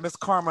office. That Miss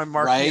Carmen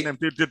Martin and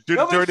do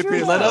dirty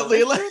business. Let up,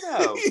 Leila.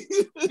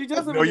 She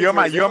doesn't. No, you're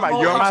my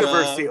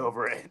controversy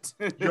over it.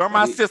 You're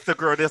my sister,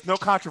 girl. There's no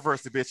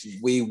controversy, bitch.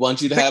 We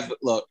want you to have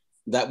look.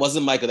 That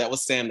wasn't Micah. That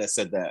was Sam that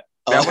said that.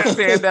 That was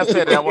Sam that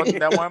said that. That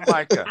wasn't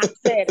Micah.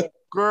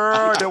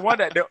 Girl, the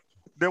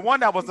one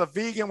that was a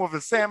vegan with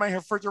a salmon in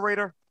his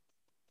refrigerator.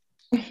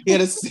 He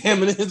had a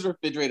salmon in his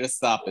refrigerator.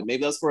 Stop it.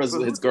 Maybe that's for his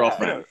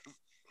girlfriend.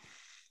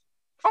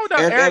 Oh no!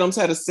 Eric Adams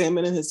had a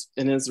salmon in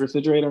his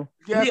refrigerator.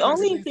 Yeah, the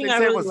only thing I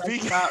really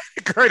like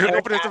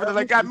about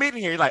like, got meat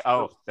in here. You're like,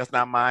 oh, that's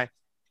not mine.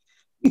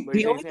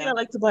 The only thing I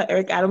liked about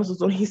Eric Adams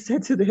was when he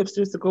said to the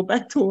hipsters to go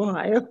back to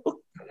Ohio.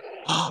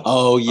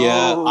 Oh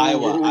yeah,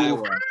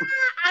 Iowa.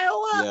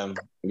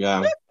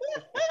 Yeah.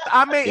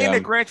 I mean, in the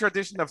grand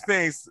tradition of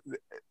things,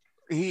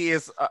 he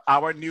is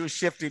our new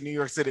shifty New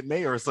York City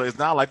mayor. So it's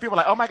not like people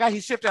are like, oh my God,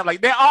 he's shifty. I'm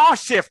like, they're all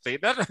shifty.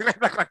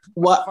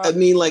 Well, I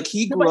mean, like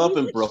he grew up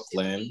in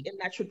Brooklyn in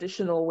that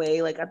traditional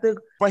way. Like I think,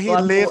 but he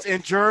lives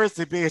in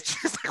Jersey, bitch.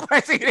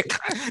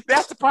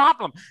 That's the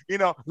problem. You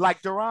know,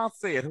 like Duran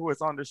said, who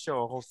is on the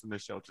show, hosting the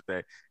show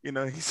today. You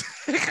know, he's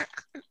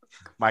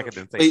Micah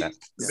didn't say that.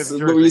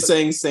 What were you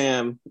saying,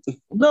 Sam?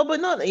 No, but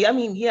no. I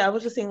mean, yeah, I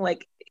was just saying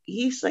like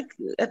he's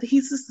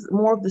just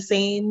more of the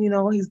same. You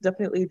know, he's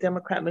definitely a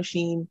Democrat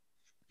machine.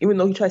 Even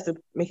though he tries to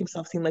make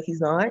himself seem like he's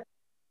not.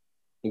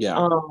 Yeah.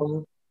 I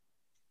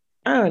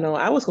don't know.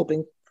 I was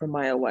hoping for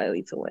Maya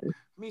Wiley to win.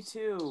 Me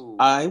too.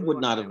 I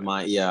would not have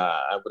mind. Yeah,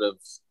 I would have.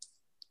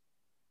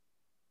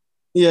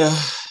 Yeah.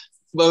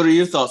 What are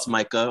your thoughts,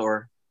 Micah?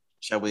 Or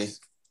shall we?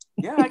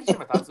 Yeah, I can share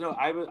my thoughts. No,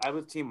 I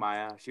was Team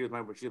Maya. She was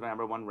my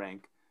number one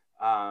rank.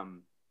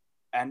 And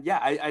yeah,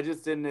 I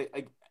just didn't.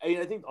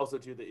 I think also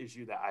too the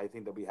issue that I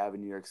think that we have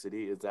in New York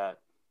City is that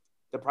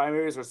the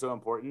primaries are so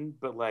important,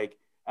 but like.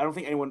 I don't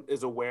think anyone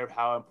is aware of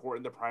how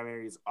important the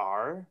primaries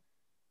are,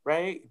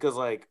 right? Because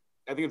like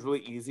I think it's really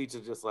easy to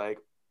just like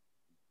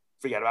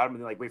forget about them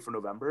and then like wait for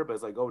November. But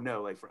it's like, oh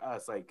no, like for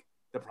us, like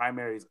the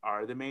primaries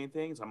are the main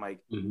thing. So I'm like,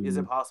 is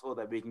it possible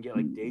that we can get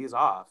like days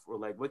off, or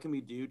like what can we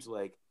do to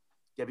like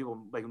get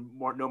people like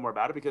know more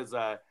about it? Because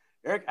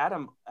Eric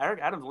Adams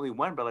only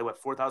won by like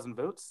what 4,000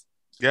 votes.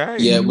 Yeah,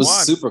 it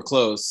was super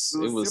close.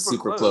 It was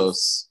super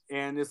close.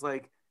 And it's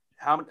like.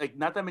 How like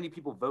not that many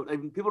people vote.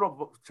 Like people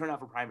don't turn out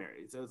for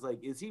primaries, so it's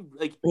like, is he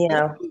like the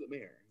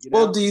mayor? You know?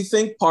 Well, do you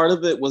think part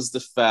of it was the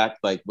fact,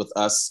 like with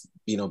us,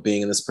 you know,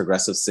 being in this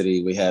progressive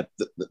city, we had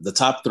the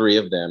top three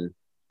of them.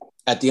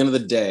 At the end of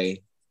the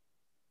day,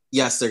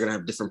 yes, they're gonna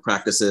have different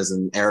practices,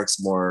 and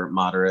Eric's more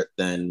moderate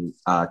than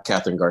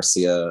Catherine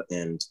Garcia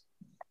and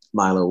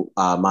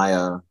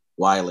Maya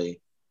Wiley,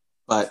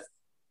 but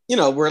you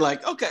know, we're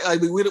like, okay, like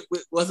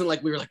it wasn't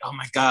like we were like, oh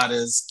my God,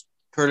 is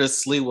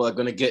Curtis Sliwa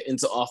going to get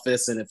into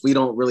office, and if we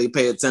don't really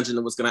pay attention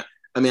to what's going to,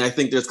 I mean, I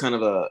think there's kind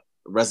of a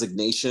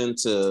resignation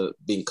to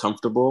being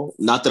comfortable.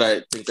 Not that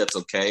I think that's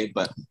okay,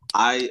 but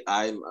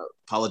I'm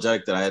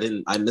apologetic that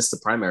I missed the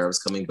primary. I was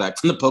coming back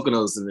from the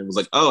Poconos, and it was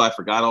like, oh, I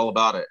forgot all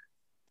about it.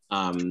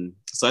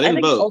 So I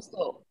didn't vote.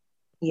 Also,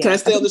 yeah, Can I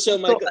stay on the show,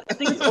 Micah? I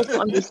think it's also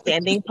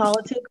understanding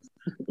politics.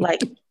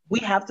 Like we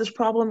have this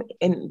problem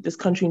in this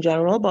country in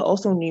general, but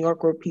also in New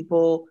York, where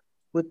people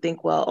would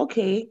think, well,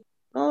 okay,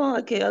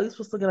 at least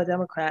we'll still get a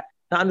Democrat.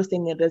 Not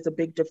understanding that there's a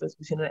big difference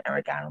between an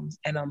Eric Adams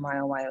and a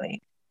Maya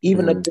Wiley.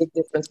 Even a big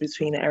difference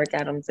between an Eric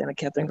Adams and a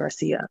Catherine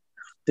Garcia.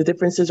 The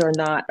differences are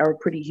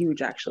pretty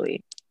huge,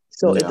 actually.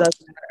 So it does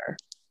matter.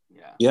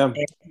 Yeah.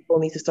 And people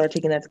need to start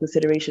taking that into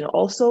consideration.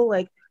 Also,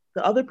 like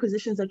the other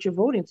positions that you're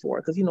voting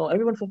for, because, you know,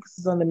 everyone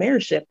focuses on the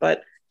mayorship,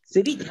 but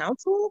city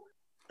council,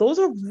 those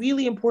are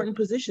really important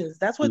positions.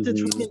 That's what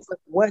determines like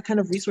what kind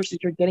of resources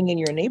you're getting in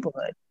your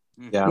neighborhood.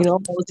 Yeah. You know,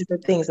 those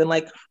different things. And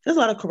like there's a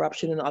lot of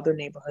corruption in other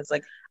neighborhoods.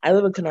 Like I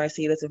live in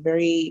Canarsie, that's a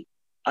very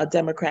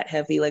Democrat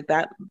heavy. Like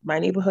that, my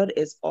neighborhood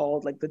is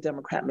all like the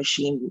Democrat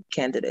machine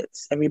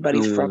candidates.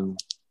 Everybody's from,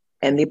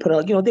 and they put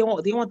you know, they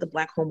want the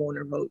Black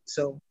homeowner vote.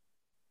 So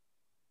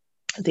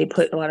they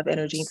put a lot of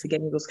energy into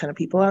getting those kind of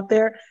people out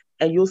there.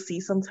 And you'll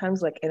see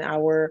sometimes like in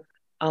our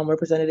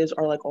representatives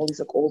are like all these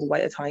like old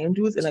white Italian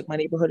dudes, and like my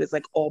neighborhood is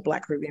like all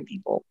Black Caribbean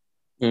people.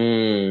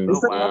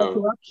 There's a lot of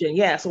corruption.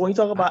 Yeah. So when you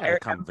talk about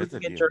Eric Adams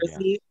in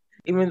Jersey,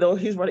 even though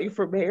he's running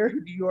for mayor of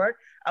New York.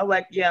 I'm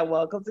like, yeah,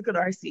 well, come to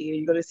Canarsie and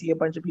you're going to see a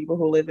bunch of people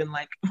who live in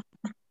like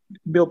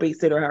Bill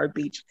Bayston or Howard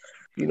Beach,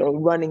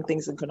 running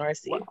things in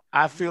Canarsie. Well,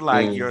 I feel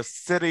like your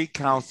city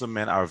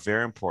councilmen are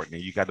very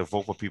important. You got to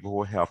vote for people who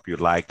will help you.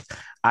 Like,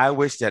 I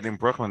wish that in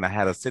Brooklyn I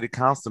had a city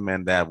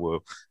councilman that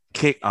will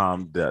kick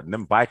them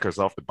bikers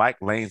off the bike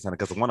lanes, and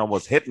because one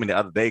almost hit me the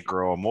other day,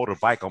 girl. A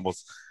motorbike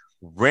almost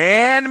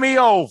ran me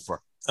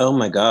over. Oh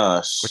my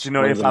gosh! But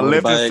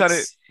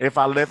if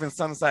I lived in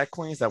Sunnyside,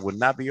 Queens, that would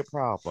not be a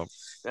problem.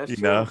 That's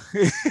true.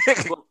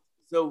 Well,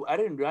 so I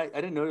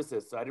didn't notice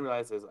this. So I didn't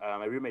realize this.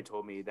 My roommate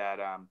told me that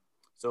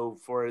so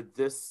for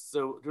this,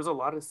 so there's a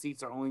lot of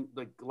seats are only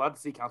like a lot of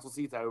city council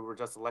seats that were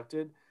just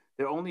elected.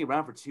 They're only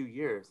around for 2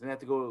 years, and they have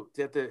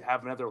to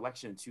have another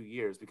election in 2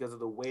 years because of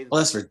the way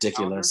that's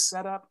ridiculous.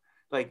 Set up.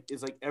 Like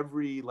it's like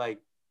every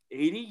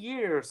 80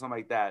 years or something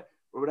like that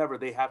or whatever.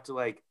 They have to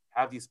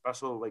have these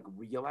special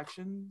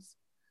re-elections.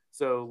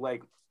 So I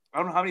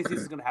don't know how many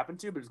seats it's going to happen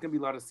to, but there's going to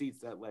be a lot of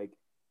seats that a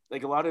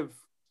lot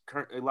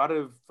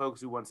of folks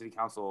who want city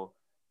council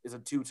is a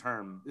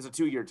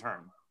 2-year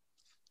term.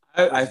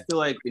 I feel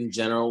like in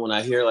general, when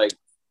I hear I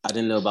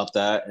didn't know about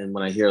that, and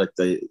when I hear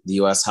the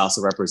U.S. House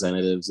of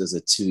Representatives is a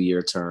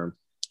 2-year term,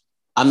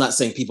 I'm not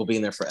saying people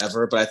being there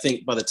forever, but I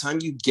think by the time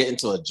you get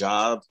into a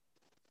job,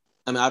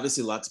 I mean,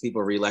 obviously lots of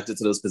people are reelected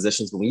to those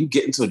positions, but when you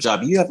get into a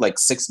job, you have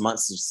 6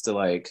 months just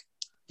to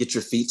get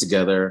your feet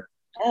together.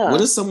 Yeah.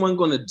 What is someone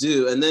going to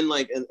do? And then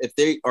if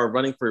they are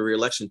running for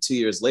re-election 2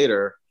 years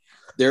later,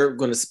 they're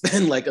going to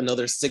spend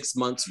another 6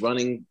 months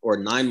running or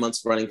 9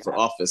 months running for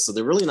office. So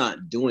they're really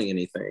not doing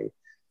anything,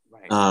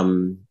 right.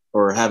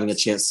 Or having a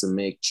chance to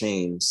make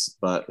change.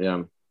 But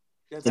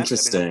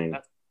interesting.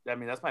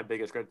 That's my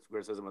biggest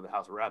criticism of the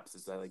House of Reps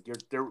is that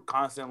they're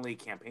constantly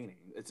campaigning.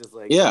 It's just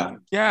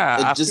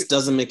it just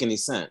doesn't make any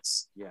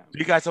sense. Yeah. Do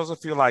you guys also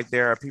feel like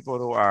there are people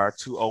who are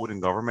too old in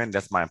government?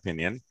 That's my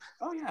opinion.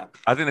 Oh yeah.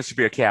 I think there should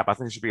be a cap. I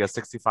think it should be a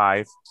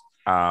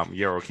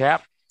 65-year-old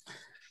cap.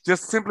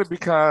 Just simply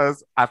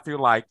because I feel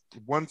like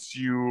once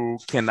you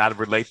cannot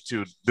relate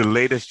to the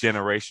latest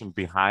generation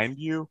behind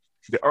you,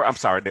 the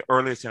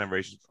earliest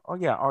generation. Oh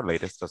yeah, our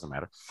latest doesn't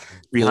matter.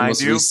 Behind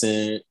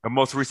the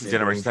most recent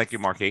generation. Thank you,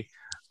 Marquis.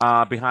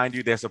 Behind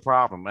you, there's a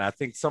problem. And I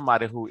think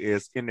somebody who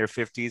is in their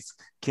 50s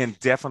can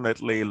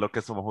definitely look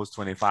at someone who's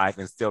 25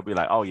 and still be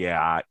like, oh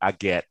yeah, I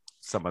get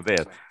some of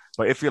this.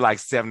 But if you're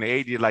 70,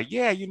 80, you're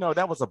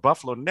that was a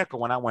Buffalo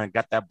nickel when I went and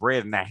got that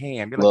bread in that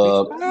ham.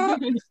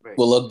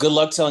 Well, good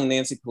luck telling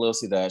Nancy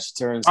Pelosi that. She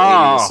turns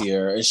 80 this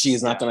year, and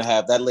she's not going to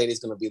have, that lady's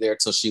going to be there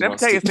till she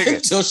wants to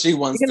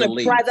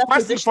leave.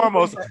 First and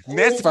foremost,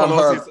 Nancy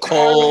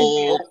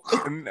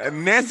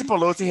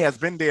Pelosi has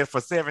been there for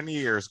 7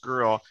 years,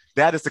 girl.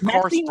 That is the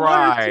course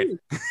bride.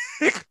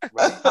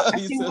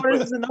 Maxine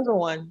Waters is another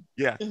one.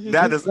 Yeah,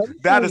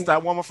 that is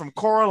that woman from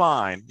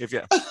Coraline. If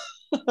you've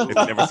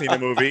never seen the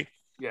movie.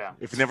 Yeah.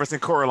 If you've never seen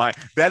Coraline,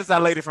 that is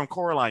that lady from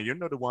Coraline. You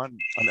know the one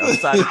on the other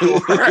side of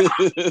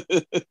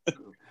the door.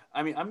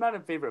 I mean, I'm not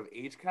in favor of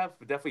age caps,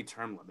 but definitely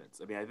term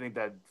limits. I mean, I think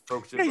that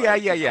folks should. After,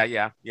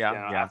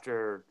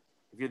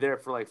 if you're there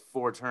for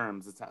 4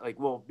 terms, it's not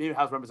maybe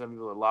House Representatives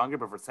a little longer,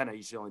 but for Senate,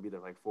 you should only be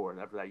there 4. And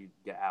after that, you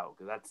get out.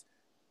 Because that's,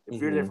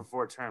 if you're there for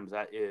 4 terms,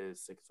 that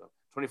is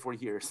 24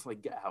 years.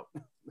 Get out.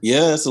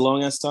 Yeah, that's a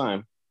long ass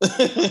time.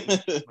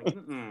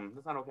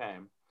 That's not okay.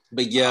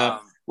 But yeah,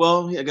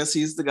 well, I guess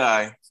he's the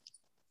guy.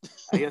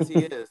 I guess he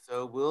is.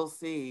 So we'll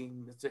see.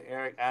 Mr.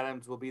 Eric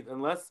Adams will be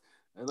unless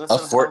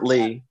Fort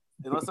Lee.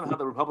 Unless somehow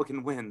the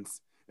Republican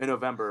wins in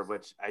November,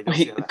 which I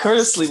don't.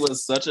 Curtis Lee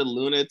was such a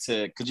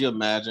lunatic. Could you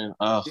imagine?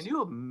 Oh. Can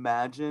you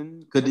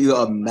imagine? Could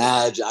you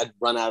imagine? I'd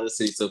run out of the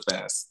city so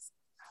fast.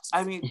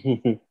 I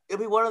mean, it'd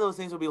be one of those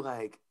things. Would be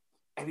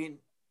it'd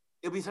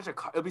be such a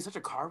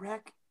car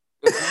wreck.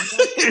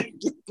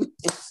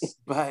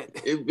 But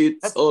it'd be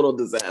a total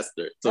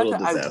disaster.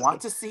 I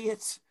want to see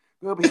it.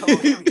 It'll be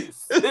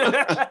hilarious.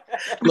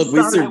 Look,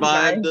 we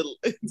survived the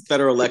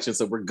federal election,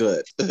 so we're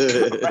good.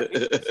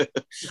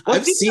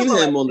 I've seen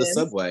him on the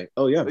subway.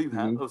 Oh, yeah. Oh, you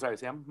have? Oh, sorry,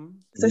 Sam. Mm-hmm.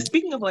 So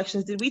speaking of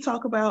elections, did we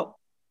talk about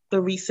the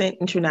recent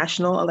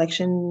international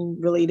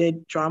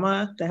election-related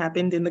drama that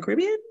happened in the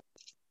Caribbean?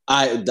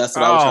 That's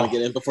what I was trying to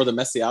get in before the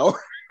messy hour.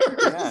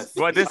 Yes.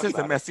 Well, this is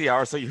the messy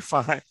hour, so you're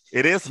fine.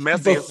 It is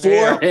messy as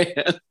hell.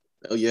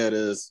 Oh, yeah, it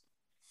is.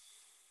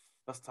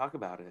 Let's talk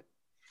about it.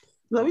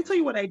 Let me tell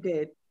you what I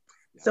did.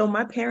 So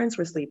my parents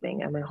were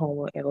sleeping. I'm at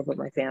home and over with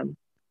my fam.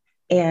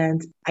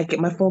 And I get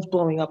my phone's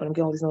blowing up and I'm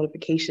getting all these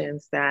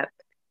notifications that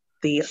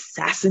they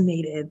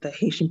assassinated the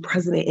Haitian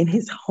president in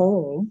his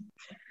home.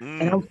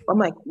 And I'm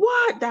like,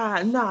 what?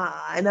 Nah.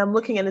 And I'm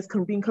looking and it's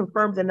being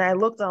confirmed. And I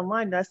looked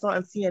online and I saw it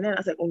on CNN. I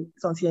was like, oh,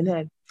 it's on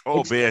CNN.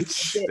 Oh,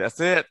 bitch. That's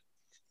it.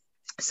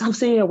 So I'm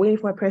sitting there waiting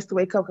for my parents to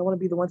wake up. I want to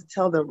be the one to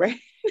tell them, right?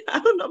 I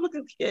don't know, I'm like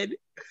a kid.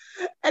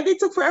 And they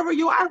took forever.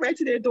 I ran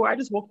to their door. I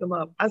just woke them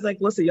up. I was like,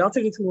 listen, y'all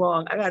taking too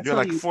long. I got to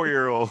tell you. You're like a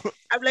 4-year-old.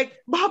 I'm like,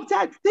 Mom,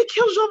 Dad, they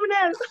killed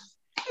Jovenel.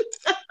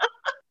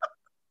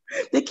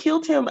 They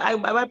killed him.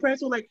 My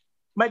parents were like,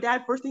 my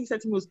dad, first thing he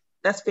said to me was,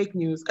 that's fake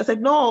news. I was like,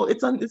 no,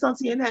 it's on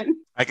CNN.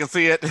 I can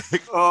see it.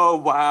 Oh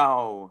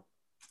wow.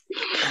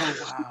 Oh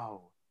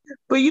wow.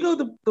 But you know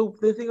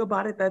the thing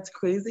about it that's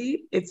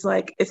crazy, it's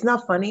like it's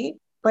not funny,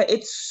 but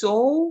it's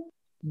so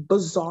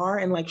bizarre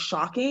and like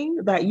shocking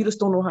that you just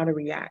don't know how to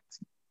react.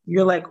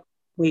 You're like,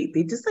 wait,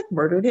 they just like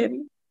murdered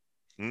him?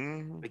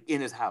 Like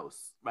in his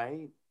house,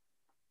 right?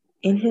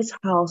 In his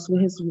house,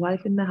 with his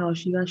wife in the house,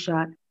 she got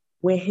shot.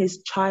 With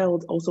his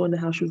child also in the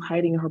house, she was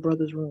hiding in her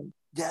brother's room.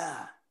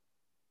 Yeah.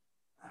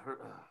 I heard,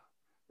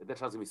 that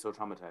child's gonna be so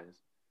traumatized.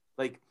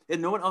 Like,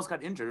 and no one else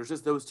got injured. It was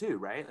just those two,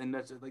 right? And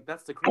that's just, like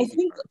that's the crazy I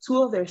think part.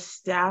 two of their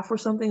staff or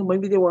something.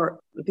 Maybe they were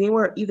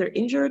either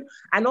injured.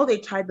 I know they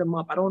tied them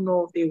up. I don't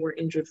know if they were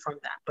injured from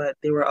that, but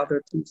there were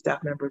other two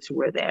staff members who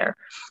were there.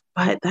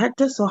 But that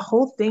just the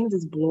whole thing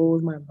just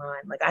blows my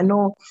mind. Like I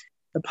know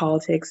the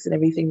politics and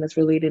everything that's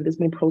related. There's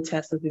been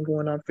protests that's been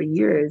going on for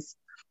years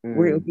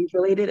where he's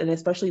related, and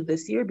especially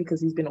this year because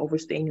he's been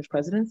overstaying his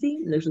presidency.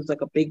 And this was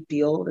like a big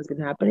deal that's been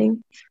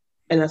happening,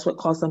 and that's what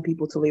caused some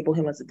people to label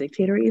him as a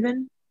dictator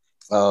even.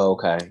 Oh,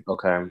 okay.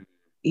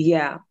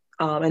 Yeah.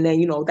 And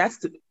then,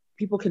 that's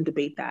people can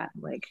debate that,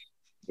 like,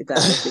 if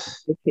that's a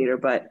dictator.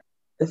 But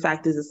the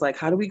fact is, it's like,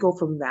 how do we go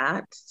from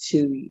that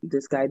to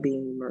this guy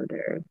being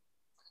murdered?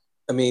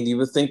 I mean, you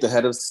would think the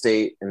head of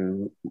state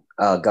and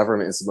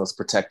government is the most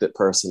protected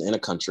person in a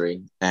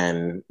country.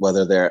 And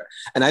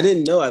I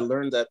didn't know, I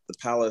learned that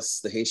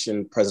the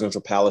Haitian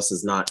presidential palace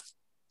is not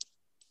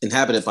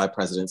inhabited by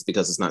presidents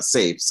because it's not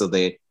safe. So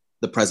the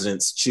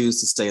presidents choose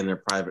to stay in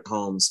their private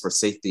homes for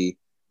safety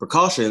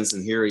precautions,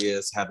 and here he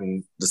is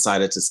having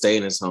decided to stay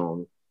in his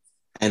home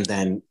and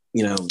then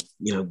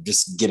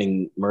just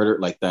getting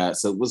murdered like that.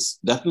 So it was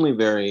definitely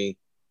very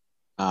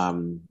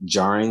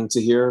jarring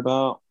to hear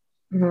about.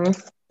 And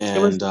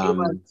and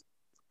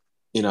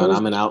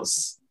I'm an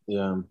outs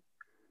No,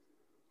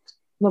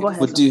 go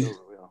ahead.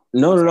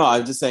 No,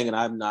 I'm just saying, and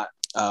I'm not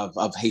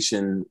of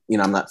Haitian,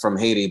 I'm not from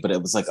Haiti, but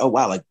it was like, oh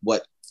wow, like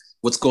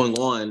what's going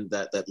on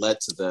that led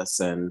to this,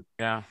 and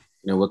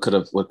what could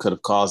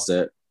have caused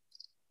it.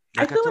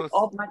 I feel like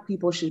all Black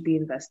people should be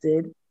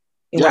invested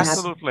in what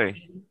happened.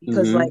 Absolutely.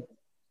 Because like,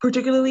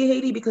 particularly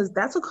Haiti, because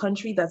that's a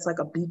country that's like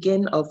a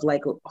beacon of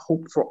like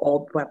hope for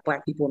all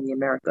Black people in the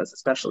Americas,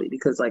 especially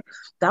because like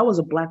that was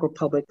a Black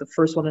republic, the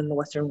first one in the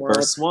Western world.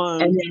 First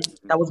one. And then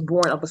that was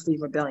born of a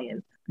slave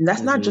rebellion. And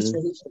that's not just for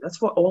Haitians, that's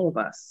for all of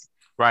us.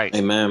 Right.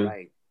 Amen.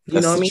 Right.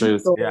 You know what I mean?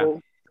 Truth. So,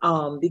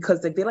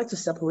 because like, they like to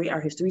separate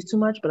our histories too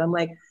much, but I'm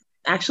like,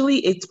 actually,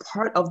 it's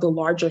part of the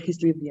larger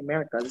history of the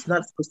Americas. It's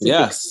not specific.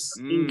 Yes.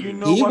 You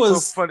know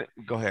what's so funny?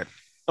 Go ahead.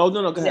 Oh,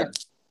 no, go ahead.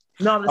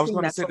 Yeah. No, I was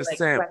going to say the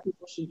same. Black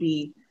people should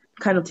be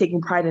kind of taking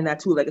pride in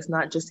that too. Like, it's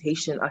not just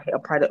Haitian, a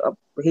pride of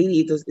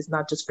Haiti. It's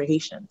not just for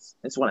Haitians.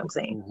 That's what I'm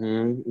saying.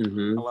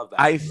 I love that.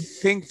 I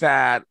think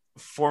that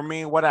for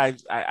me, what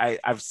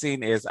I've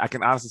seen is, I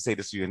can honestly say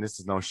this to you, and this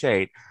is no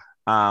shade.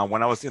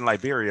 When I was in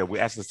Liberia, we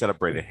actually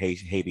celebrated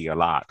Haiti a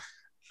lot.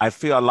 I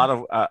feel a lot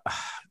of...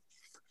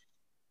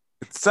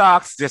 it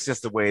sucks. That's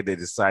just the way they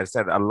decided.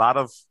 Said a lot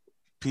of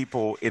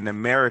people in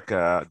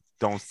America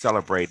don't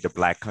celebrate the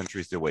Black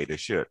countries the way they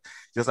should.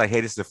 Just like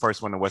Haiti is the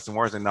first one in the Western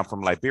world, and I'm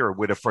from Liberia.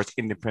 We're the first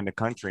independent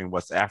country in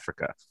West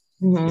Africa.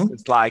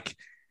 It's like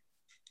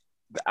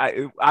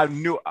I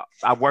knew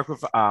I worked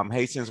with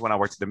Haitians when I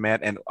worked at the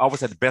Met, and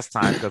always had the best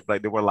time because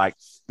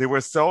they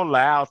were so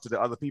loud to the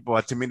other people.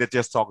 To me, they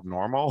just talk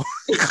normal.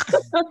 So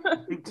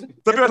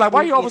people are like, why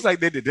are you always like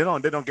they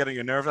don't get on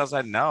your nerves? I was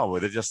like, no,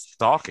 they're just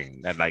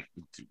talking, and like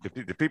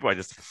the people are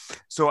just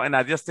so. And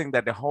I just think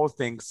that the whole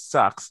thing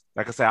sucks.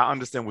 Like I said, I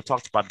understand. We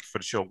talked about it for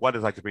the show. What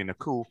it's like to be in a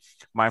coup.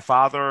 My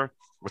father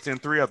was in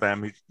 3 of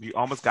them. He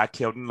almost got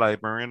killed in the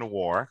Liberian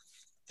War.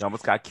 He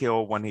almost got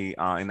killed when he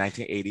in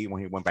 1980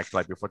 when he went back to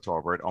Liberia for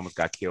Tolbert. Almost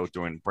got killed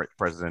during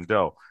President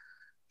Doe.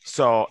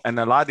 So, and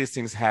a lot of these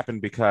things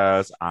happened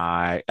because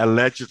I don't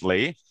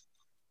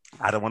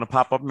want to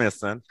pop up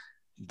missing,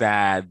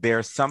 that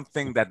there's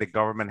something that the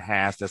government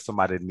has that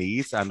somebody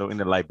needs. I know in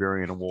the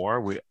Liberian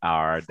War, we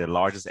are the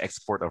largest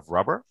export of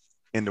rubber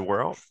in the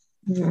world.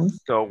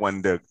 So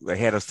when the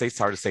head of state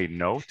started to say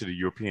no to the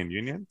European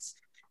Unions,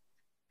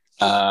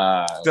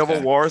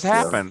 civil wars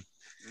happen.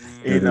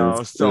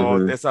 So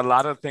there's a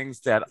lot of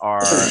things that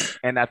are,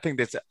 and I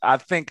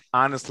think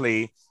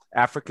honestly,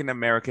 African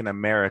American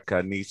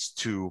America needs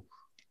to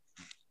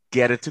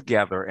get it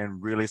together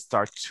and really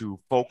start to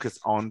focus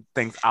on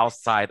things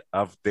outside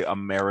of the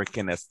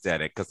American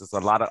aesthetic, because there's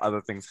a lot of other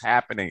things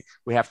happening.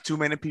 We have too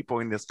many people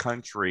in this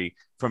country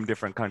from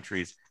different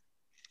countries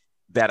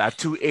that are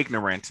too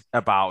ignorant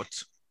about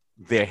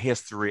their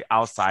history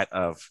outside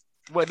of.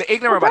 Well, the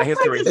ignorant about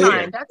history.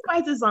 That's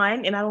by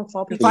design, and I don't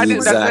fault people.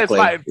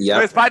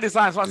 It's by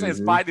design. So I'm saying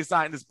it's by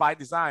design. It's by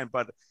design.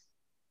 But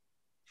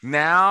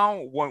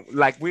now,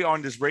 like we're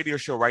on this radio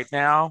show right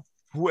now,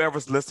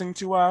 whoever's listening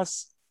to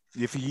us,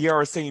 if you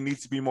are saying you need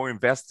to be more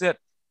invested,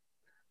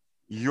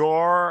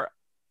 you're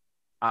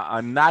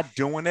not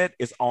doing it.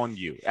 It's on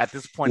you. At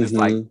this point, it's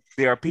like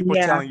there are people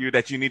telling you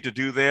that you need to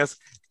do this.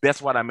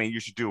 That's what I mean. You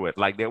should do it.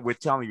 Like we're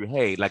telling you,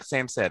 hey, like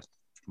Sam said,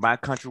 my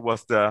country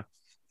was the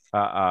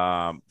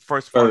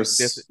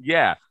first.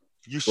 Yeah,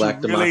 you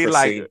should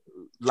really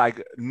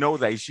know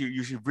that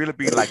you should really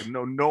be like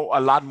know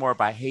a lot more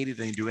about Haiti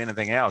than you do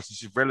anything else. You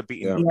should really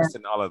be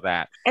interested in all of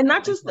that, and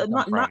not just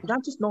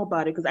not just know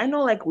about it, because I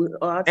know like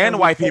and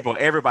white people,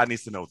 everybody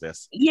needs to know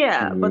this.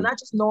 Yeah, but not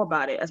just know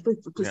about it.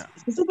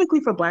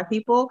 Specifically for Black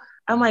people,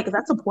 I'm like,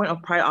 that's a point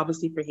of pride,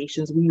 obviously, for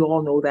Haitians. We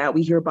all know that.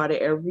 We hear about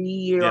it every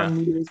year on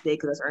New Year's Day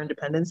because that's our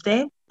Independence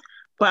Day.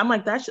 But I'm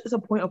like, that's just a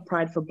point of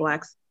pride for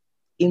Blacks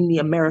in the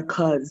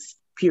Americas,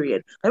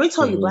 period. Let me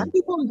tell you, Black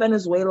people in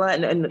Venezuela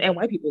and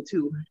white people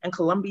too, and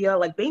Colombia,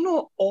 like they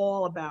know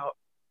all about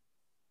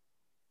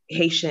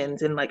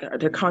Haitians and like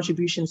their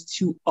contributions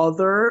to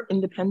other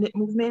independent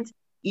movements,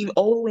 even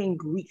all the way in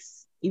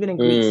Greece. Even in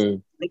Greece,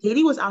 like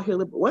Haiti was out here.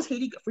 Once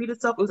Haiti freed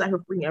itself, it was out here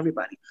freeing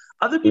everybody.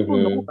 Other people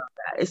know about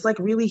that. It's like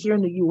really here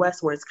in the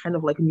U.S. where it's kind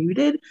of like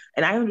muted,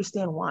 and I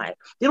understand why.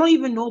 They don't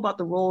even know about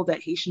the role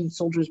that Haitian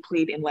soldiers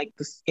played in like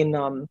this in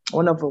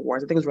one of the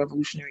wars. I think it was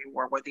Revolutionary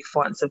War, where they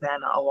fought in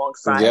Savannah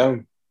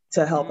alongside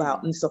to help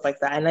out and stuff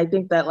like that. And I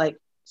think that like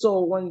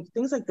so when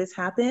things like this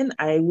happen,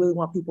 I really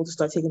want people to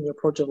start taking the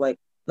approach of like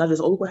not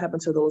just look what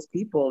happened to those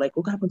people, like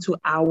look what happened to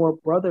our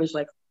brothers,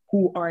 like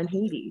who are in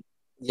Haiti.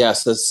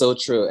 Yes, that's so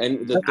true.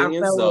 And the thing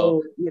is,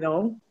 though, you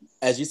know,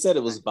 as you said,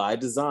 it was by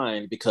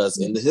design because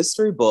in the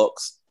history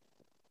books,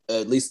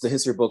 at least the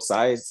history books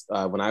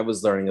when I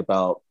was learning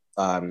about,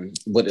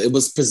 what it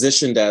was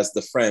positioned as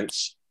the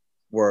French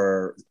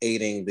were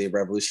aiding the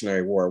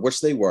Revolutionary War,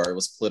 which they were. It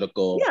was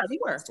political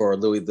for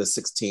Louis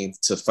XVI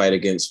to fight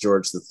against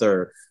George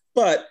III.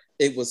 But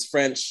it was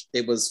French.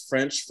 It was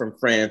French from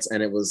France,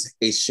 and it was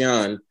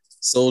Haitian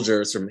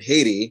soldiers from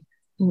Haiti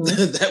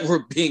that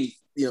were being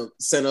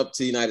sent up to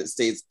the United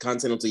States,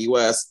 continental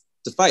US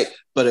to fight.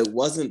 But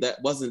that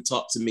wasn't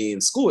taught to me in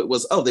school. It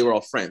was, they were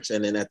all French.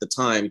 And then at the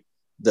time,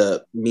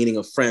 the meaning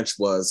of French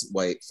was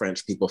white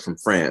French people from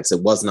France.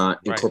 It was not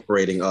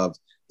incorporating of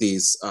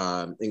these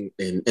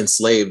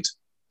enslaved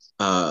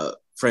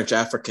French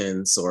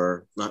Africans,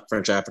 or not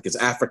French Africans,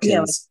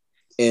 Africans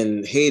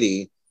in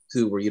Haiti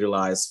who were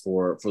utilized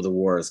for the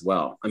war as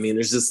well. I mean,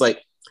 there's just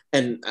like,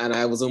 and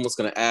I was almost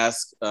going to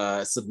ask,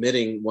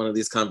 submitting one of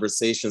these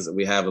conversations that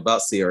we have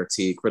about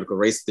CRT, critical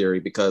race theory,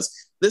 because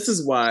this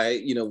is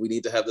why, we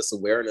need to have this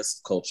awareness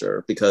of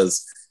culture,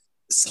 because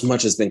so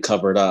much has been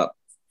covered up.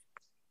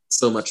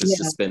 So much has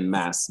just been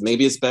masked.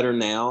 Maybe it's better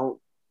now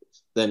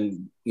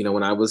than,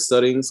 when I was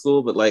studying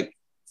school, but like,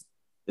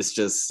 it's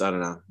just, I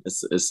don't know.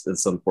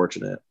 It's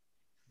unfortunate.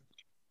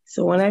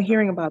 So when I'm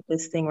hearing about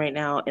this thing right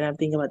now, and I'm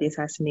thinking about the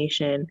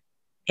assassination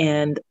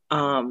and,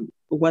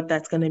 what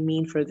that's going to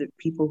mean for the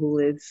people who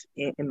live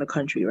in the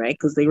country, right?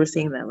 Because they were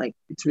saying that like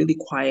it's really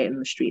quiet in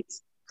the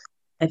streets.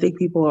 I think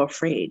people are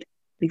afraid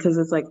because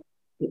it's like,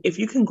 if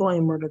you can go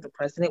and murder the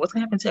president, what's going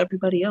to happen to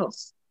everybody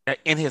else?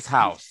 In his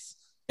house.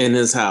 In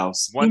his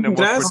house.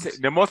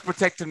 The most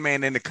protected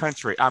man in the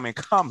country. I mean,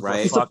 come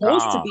right.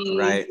 Supposed to be.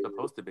 Right.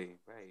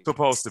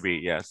 Supposed to be,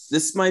 yes.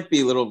 This might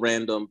be a little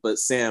random, but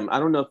Sam, I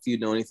don't know if you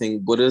know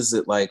anything. What is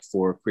it like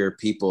for queer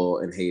people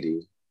in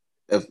Haiti?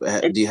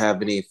 Do you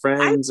have any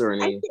friends or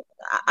any?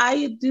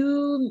 I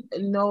do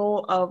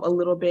know of a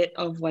little bit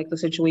of like the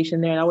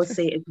situation there. And I would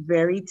say it's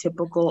very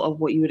typical of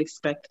what you would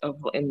expect of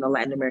in the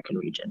Latin American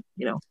region,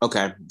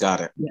 Okay,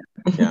 got it.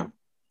 Yeah.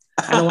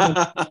 I don't want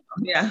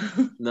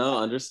to, No,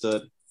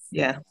 understood.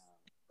 Yeah.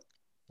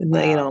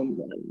 But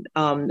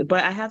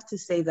I have to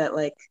say that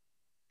like,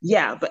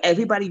 but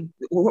everybody,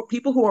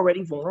 people who are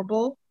already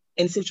vulnerable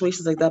in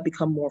situations like that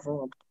become more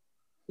vulnerable.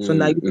 So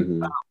now you think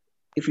about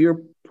if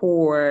you're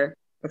poor,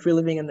 if you're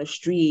living in the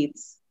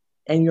streets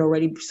and you're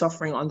already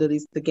suffering under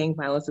the gang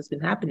violence that's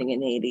been happening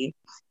in Haiti,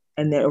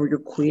 or you're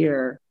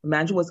queer,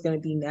 imagine what's going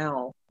to be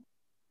now.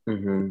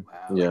 Wow.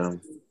 Yeah.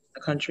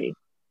 The country.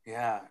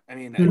 Yeah. I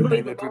mean, who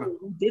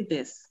did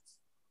this?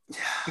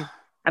 Yeah.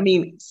 I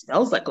mean, it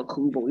smells like a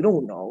coup, but we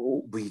don't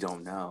know. We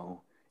don't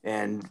know.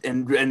 And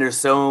there's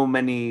so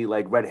many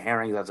like red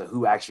herrings as to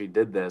who actually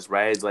did this,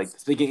 right? It's like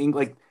speaking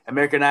like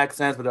American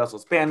accents, but also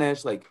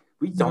Spanish. Like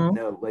we don't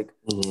know. Like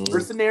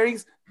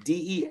mercenaries,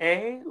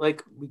 DEA,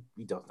 like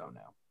we don't know.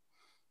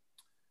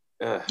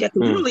 Yeah, because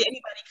literally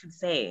anybody can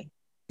say.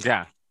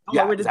 Yeah.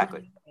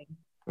 Exactly.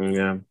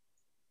 Yeah.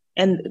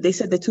 And they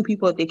said the two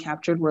people that they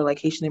captured were like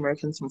Haitian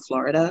Americans from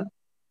Florida.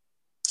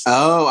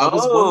 Oh, I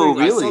was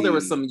wondering. Really? I saw there were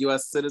some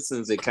U.S.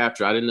 citizens they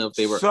captured. I didn't know if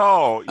they were.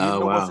 So, you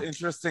know what's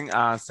interesting,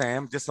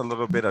 Sam? Just a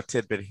little bit of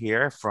tidbit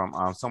here from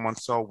someone.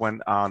 So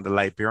when the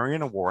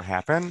Liberian War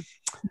happened,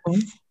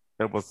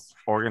 it was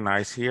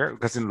organized here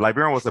because in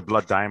Liberia was the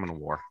Blood Diamond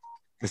War.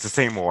 It's the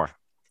same war.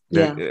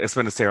 Yeah. It's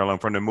been a Sierra Leone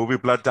from the movie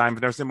Blood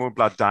Diamond. There's a movie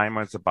Blood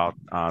Diamond. It's about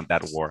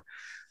that war.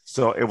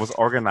 So it was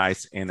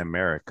organized in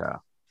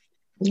America.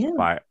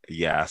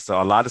 Yeah. So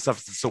a lot of stuff.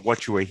 So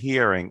what you were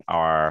hearing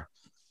are,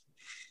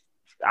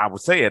 I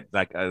would say it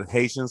like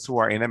Haitians who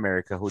are in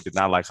America who did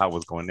not like how it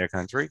was going in their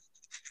country,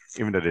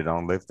 even though they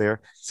don't live there.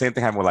 Same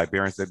thing happened with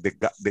Liberians.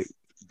 They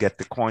get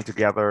the coin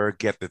together,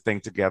 get the thing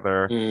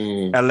together.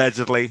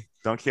 Allegedly,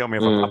 don't kill me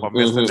if I pop up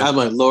missing. I'm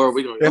like, Lord,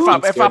 we don't. If I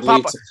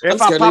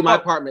pop up my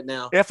apartment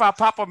now. If I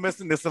pop up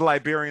missing, this the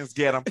Liberians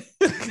get them.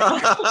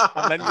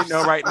 I'm letting you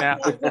know right now.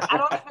 I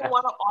don't even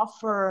want to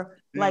offer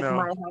my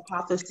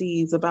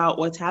hypotheses about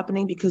what's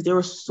happening because there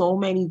are so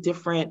many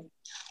different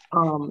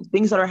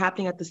things that are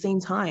happening at the same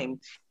time,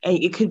 and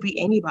it could be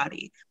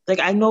anybody. Like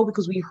I know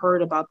because we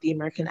heard about the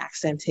American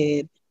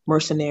accented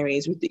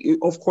mercenaries.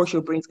 Of course,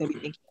 your brain's gonna be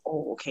thinking,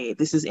 "Oh, okay,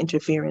 this is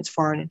interference,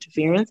 foreign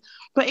interference,"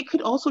 but it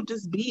could also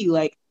just be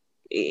like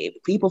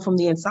people from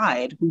the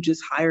inside who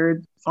just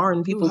hired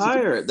foreign people.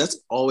 That's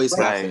always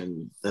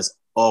happened. That's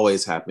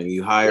always happened.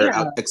 You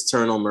hire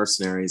external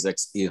mercenaries.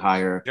 You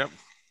hire. Yep.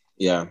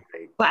 Yeah.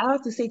 But I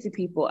have to say to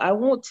people, I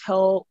won't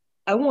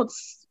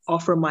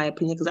offer my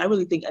opinion because I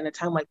really think at a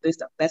time like this,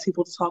 the best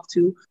people to talk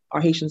to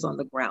are Haitians on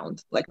the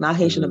ground, like not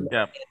Haitian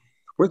Americans. Yeah.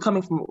 We're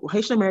coming from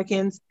Haitian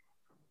Americans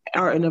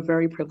are in a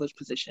very privileged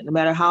position. No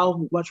matter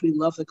how much we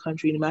love the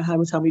country, no matter how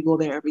much time we go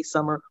there every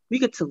summer, we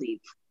get to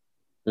leave.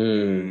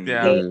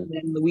 Yeah.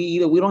 And we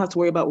don't have to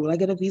worry about will I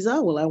get a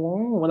visa? Will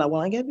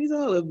I get a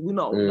visa?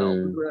 No.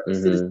 We're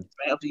citizens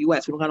of the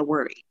US. We don't gotta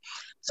worry.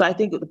 So I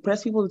think the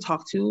best people to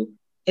talk to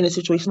in a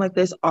situation like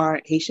this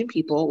are Haitian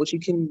people, which you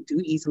can do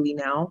easily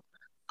now.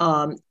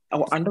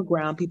 Or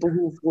underground people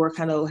who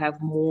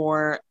have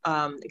more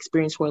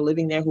experience, who are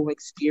living there, who have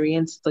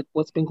experienced like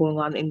what's been going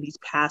on in these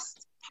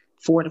past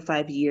 4 to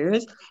 5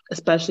 years,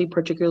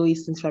 particularly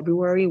since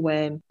February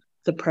when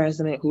the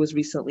president who was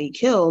recently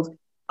killed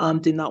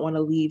did not want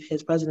to leave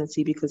his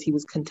presidency because he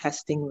was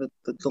contesting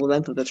the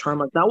length of the term.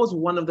 Like that was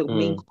one of the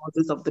main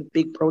causes of the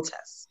big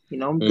protests,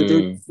 because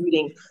they're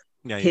disputing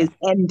his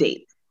end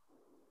date.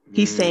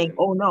 He's saying,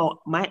 "Oh no,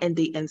 my end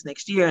date ends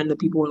next year," and the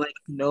people were like,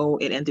 "No,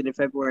 it ended in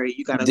February.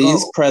 You gotta go."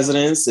 These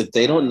presidents, if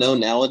they don't know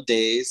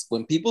nowadays,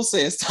 when people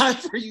say it's time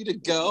for you to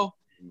go,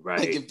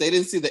 like if they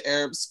didn't see the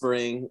Arab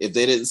Spring, if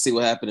they didn't see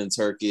what happened in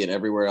Turkey and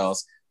everywhere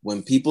else,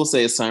 when people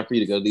say it's time for you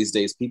to go these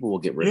days, people will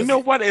get rid of it. You know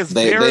what? It's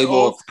very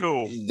old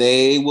school.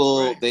 They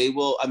will.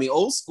 I mean,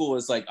 old school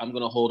is like, I'm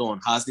going to hold on.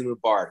 Hosni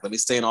Mubarak. Let me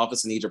stay in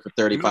office in Egypt for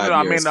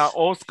 35 years. I mean,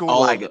 old school,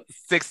 like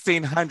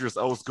 1600s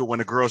old school when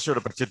the girl showed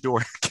up at your door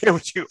and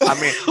killed you. I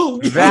mean,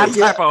 that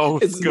type of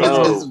old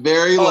school. It's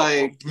very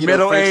like,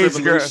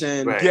 middle-aged girl.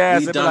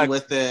 Yes, we done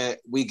with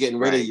it. We getting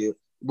rid of you.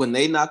 When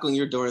they knock on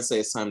your door and say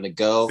it's time to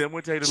go, then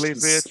we'll tell you to leave,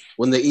 bitch.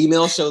 When the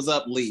email shows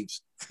up, leave.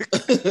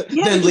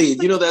 Then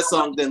leave. You know that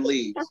song, Then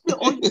Leave.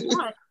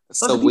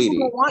 So the people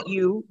don't want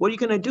you. What are you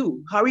gonna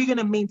do? How are you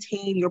gonna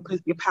maintain your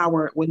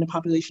power when the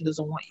population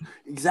doesn't want you?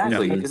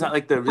 Exactly. Yeah. It's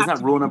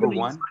not rule number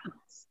one.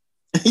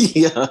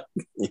 Yeah.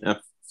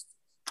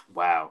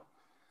 Wow.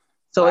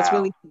 So it's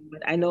really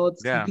good. I know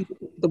it's people,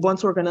 the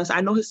ones who are gonna.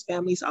 I know his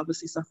family's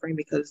obviously suffering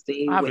because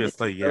they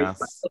obviously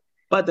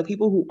but the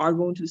people who are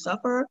going to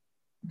suffer,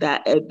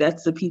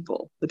 that's the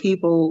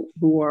people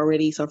who are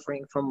already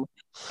suffering from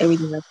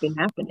everything that's been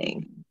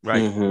happening.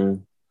 Right.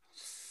 Mm-hmm.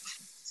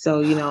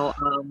 So,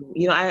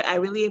 I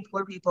really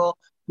implore people,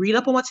 read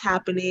up on what's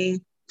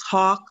happening,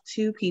 talk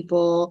to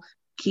people,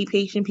 keep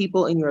Haitian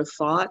people in your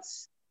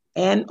thoughts,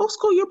 and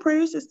also your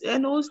prayers. I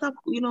know it's not,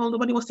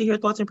 nobody wants to hear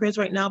thoughts and prayers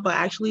right now, but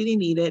actually they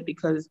need it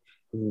because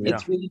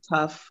it's really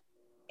tough.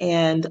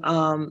 And,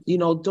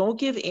 don't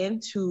give in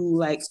to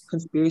like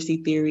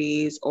conspiracy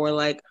theories or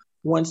like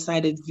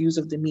one-sided views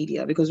of the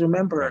media, because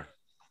remember,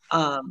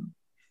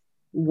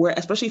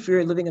 especially if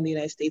you're living in the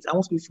United States, I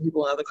won't speak for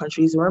people in other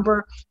countries.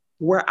 Remember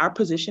where our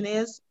position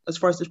is as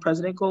far as this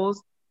president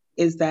goes,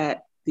 is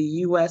that the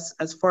U.S.,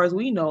 as far as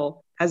we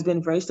know, has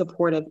been very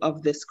supportive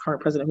of this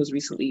current president who's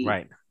recently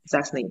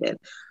assassinated,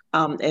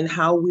 and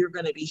how we're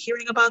going to be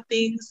hearing about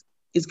things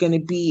is going to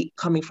be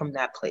coming from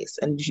that place,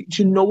 and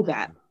to know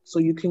that, so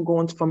you can go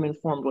into from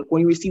informed. Like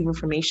when you receive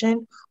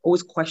information,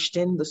 always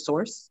question the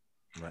source.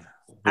 Right.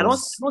 I don't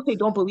say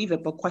don't believe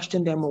it, but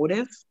question their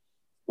motive,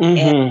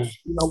 and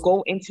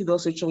go into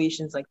those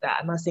situations like that.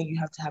 I'm not saying you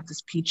have to have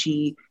this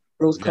peachy,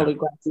 rose-colored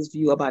glasses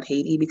view about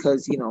Haiti,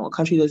 because a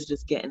country doesn't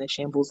just get in a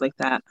shambles like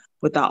that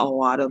without a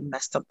lot of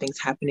messed up things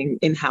happening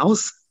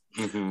in-house.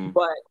 Mm-hmm.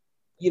 But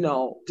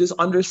just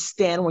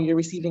understand when you're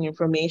receiving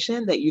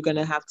information that you're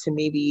gonna have to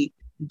maybe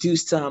do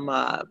some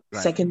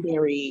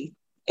secondary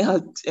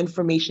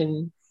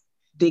information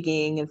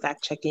digging and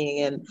fact checking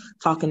and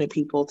talking to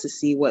people to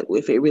see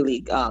if it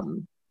really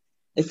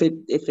if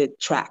it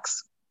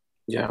tracks.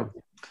 Yeah.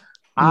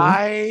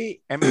 I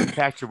am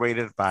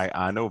infatuated by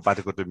I know we're about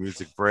to go to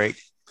music break.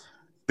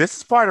 This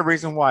is part of the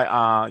reason why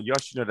y'all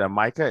should know that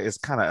Micah is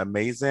kind of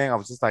amazing. I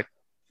was just like,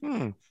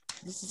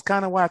 this is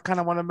kind of why I kind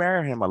of want to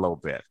marry him a little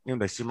bit.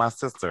 She's my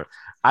sister.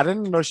 I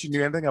didn't know she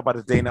knew anything about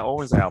the Dana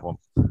Owens album.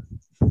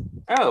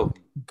 Oh,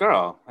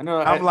 girl. I know.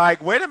 I'm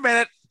like, wait a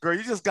minute. Girl,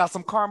 you just got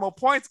some caramel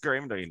points, girl.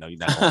 Even though you're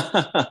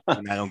not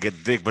gonna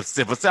get dick, but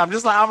still,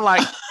 I'm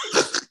like,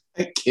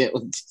 I can't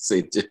wait to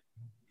say,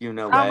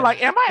 I'm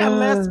like, am I a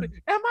lesbian?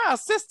 Am I a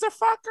sister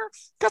fucker?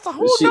 Because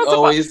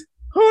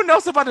who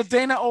knows about the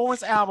Dana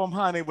Owens album,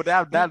 honey? With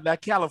that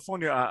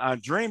California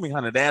dreaming,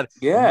 honey. That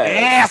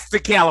nasty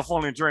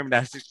California dreaming.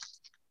 That shit.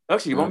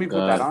 Actually, you want me to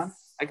put that on?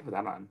 I can put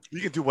that on. You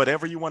can do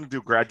whatever you want to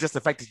do, girl. Just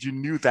the fact that you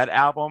knew that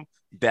album,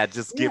 that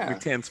just gave me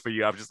tens for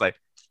you. I'm just like,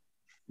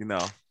 you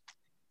know.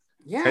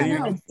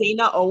 Yeah.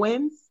 Dana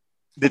Owens.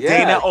 The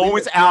Dana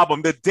Owens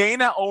album. The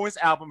Dana Owens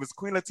album is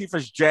Queen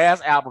Latifah's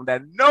jazz album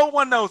that no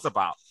one knows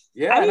about.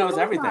 Yeah, I knows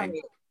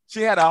everything.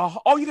 She had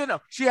you didn't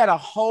know. She had a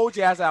whole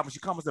jazz album. She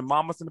comes in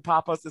Mamas and the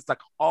Papas. It's like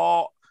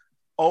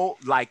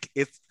like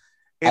it's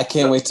I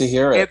can't wait to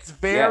hear it. It's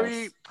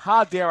very,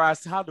 how do I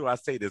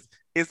say this?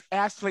 It's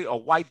actually a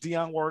white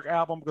Dionne Warwick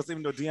album, because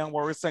even though Dionne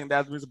Warwick sang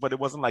that music, but it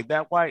wasn't like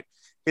that white.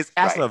 It's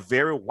actually a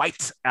very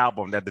white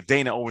album, that the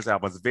Dana Owens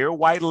album. It's a very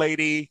white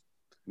lady.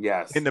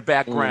 Yes. In the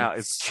background.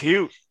 It's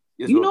cute.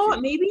 You know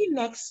what? Maybe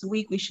next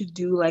week we should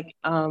do like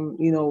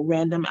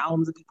random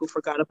albums that people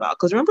forgot about.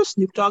 Because remember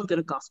Snoop Dogg did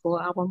a gospel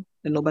album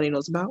that nobody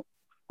knows about?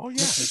 Oh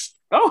yeah.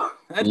 Oh,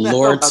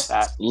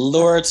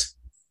 Lord.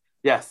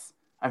 Yes.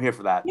 I'm here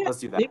for that. Yeah, let's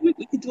do that. Maybe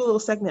we could do a little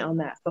segment on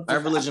that. My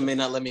religion may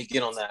not let me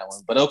get on that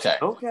one, but okay.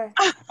 Okay.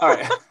 All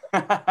right.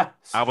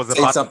 I was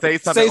about to say something.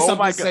 Say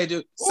something, say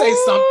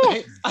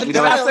something. Did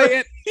I say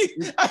it?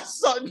 I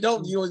saw,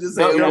 no, you want to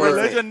say your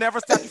religion never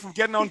stopped you from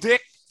getting on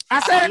dick. I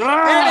said it. There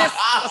it is.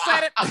 I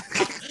said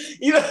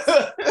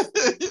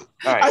it.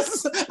 All right.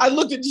 I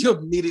looked at you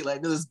immediately. I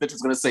knew this bitch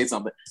was going to say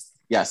something.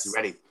 Yes. You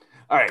ready?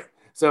 All right.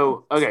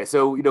 So Queen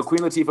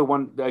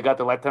Latifah got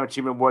the Lifetime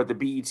Achievement Award at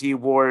the BET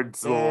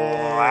Awards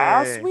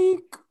last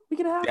week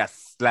and a half.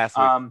 Yes, last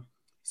week.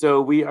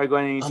 So we are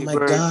going to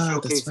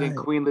showcasing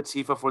Queen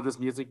Latifah for this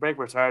music break.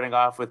 We're starting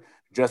off with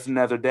Just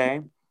Another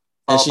Day.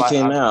 And she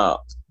came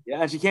out.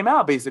 Yeah, and she came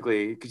out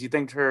basically because she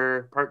thanked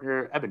her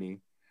partner Ebony.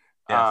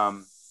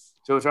 Yes.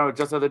 So we're starting with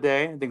Just Another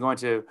Day, and then going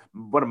to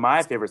one of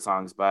my favorite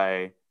songs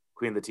by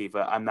Queen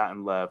Latifah, I'm Not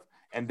in Love.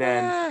 And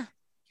then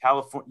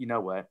California, you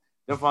know what?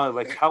 They're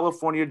probably like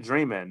California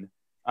Dreamin'.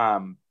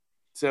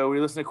 So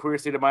we listen to Queer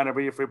State of Mind on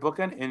Radio Free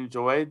Brooklyn.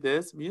 Enjoy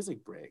this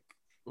music break.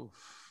 Oof.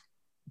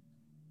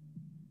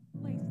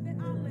 We're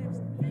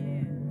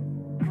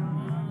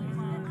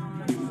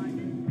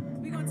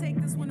gonna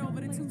take this one over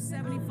to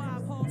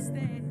 275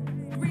 Halstead,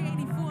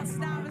 384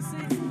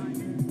 Stuyvesant.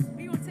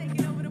 We're gonna take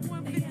it over to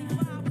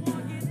 155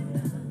 Morgan.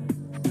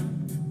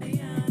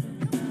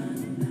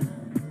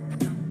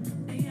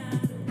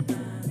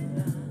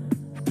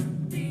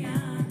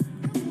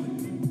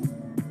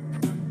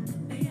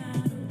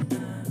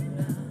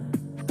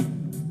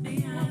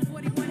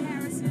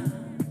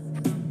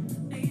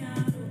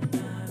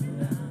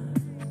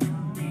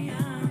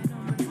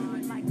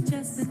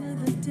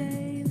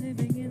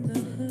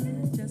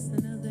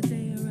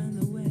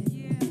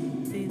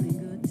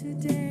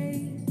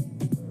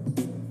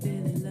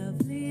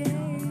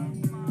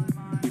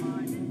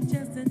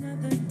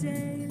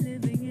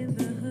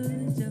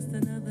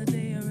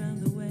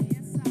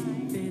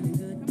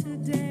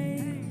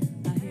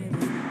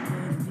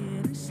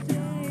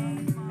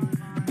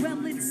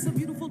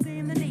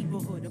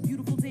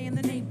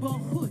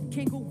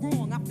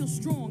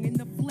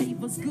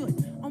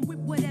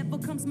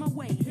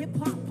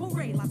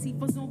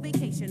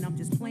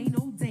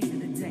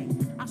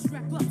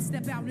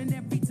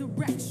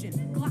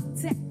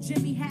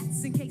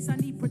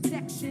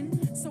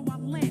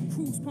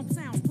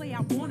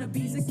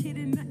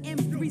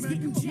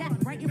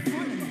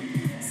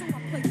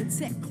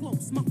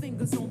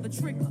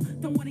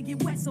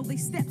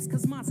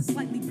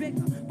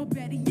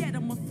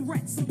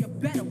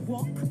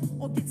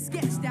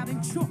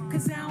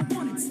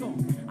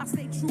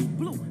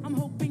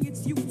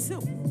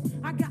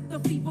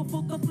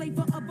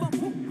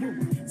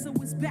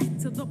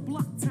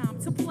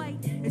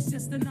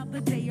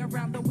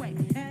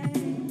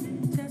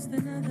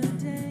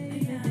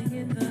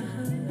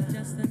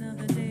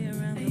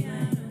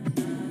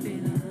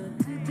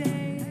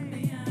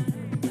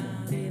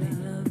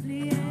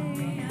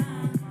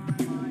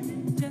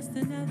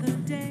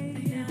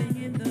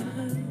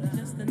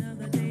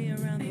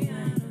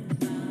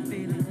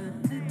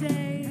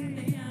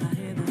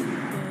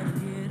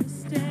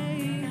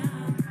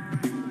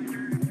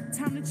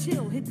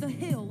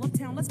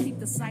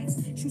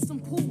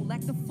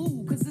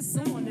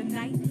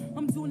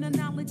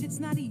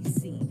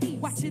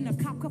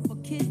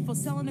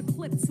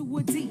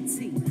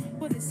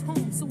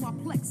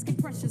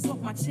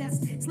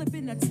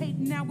 Slipping a tape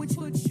now, which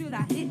hood should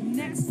I hit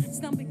next?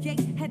 Stomach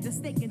ache, head to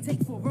steak and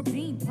take for a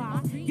bean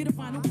pie. Get a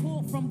final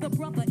call from the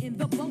brother in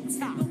the bow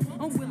tie.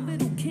 I'm with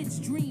little kids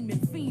dreaming,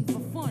 fiend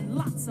for fun.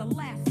 Lots of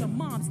laughter,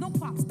 moms, no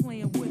pops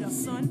playing with her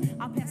son.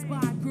 I pass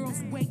by a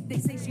girl's wake, they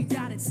say she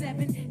died at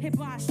 7. Hit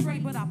by a stray,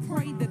 but I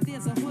pray that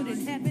there's a hood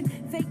in heaven.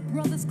 Fake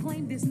brothers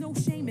claim there's no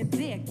shame in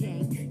their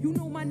game. You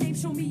know my name,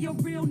 show me a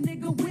real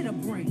nigga with a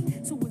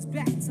brain. So it's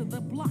back to the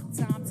block,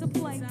 time to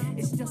play.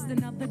 It's just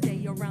another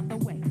day around the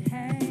way.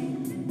 Hey.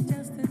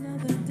 Just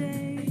another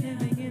day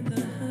living in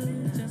the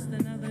hood. Just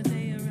another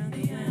day around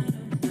the way.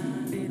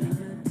 Feeling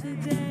good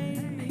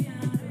today.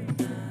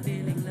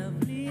 Feeling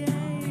lovely.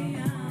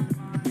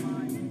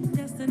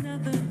 Just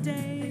another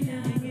day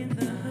living in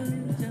the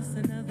hood. Just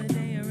another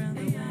day around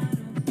the way.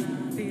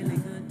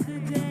 Feeling good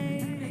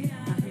today.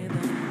 I hear the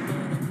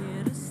Lord, I'm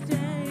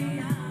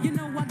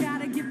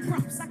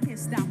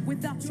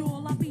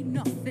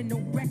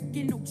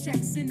checking, no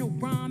checks, and no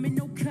rhyming,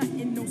 no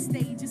cutting, no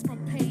stages from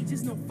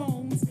pages, no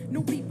phones,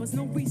 no beepers,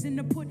 no reason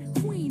to put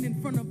Queen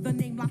in front of the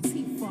name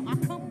Latifah. I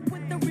come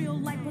with the real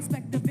life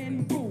perspective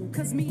and rule,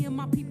 cause me and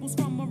my peoples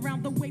from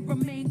around the way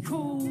remain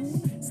cool.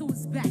 So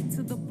it's back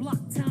to the block,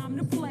 time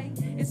to play.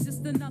 It's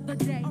just another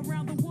day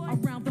around the what?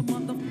 Around the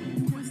mother.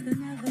 Just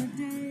another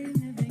day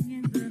living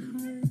in the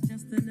hood.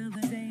 Just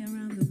another day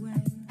around the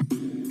way.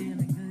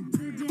 Feeling good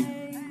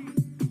today.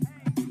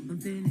 I'm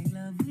feeling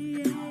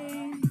lovely.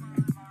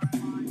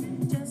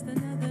 Just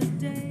another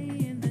day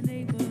in the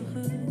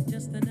neighborhood.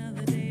 Just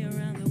another day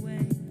around the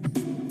way.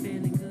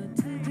 Feeling good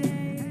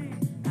today.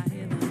 I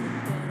hear the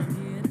hood, but I'm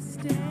here to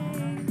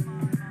stay.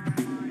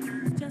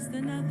 Just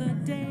another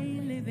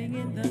day living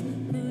in the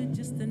hood.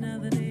 Just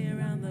another day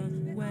around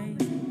the way.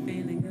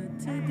 Feeling good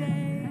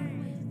today.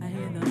 I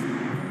hear the hood,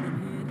 but I'm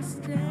here to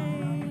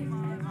stay.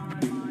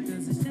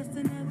 Cause it's just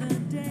another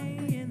day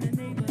in the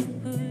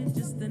neighborhood.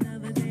 Just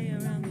another day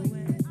around the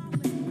way.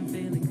 I'm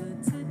feeling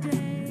good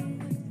today.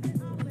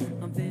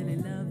 I'm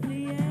feeling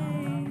lovely.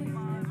 I'm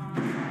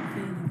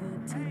feeling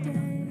good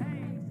today.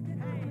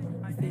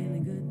 I'm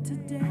feeling good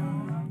today. I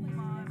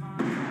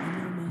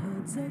know my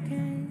hood's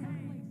okay.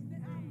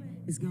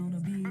 It's gonna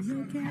be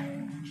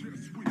okay.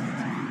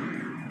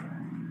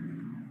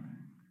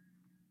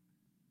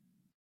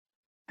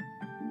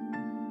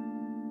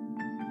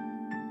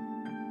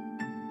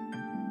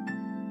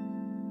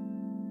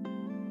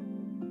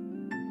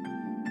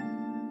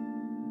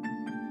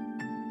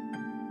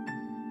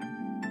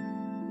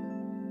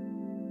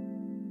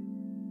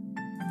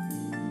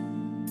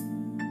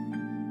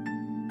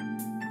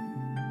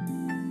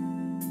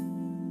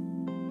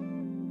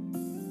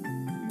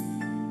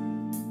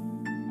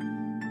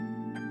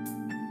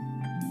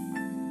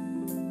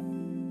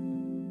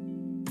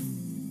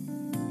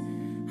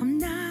 I'm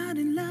not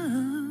in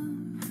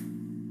love,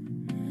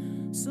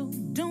 so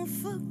don't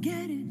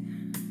forget it.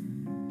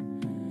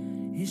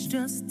 It's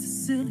just a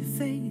silly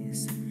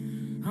phase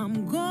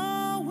I'm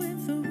going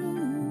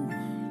through.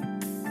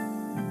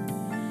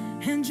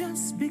 And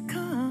just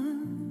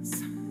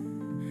because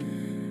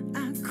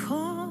I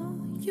call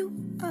you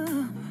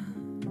up,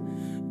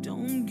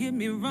 don't get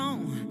me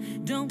wrong,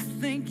 don't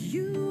think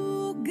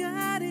you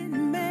got it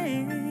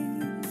made.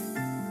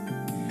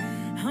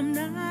 I'm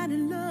not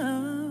in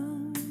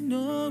love,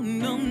 no,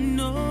 no,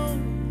 no.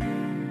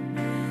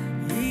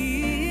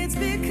 It's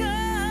because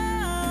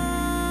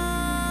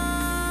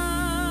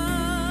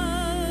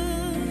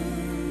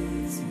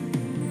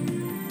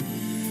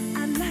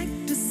I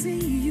like to see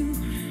you,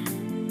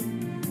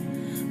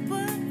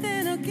 but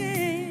then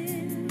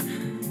again,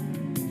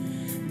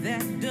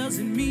 that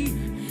doesn't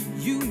mean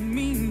you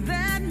mean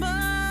that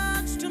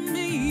much to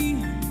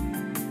me.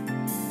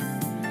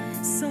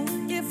 So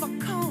if I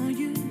call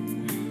you,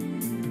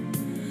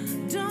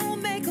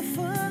 don't make a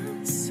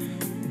fuss.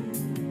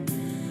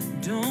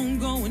 Don't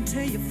go and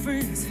tell your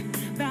friends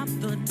about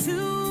the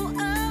two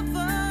of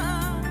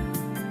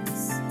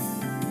us.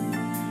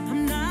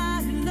 I'm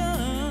not in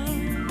love.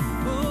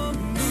 Oh,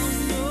 no,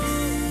 no.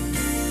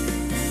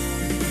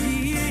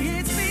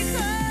 It's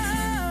because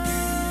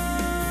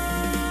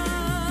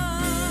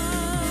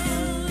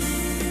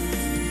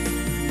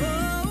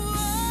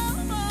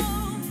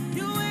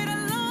you wait a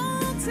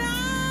long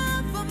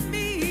time for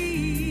me.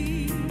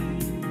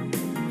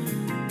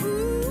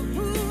 Ooh,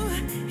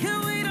 you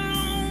wait a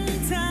long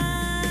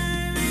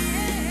time,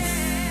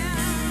 yeah.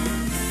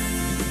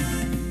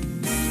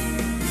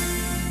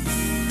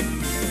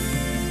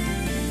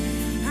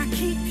 I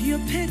keep your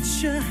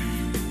picture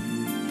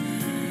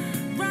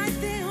right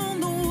there on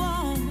the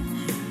wall.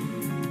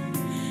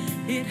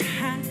 It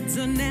has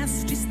a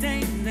nasty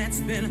stain that's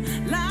been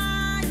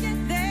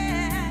lying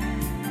there.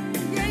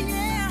 Yeah,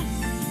 yeah.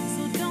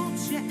 So don't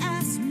you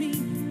ask me,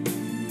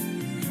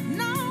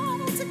 no,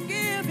 to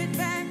give it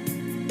back.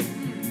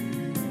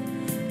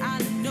 I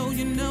know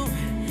you know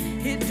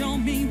it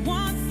don't mean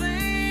one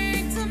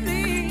thing to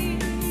me.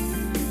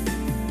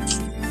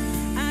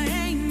 I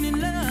ain't in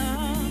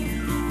love.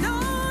 No,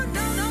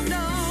 no, no,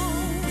 no.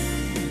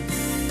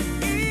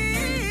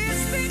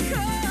 It's because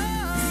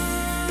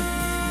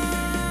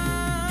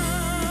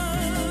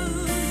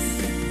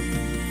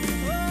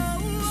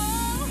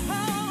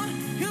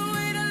you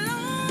wait a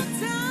long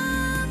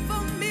time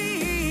for me.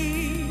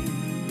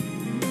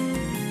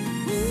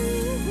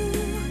 Ooh,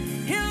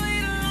 you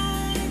wait a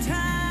long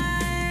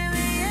time,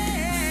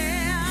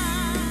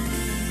 yeah.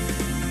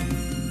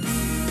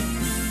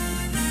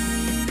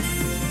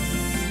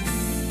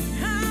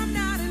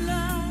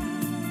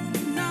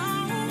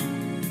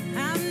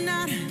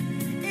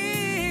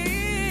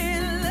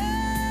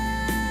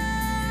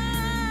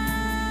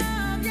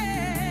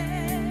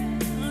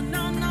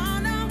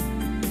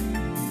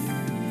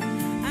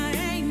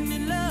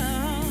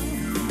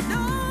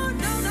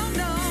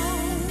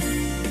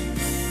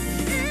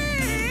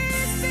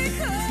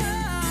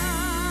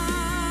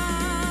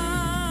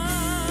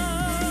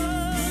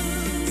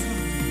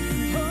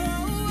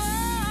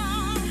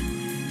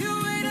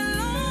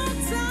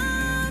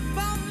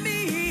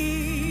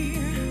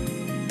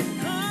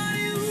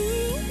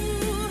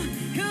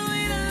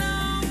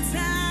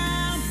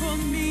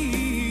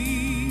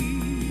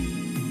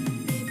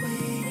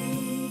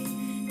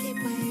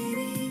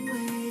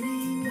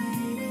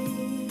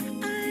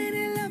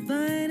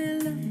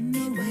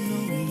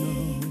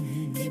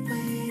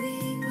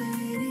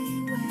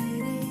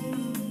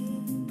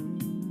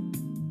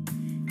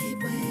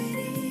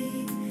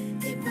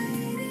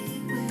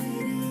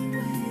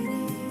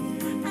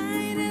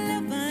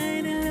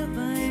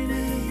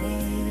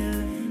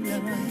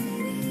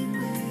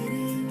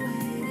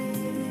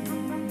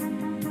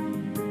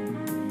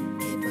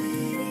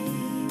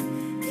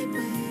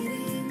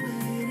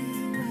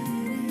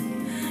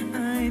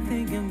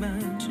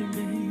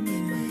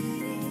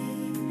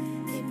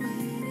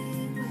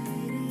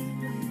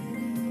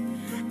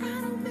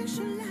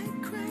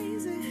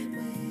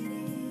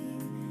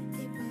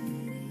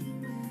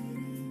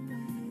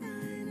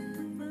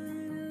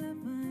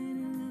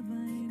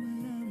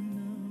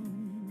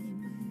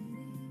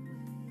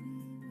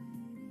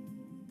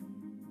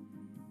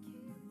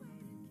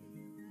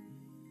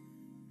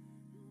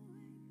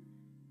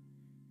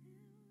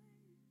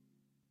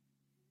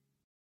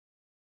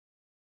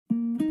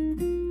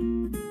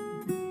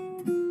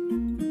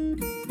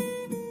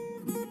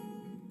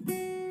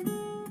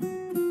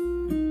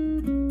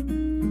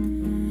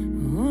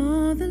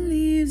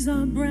 leaves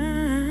are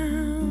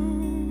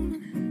brown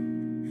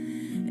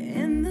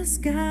and the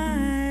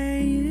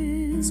sky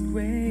is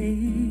gray.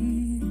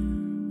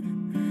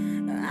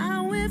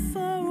 I went for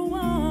a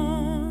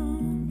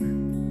walk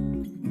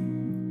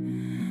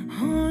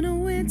on a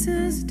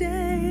winter's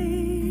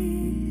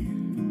day.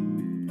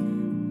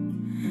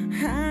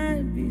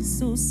 I'd be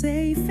so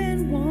safe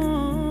and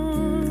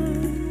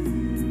warm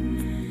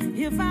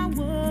if I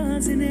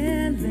was in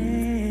LA.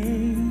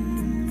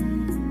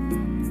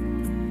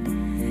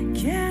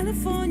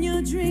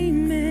 California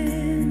dreaming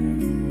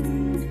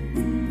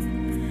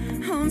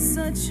on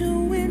such a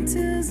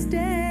winter's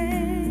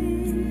day.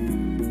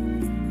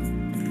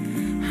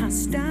 I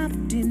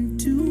stopped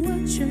into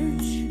a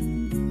church,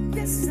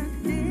 yes I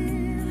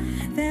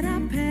did, that I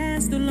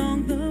passed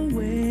along the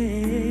way.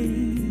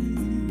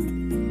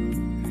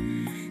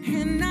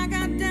 And I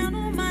got down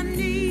on my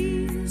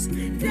knees,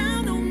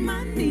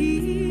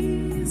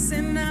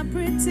 and I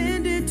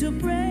pretended to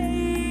pray.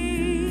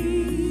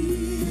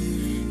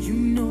 You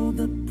know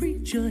the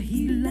preacher,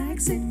 he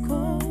likes it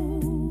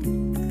cold,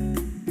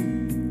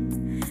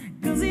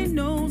 'cause he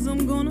knows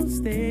I'm gonna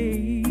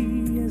stay,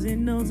 yes, he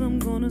knows I'm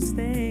gonna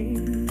stay.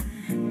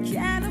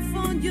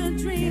 California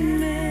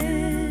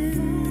dreaming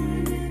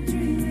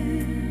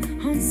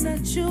on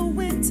such a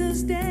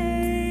winter's day.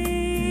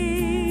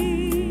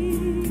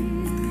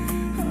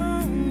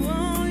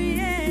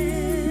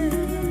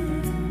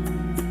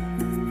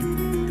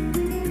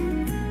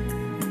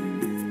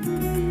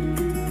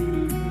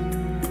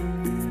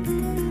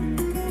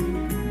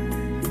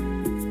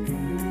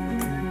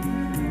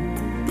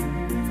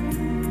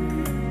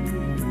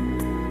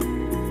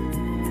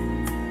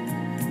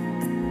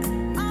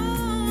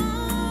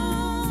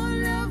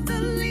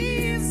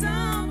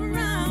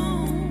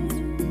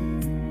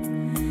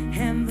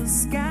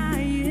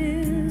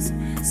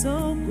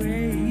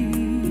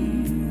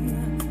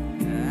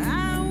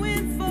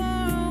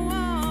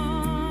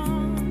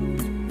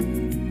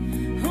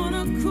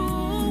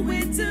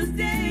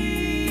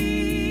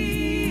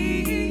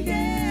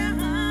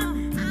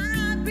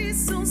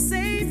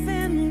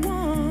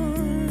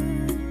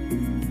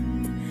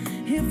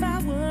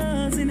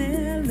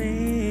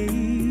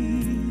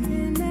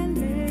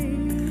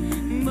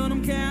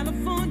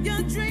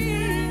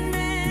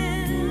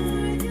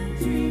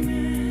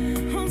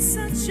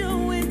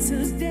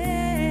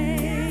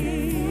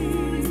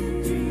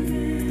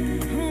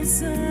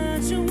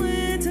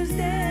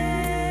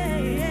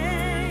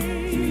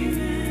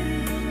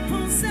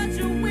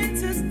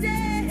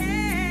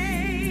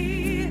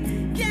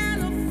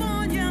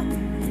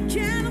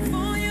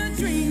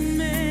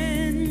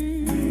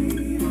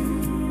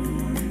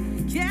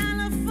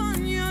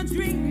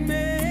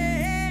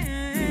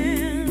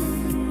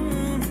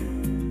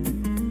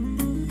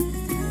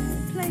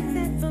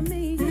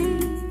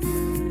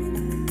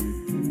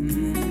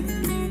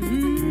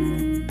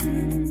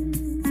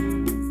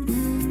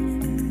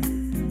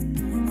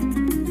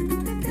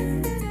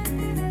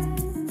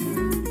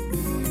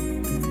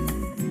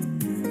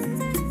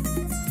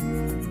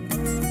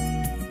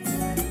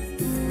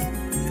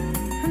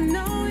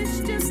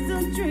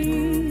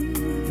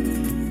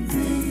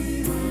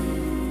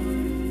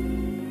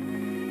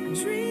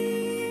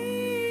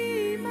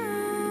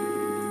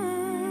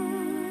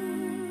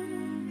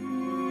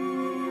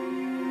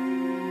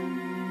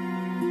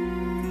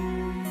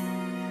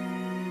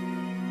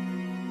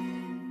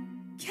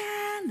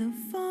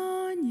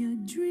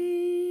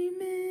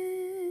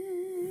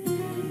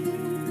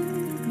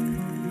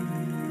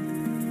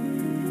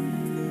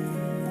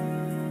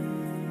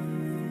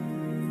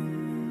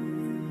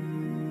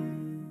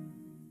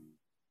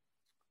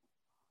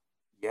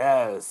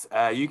 Yes,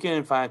 you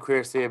can find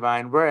Queer State of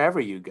Mind wherever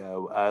you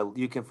go.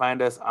 You can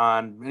find us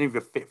on many of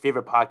your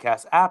favorite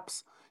podcast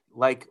apps.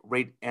 Like,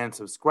 rate, and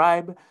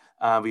subscribe.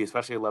 We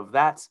especially love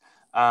that.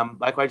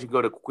 Likewise, you can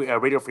go to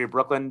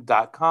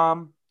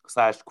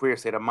radiofreebrooklyn.com/Queer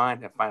State of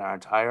Mind and find our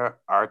entire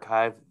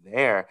archive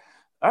there.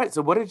 All right,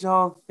 so what did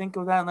y'all think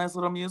of that nice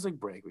little music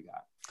break we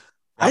got?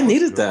 I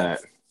needed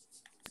that.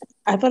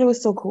 I thought it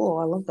was so cool.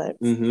 I love that.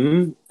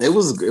 Mm-hmm. It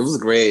was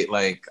great.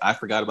 Like, I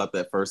forgot about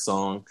that first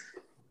song.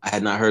 I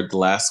had not heard the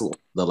last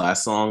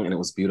song, and it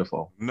was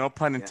beautiful. No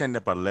pun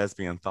intended, but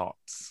lesbian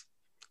thoughts.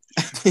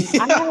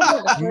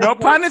 No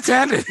pun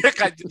intended.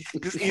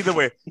 Because either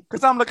way,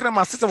 because I'm looking at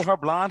my sister with her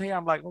blonde hair,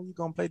 I'm like, oh, you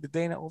gonna play the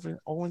Dana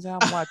Owens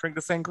album while I drink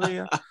the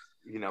sangria?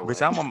 You know,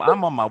 which I'm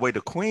on my way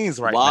to Queens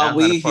right while now.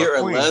 While we hear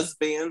a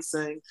lesbian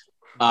sing,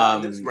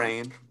 it's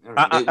rain.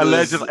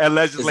 Allegedly,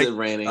 is it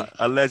raining?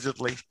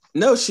 Allegedly.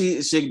 No, she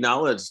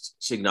acknowledged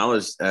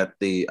at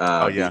the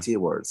BET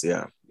Awards.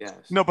 Yeah.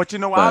 Yes. No, but you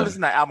know, I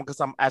listen to that album because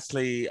I'm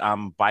actually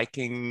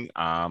biking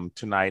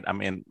tonight.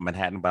 I'm in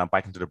Manhattan, but I'm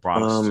biking to the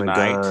Bronx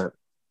tonight.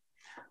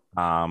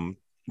 God.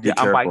 Be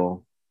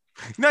careful.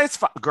 No, it's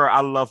fun. Girl,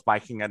 I love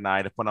biking at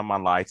night. I put on my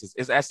lights.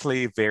 It's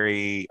actually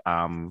very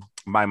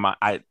my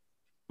mind.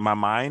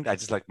 I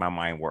just like my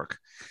mind work.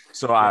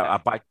 So I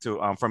bike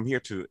to from here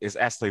to it's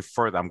actually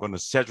further. I'm going to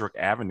Cedric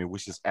Avenue,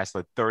 which is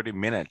actually 30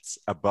 minutes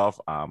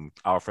above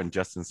our friend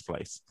Justin's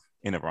place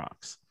in the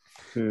Bronx.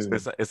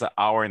 So it's an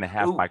hour and a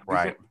half bike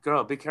ride.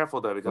 Girl, be careful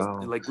though, because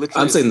like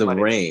literally, I'm saying the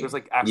rain. There's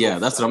like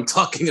that's what I'm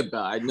talking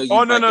about. I know you.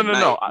 Oh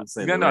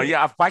no.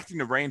 Yeah, I've biked in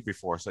the rain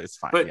before, so it's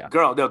fine. But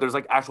girl, no, there's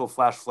like actual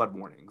flash flood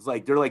warnings.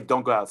 Like they're like,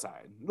 don't go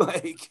outside.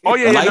 Like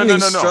lightning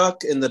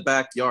struck in the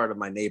backyard of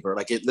my neighbor.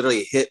 Like it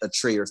literally hit a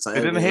tree or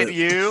something. It didn't hit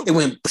you. It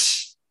went.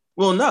 Psh.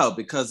 Well, no,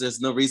 because there's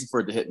no reason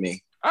for it to hit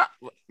me.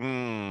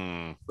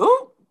 Ooh,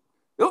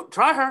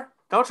 try her.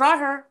 Go try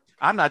her.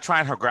 I'm not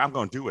trying her, girl. I'm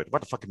gonna do it.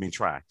 What the fuck you mean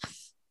try?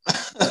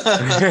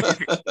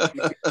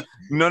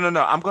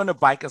 No. I'm going to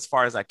bike as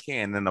far as I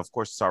can, and of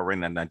course start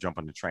raining and then jump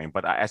on the train.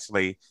 But I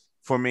actually,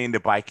 for me, in the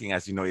biking,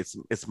 as you know,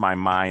 it's my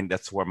mind.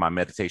 That's where my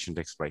meditation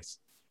takes place.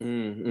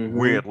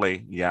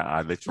 Weirdly,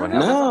 I literally.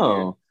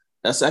 No,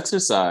 that's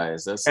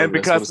exercise. That's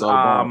because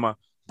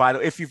by the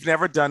way, if you've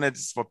never done it,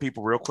 just for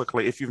people real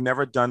quickly, if you've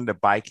never done the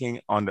biking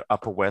on the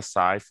Upper West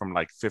Side from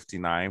like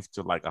 59th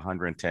to like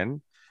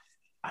 110,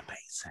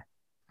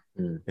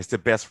 amazing. It's the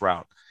best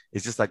route.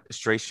 It's just like a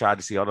straight shot.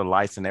 You see all the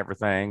lights and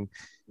everything.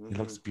 It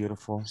looks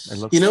beautiful.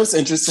 It's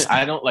interesting.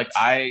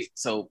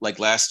 So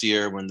last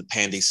year when the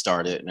pandemic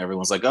started and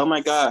everyone's like, oh my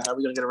God, how are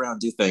we going to get around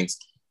and do things?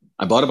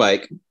 I bought a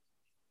bike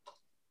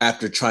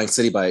after trying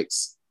city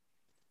bikes.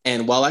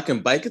 And while I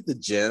can bike at the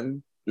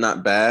gym,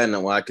 not bad.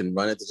 And while I can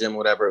run at the gym,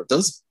 whatever,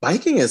 those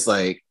biking is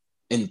like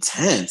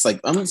intense. Like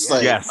I'm just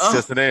like,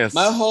 yes, it is.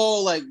 My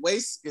whole like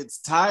waist gets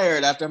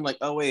tired after I'm like,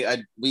 oh wait,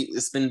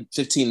 it's been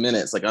 15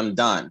 minutes. Like I'm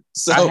done.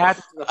 So I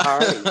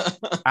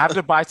have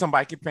to buy some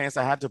biking pants.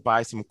 I had to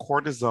buy some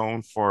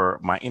cortisone for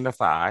my inner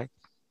thigh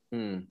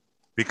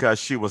because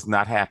she was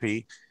not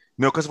happy.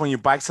 Because when you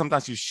bike,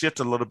 sometimes you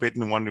shift a little bit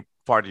in one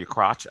part of your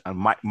crotch.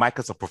 And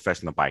Micah's a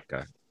professional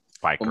biker.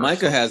 Well,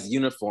 Micah has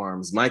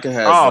uniforms. Micah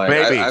has.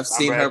 Baby! I've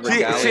seen her.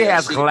 She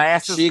has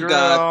glasses. She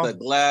got the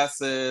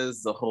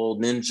glasses, the whole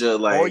ninja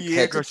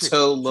head to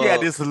toe look. She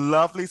had this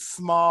lovely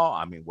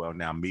small.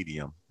 Now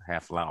medium,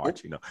 half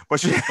large. But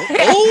she. You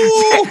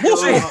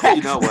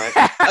know what?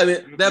 I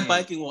mean, that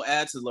biking will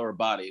add to the lower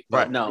body.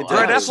 But no,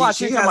 that's why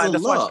she has a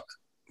look.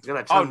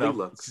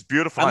 Look. It's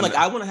beautiful. I'm like,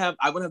 I want to have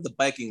the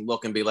biking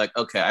look and be like,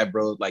 okay, I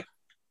rode like.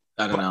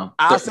 I don't know.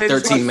 I'll say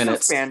 13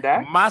 minutes.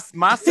 My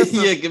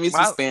sister, give me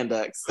some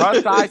spandex. Her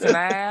thighs and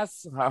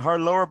ass, her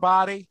lower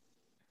body.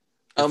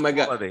 Oh my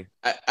God!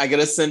 I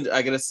gotta send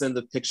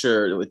the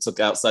picture we took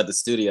outside the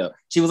studio.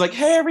 She was like,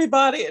 "Hey,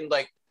 everybody," and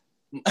like,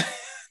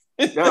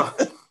 no,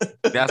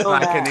 that's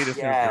not Kanita's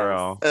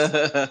girl.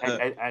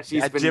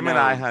 She's been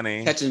Gemini,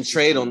 honey, catching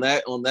trade on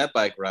that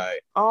bike ride.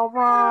 All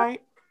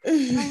right.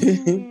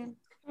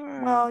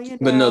 Well,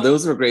 But no,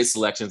 those were great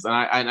selections.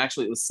 And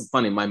actually, it was so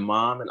funny. My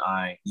mom and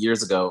I,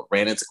 years ago,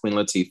 ran into Queen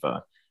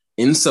Latifah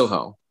in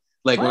Soho.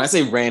 Like when I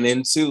say ran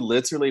into,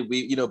 literally,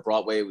 we,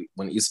 Broadway,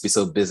 when it used to be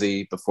so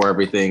busy before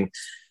everything.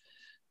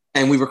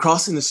 And we were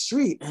crossing the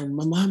street and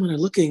my mom and I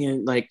looking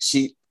and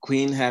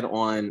Queen had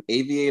on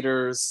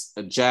aviators,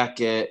 a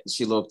jacket.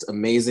 She looked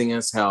amazing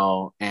as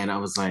hell. And I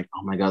was like,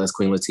 oh my God, that's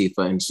Queen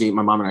Latifah. And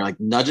my mom and I are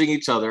nudging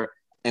each other.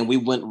 And we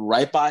went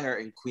right by her,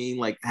 and Queen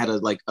had a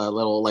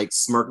little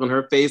smirk on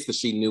her face because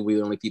she knew we were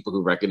the only people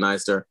who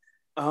recognized her.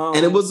 Oh.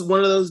 And it was one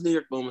of those New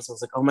York moments. I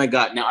was like, oh my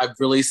God, now I've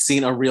really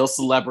seen a real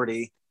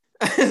celebrity,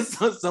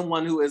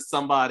 someone who is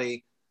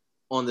somebody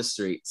on the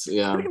streets.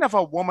 Yeah. Speaking of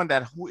a woman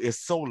who is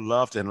so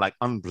loved and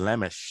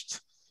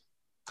unblemished.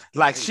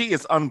 She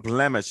is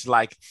unblemished.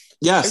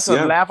 Yes, it's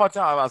a laugh out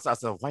there.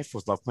 As a wife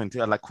was love Queen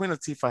Latifah. Queen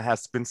Latifah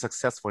has been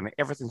successful in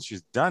everything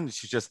she's done.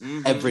 She's just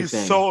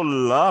everything. She's so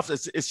loved.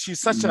 She's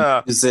such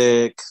a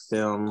music,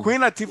 film.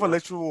 Queen Latifah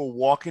literally will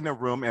walk in a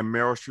room and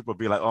Meryl Streep will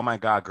be like, "Oh my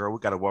God, girl, we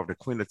got to work. The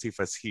Queen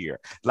Latifah's here."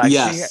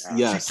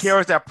 She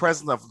carries that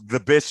presence of the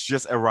bitch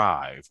just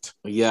arrived.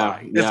 Yeah,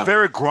 it's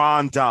very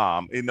grand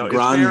dame.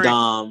 Grand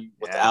dame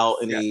without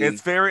any.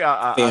 It's very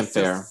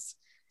fanfare.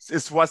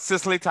 It's what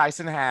Cicely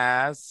Tyson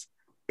has.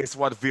 It's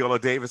what Viola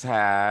Davis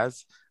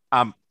has.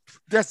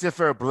 That's just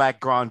very black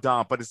grand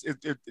dame, but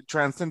it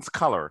transcends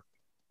color.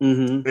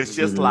 Mm-hmm. It's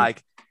just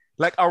like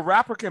a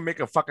rapper can make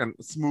a fucking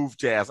smooth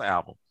jazz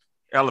album,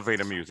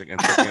 elevator music, and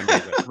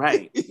music.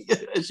 Right.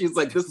 She's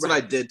like, this is what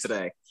I did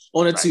today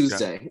on a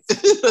Tuesday.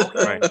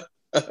 Right.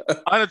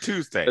 On a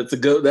Tuesday. That's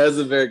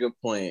a very good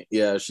point.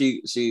 Yeah,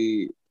 she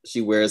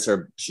wears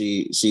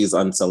she's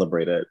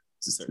uncelebrated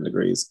to certain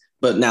degrees,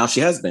 but now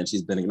she's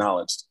been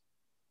acknowledged.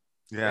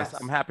 Yes,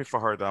 I'm happy for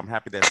her though. I'm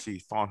happy that she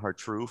found her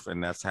truth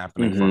and that's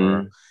happening for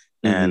her.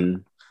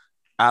 And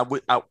I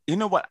you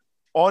know what?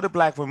 All the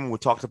Black women we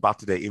talked about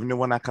today, even the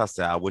one I cussed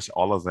at, I wish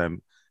all of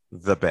them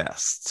the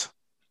best.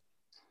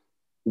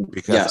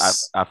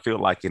 Because I feel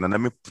like, let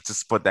me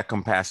just put that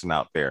compassion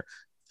out there.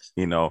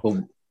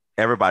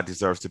 Everybody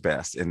deserves the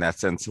best in that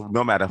sense,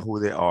 no matter who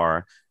they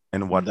are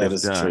and what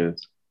they've done. True.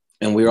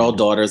 And we're all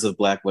daughters of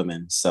Black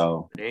women.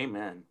 So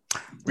amen.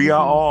 We are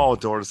all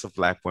daughters of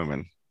Black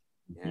women.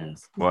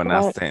 Yes. Well,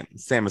 not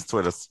same as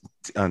Twitter's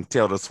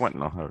Tilda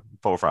Swinton on her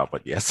profile,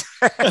 but yes.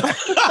 But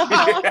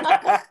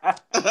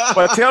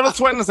Tilda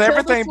Swinton is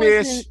everything,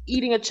 bitch.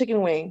 Eating a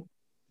chicken wing.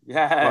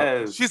 Yes.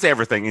 Well, she's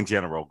everything in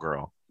general,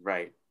 girl.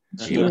 Right.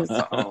 She is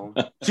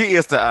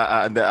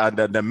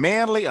the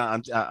manly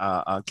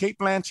Kate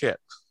Blanchett.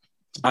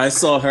 I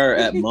saw her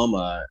at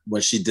MoMA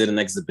when she did an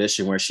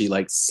exhibition where she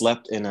like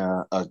slept in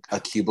a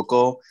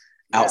cubicle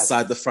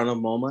outside the front of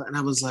MoMA, and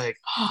I was like,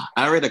 I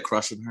already had a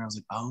crush on her. I was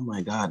like, oh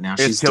my god, now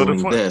she's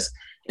doing this,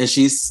 and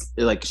she's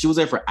like, she was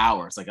there for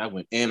hours. Like I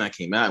went in, I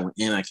came out, I went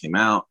in, I came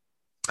out.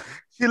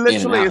 She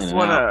literally is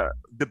one of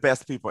the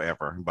best people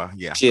ever. But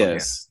yeah, she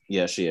is.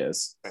 Yeah, she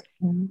is.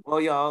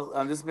 Well, y'all,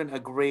 this has been a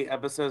great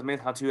episode. It's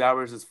amazing how 2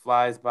 hours just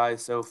flies by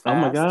so fast. Oh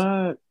my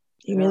god,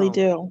 you really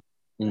do.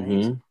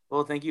 Mm-hmm.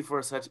 Well, thank you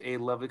for such a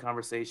lovely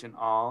conversation,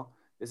 all.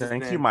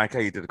 Thank you,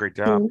 Micah. You did a great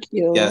job. Thank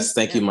you. Yes,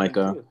 thank you,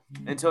 Micah.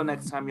 Until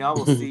next time, y'all.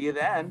 We'll see you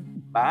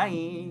then.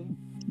 Bye.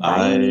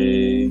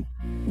 Bye.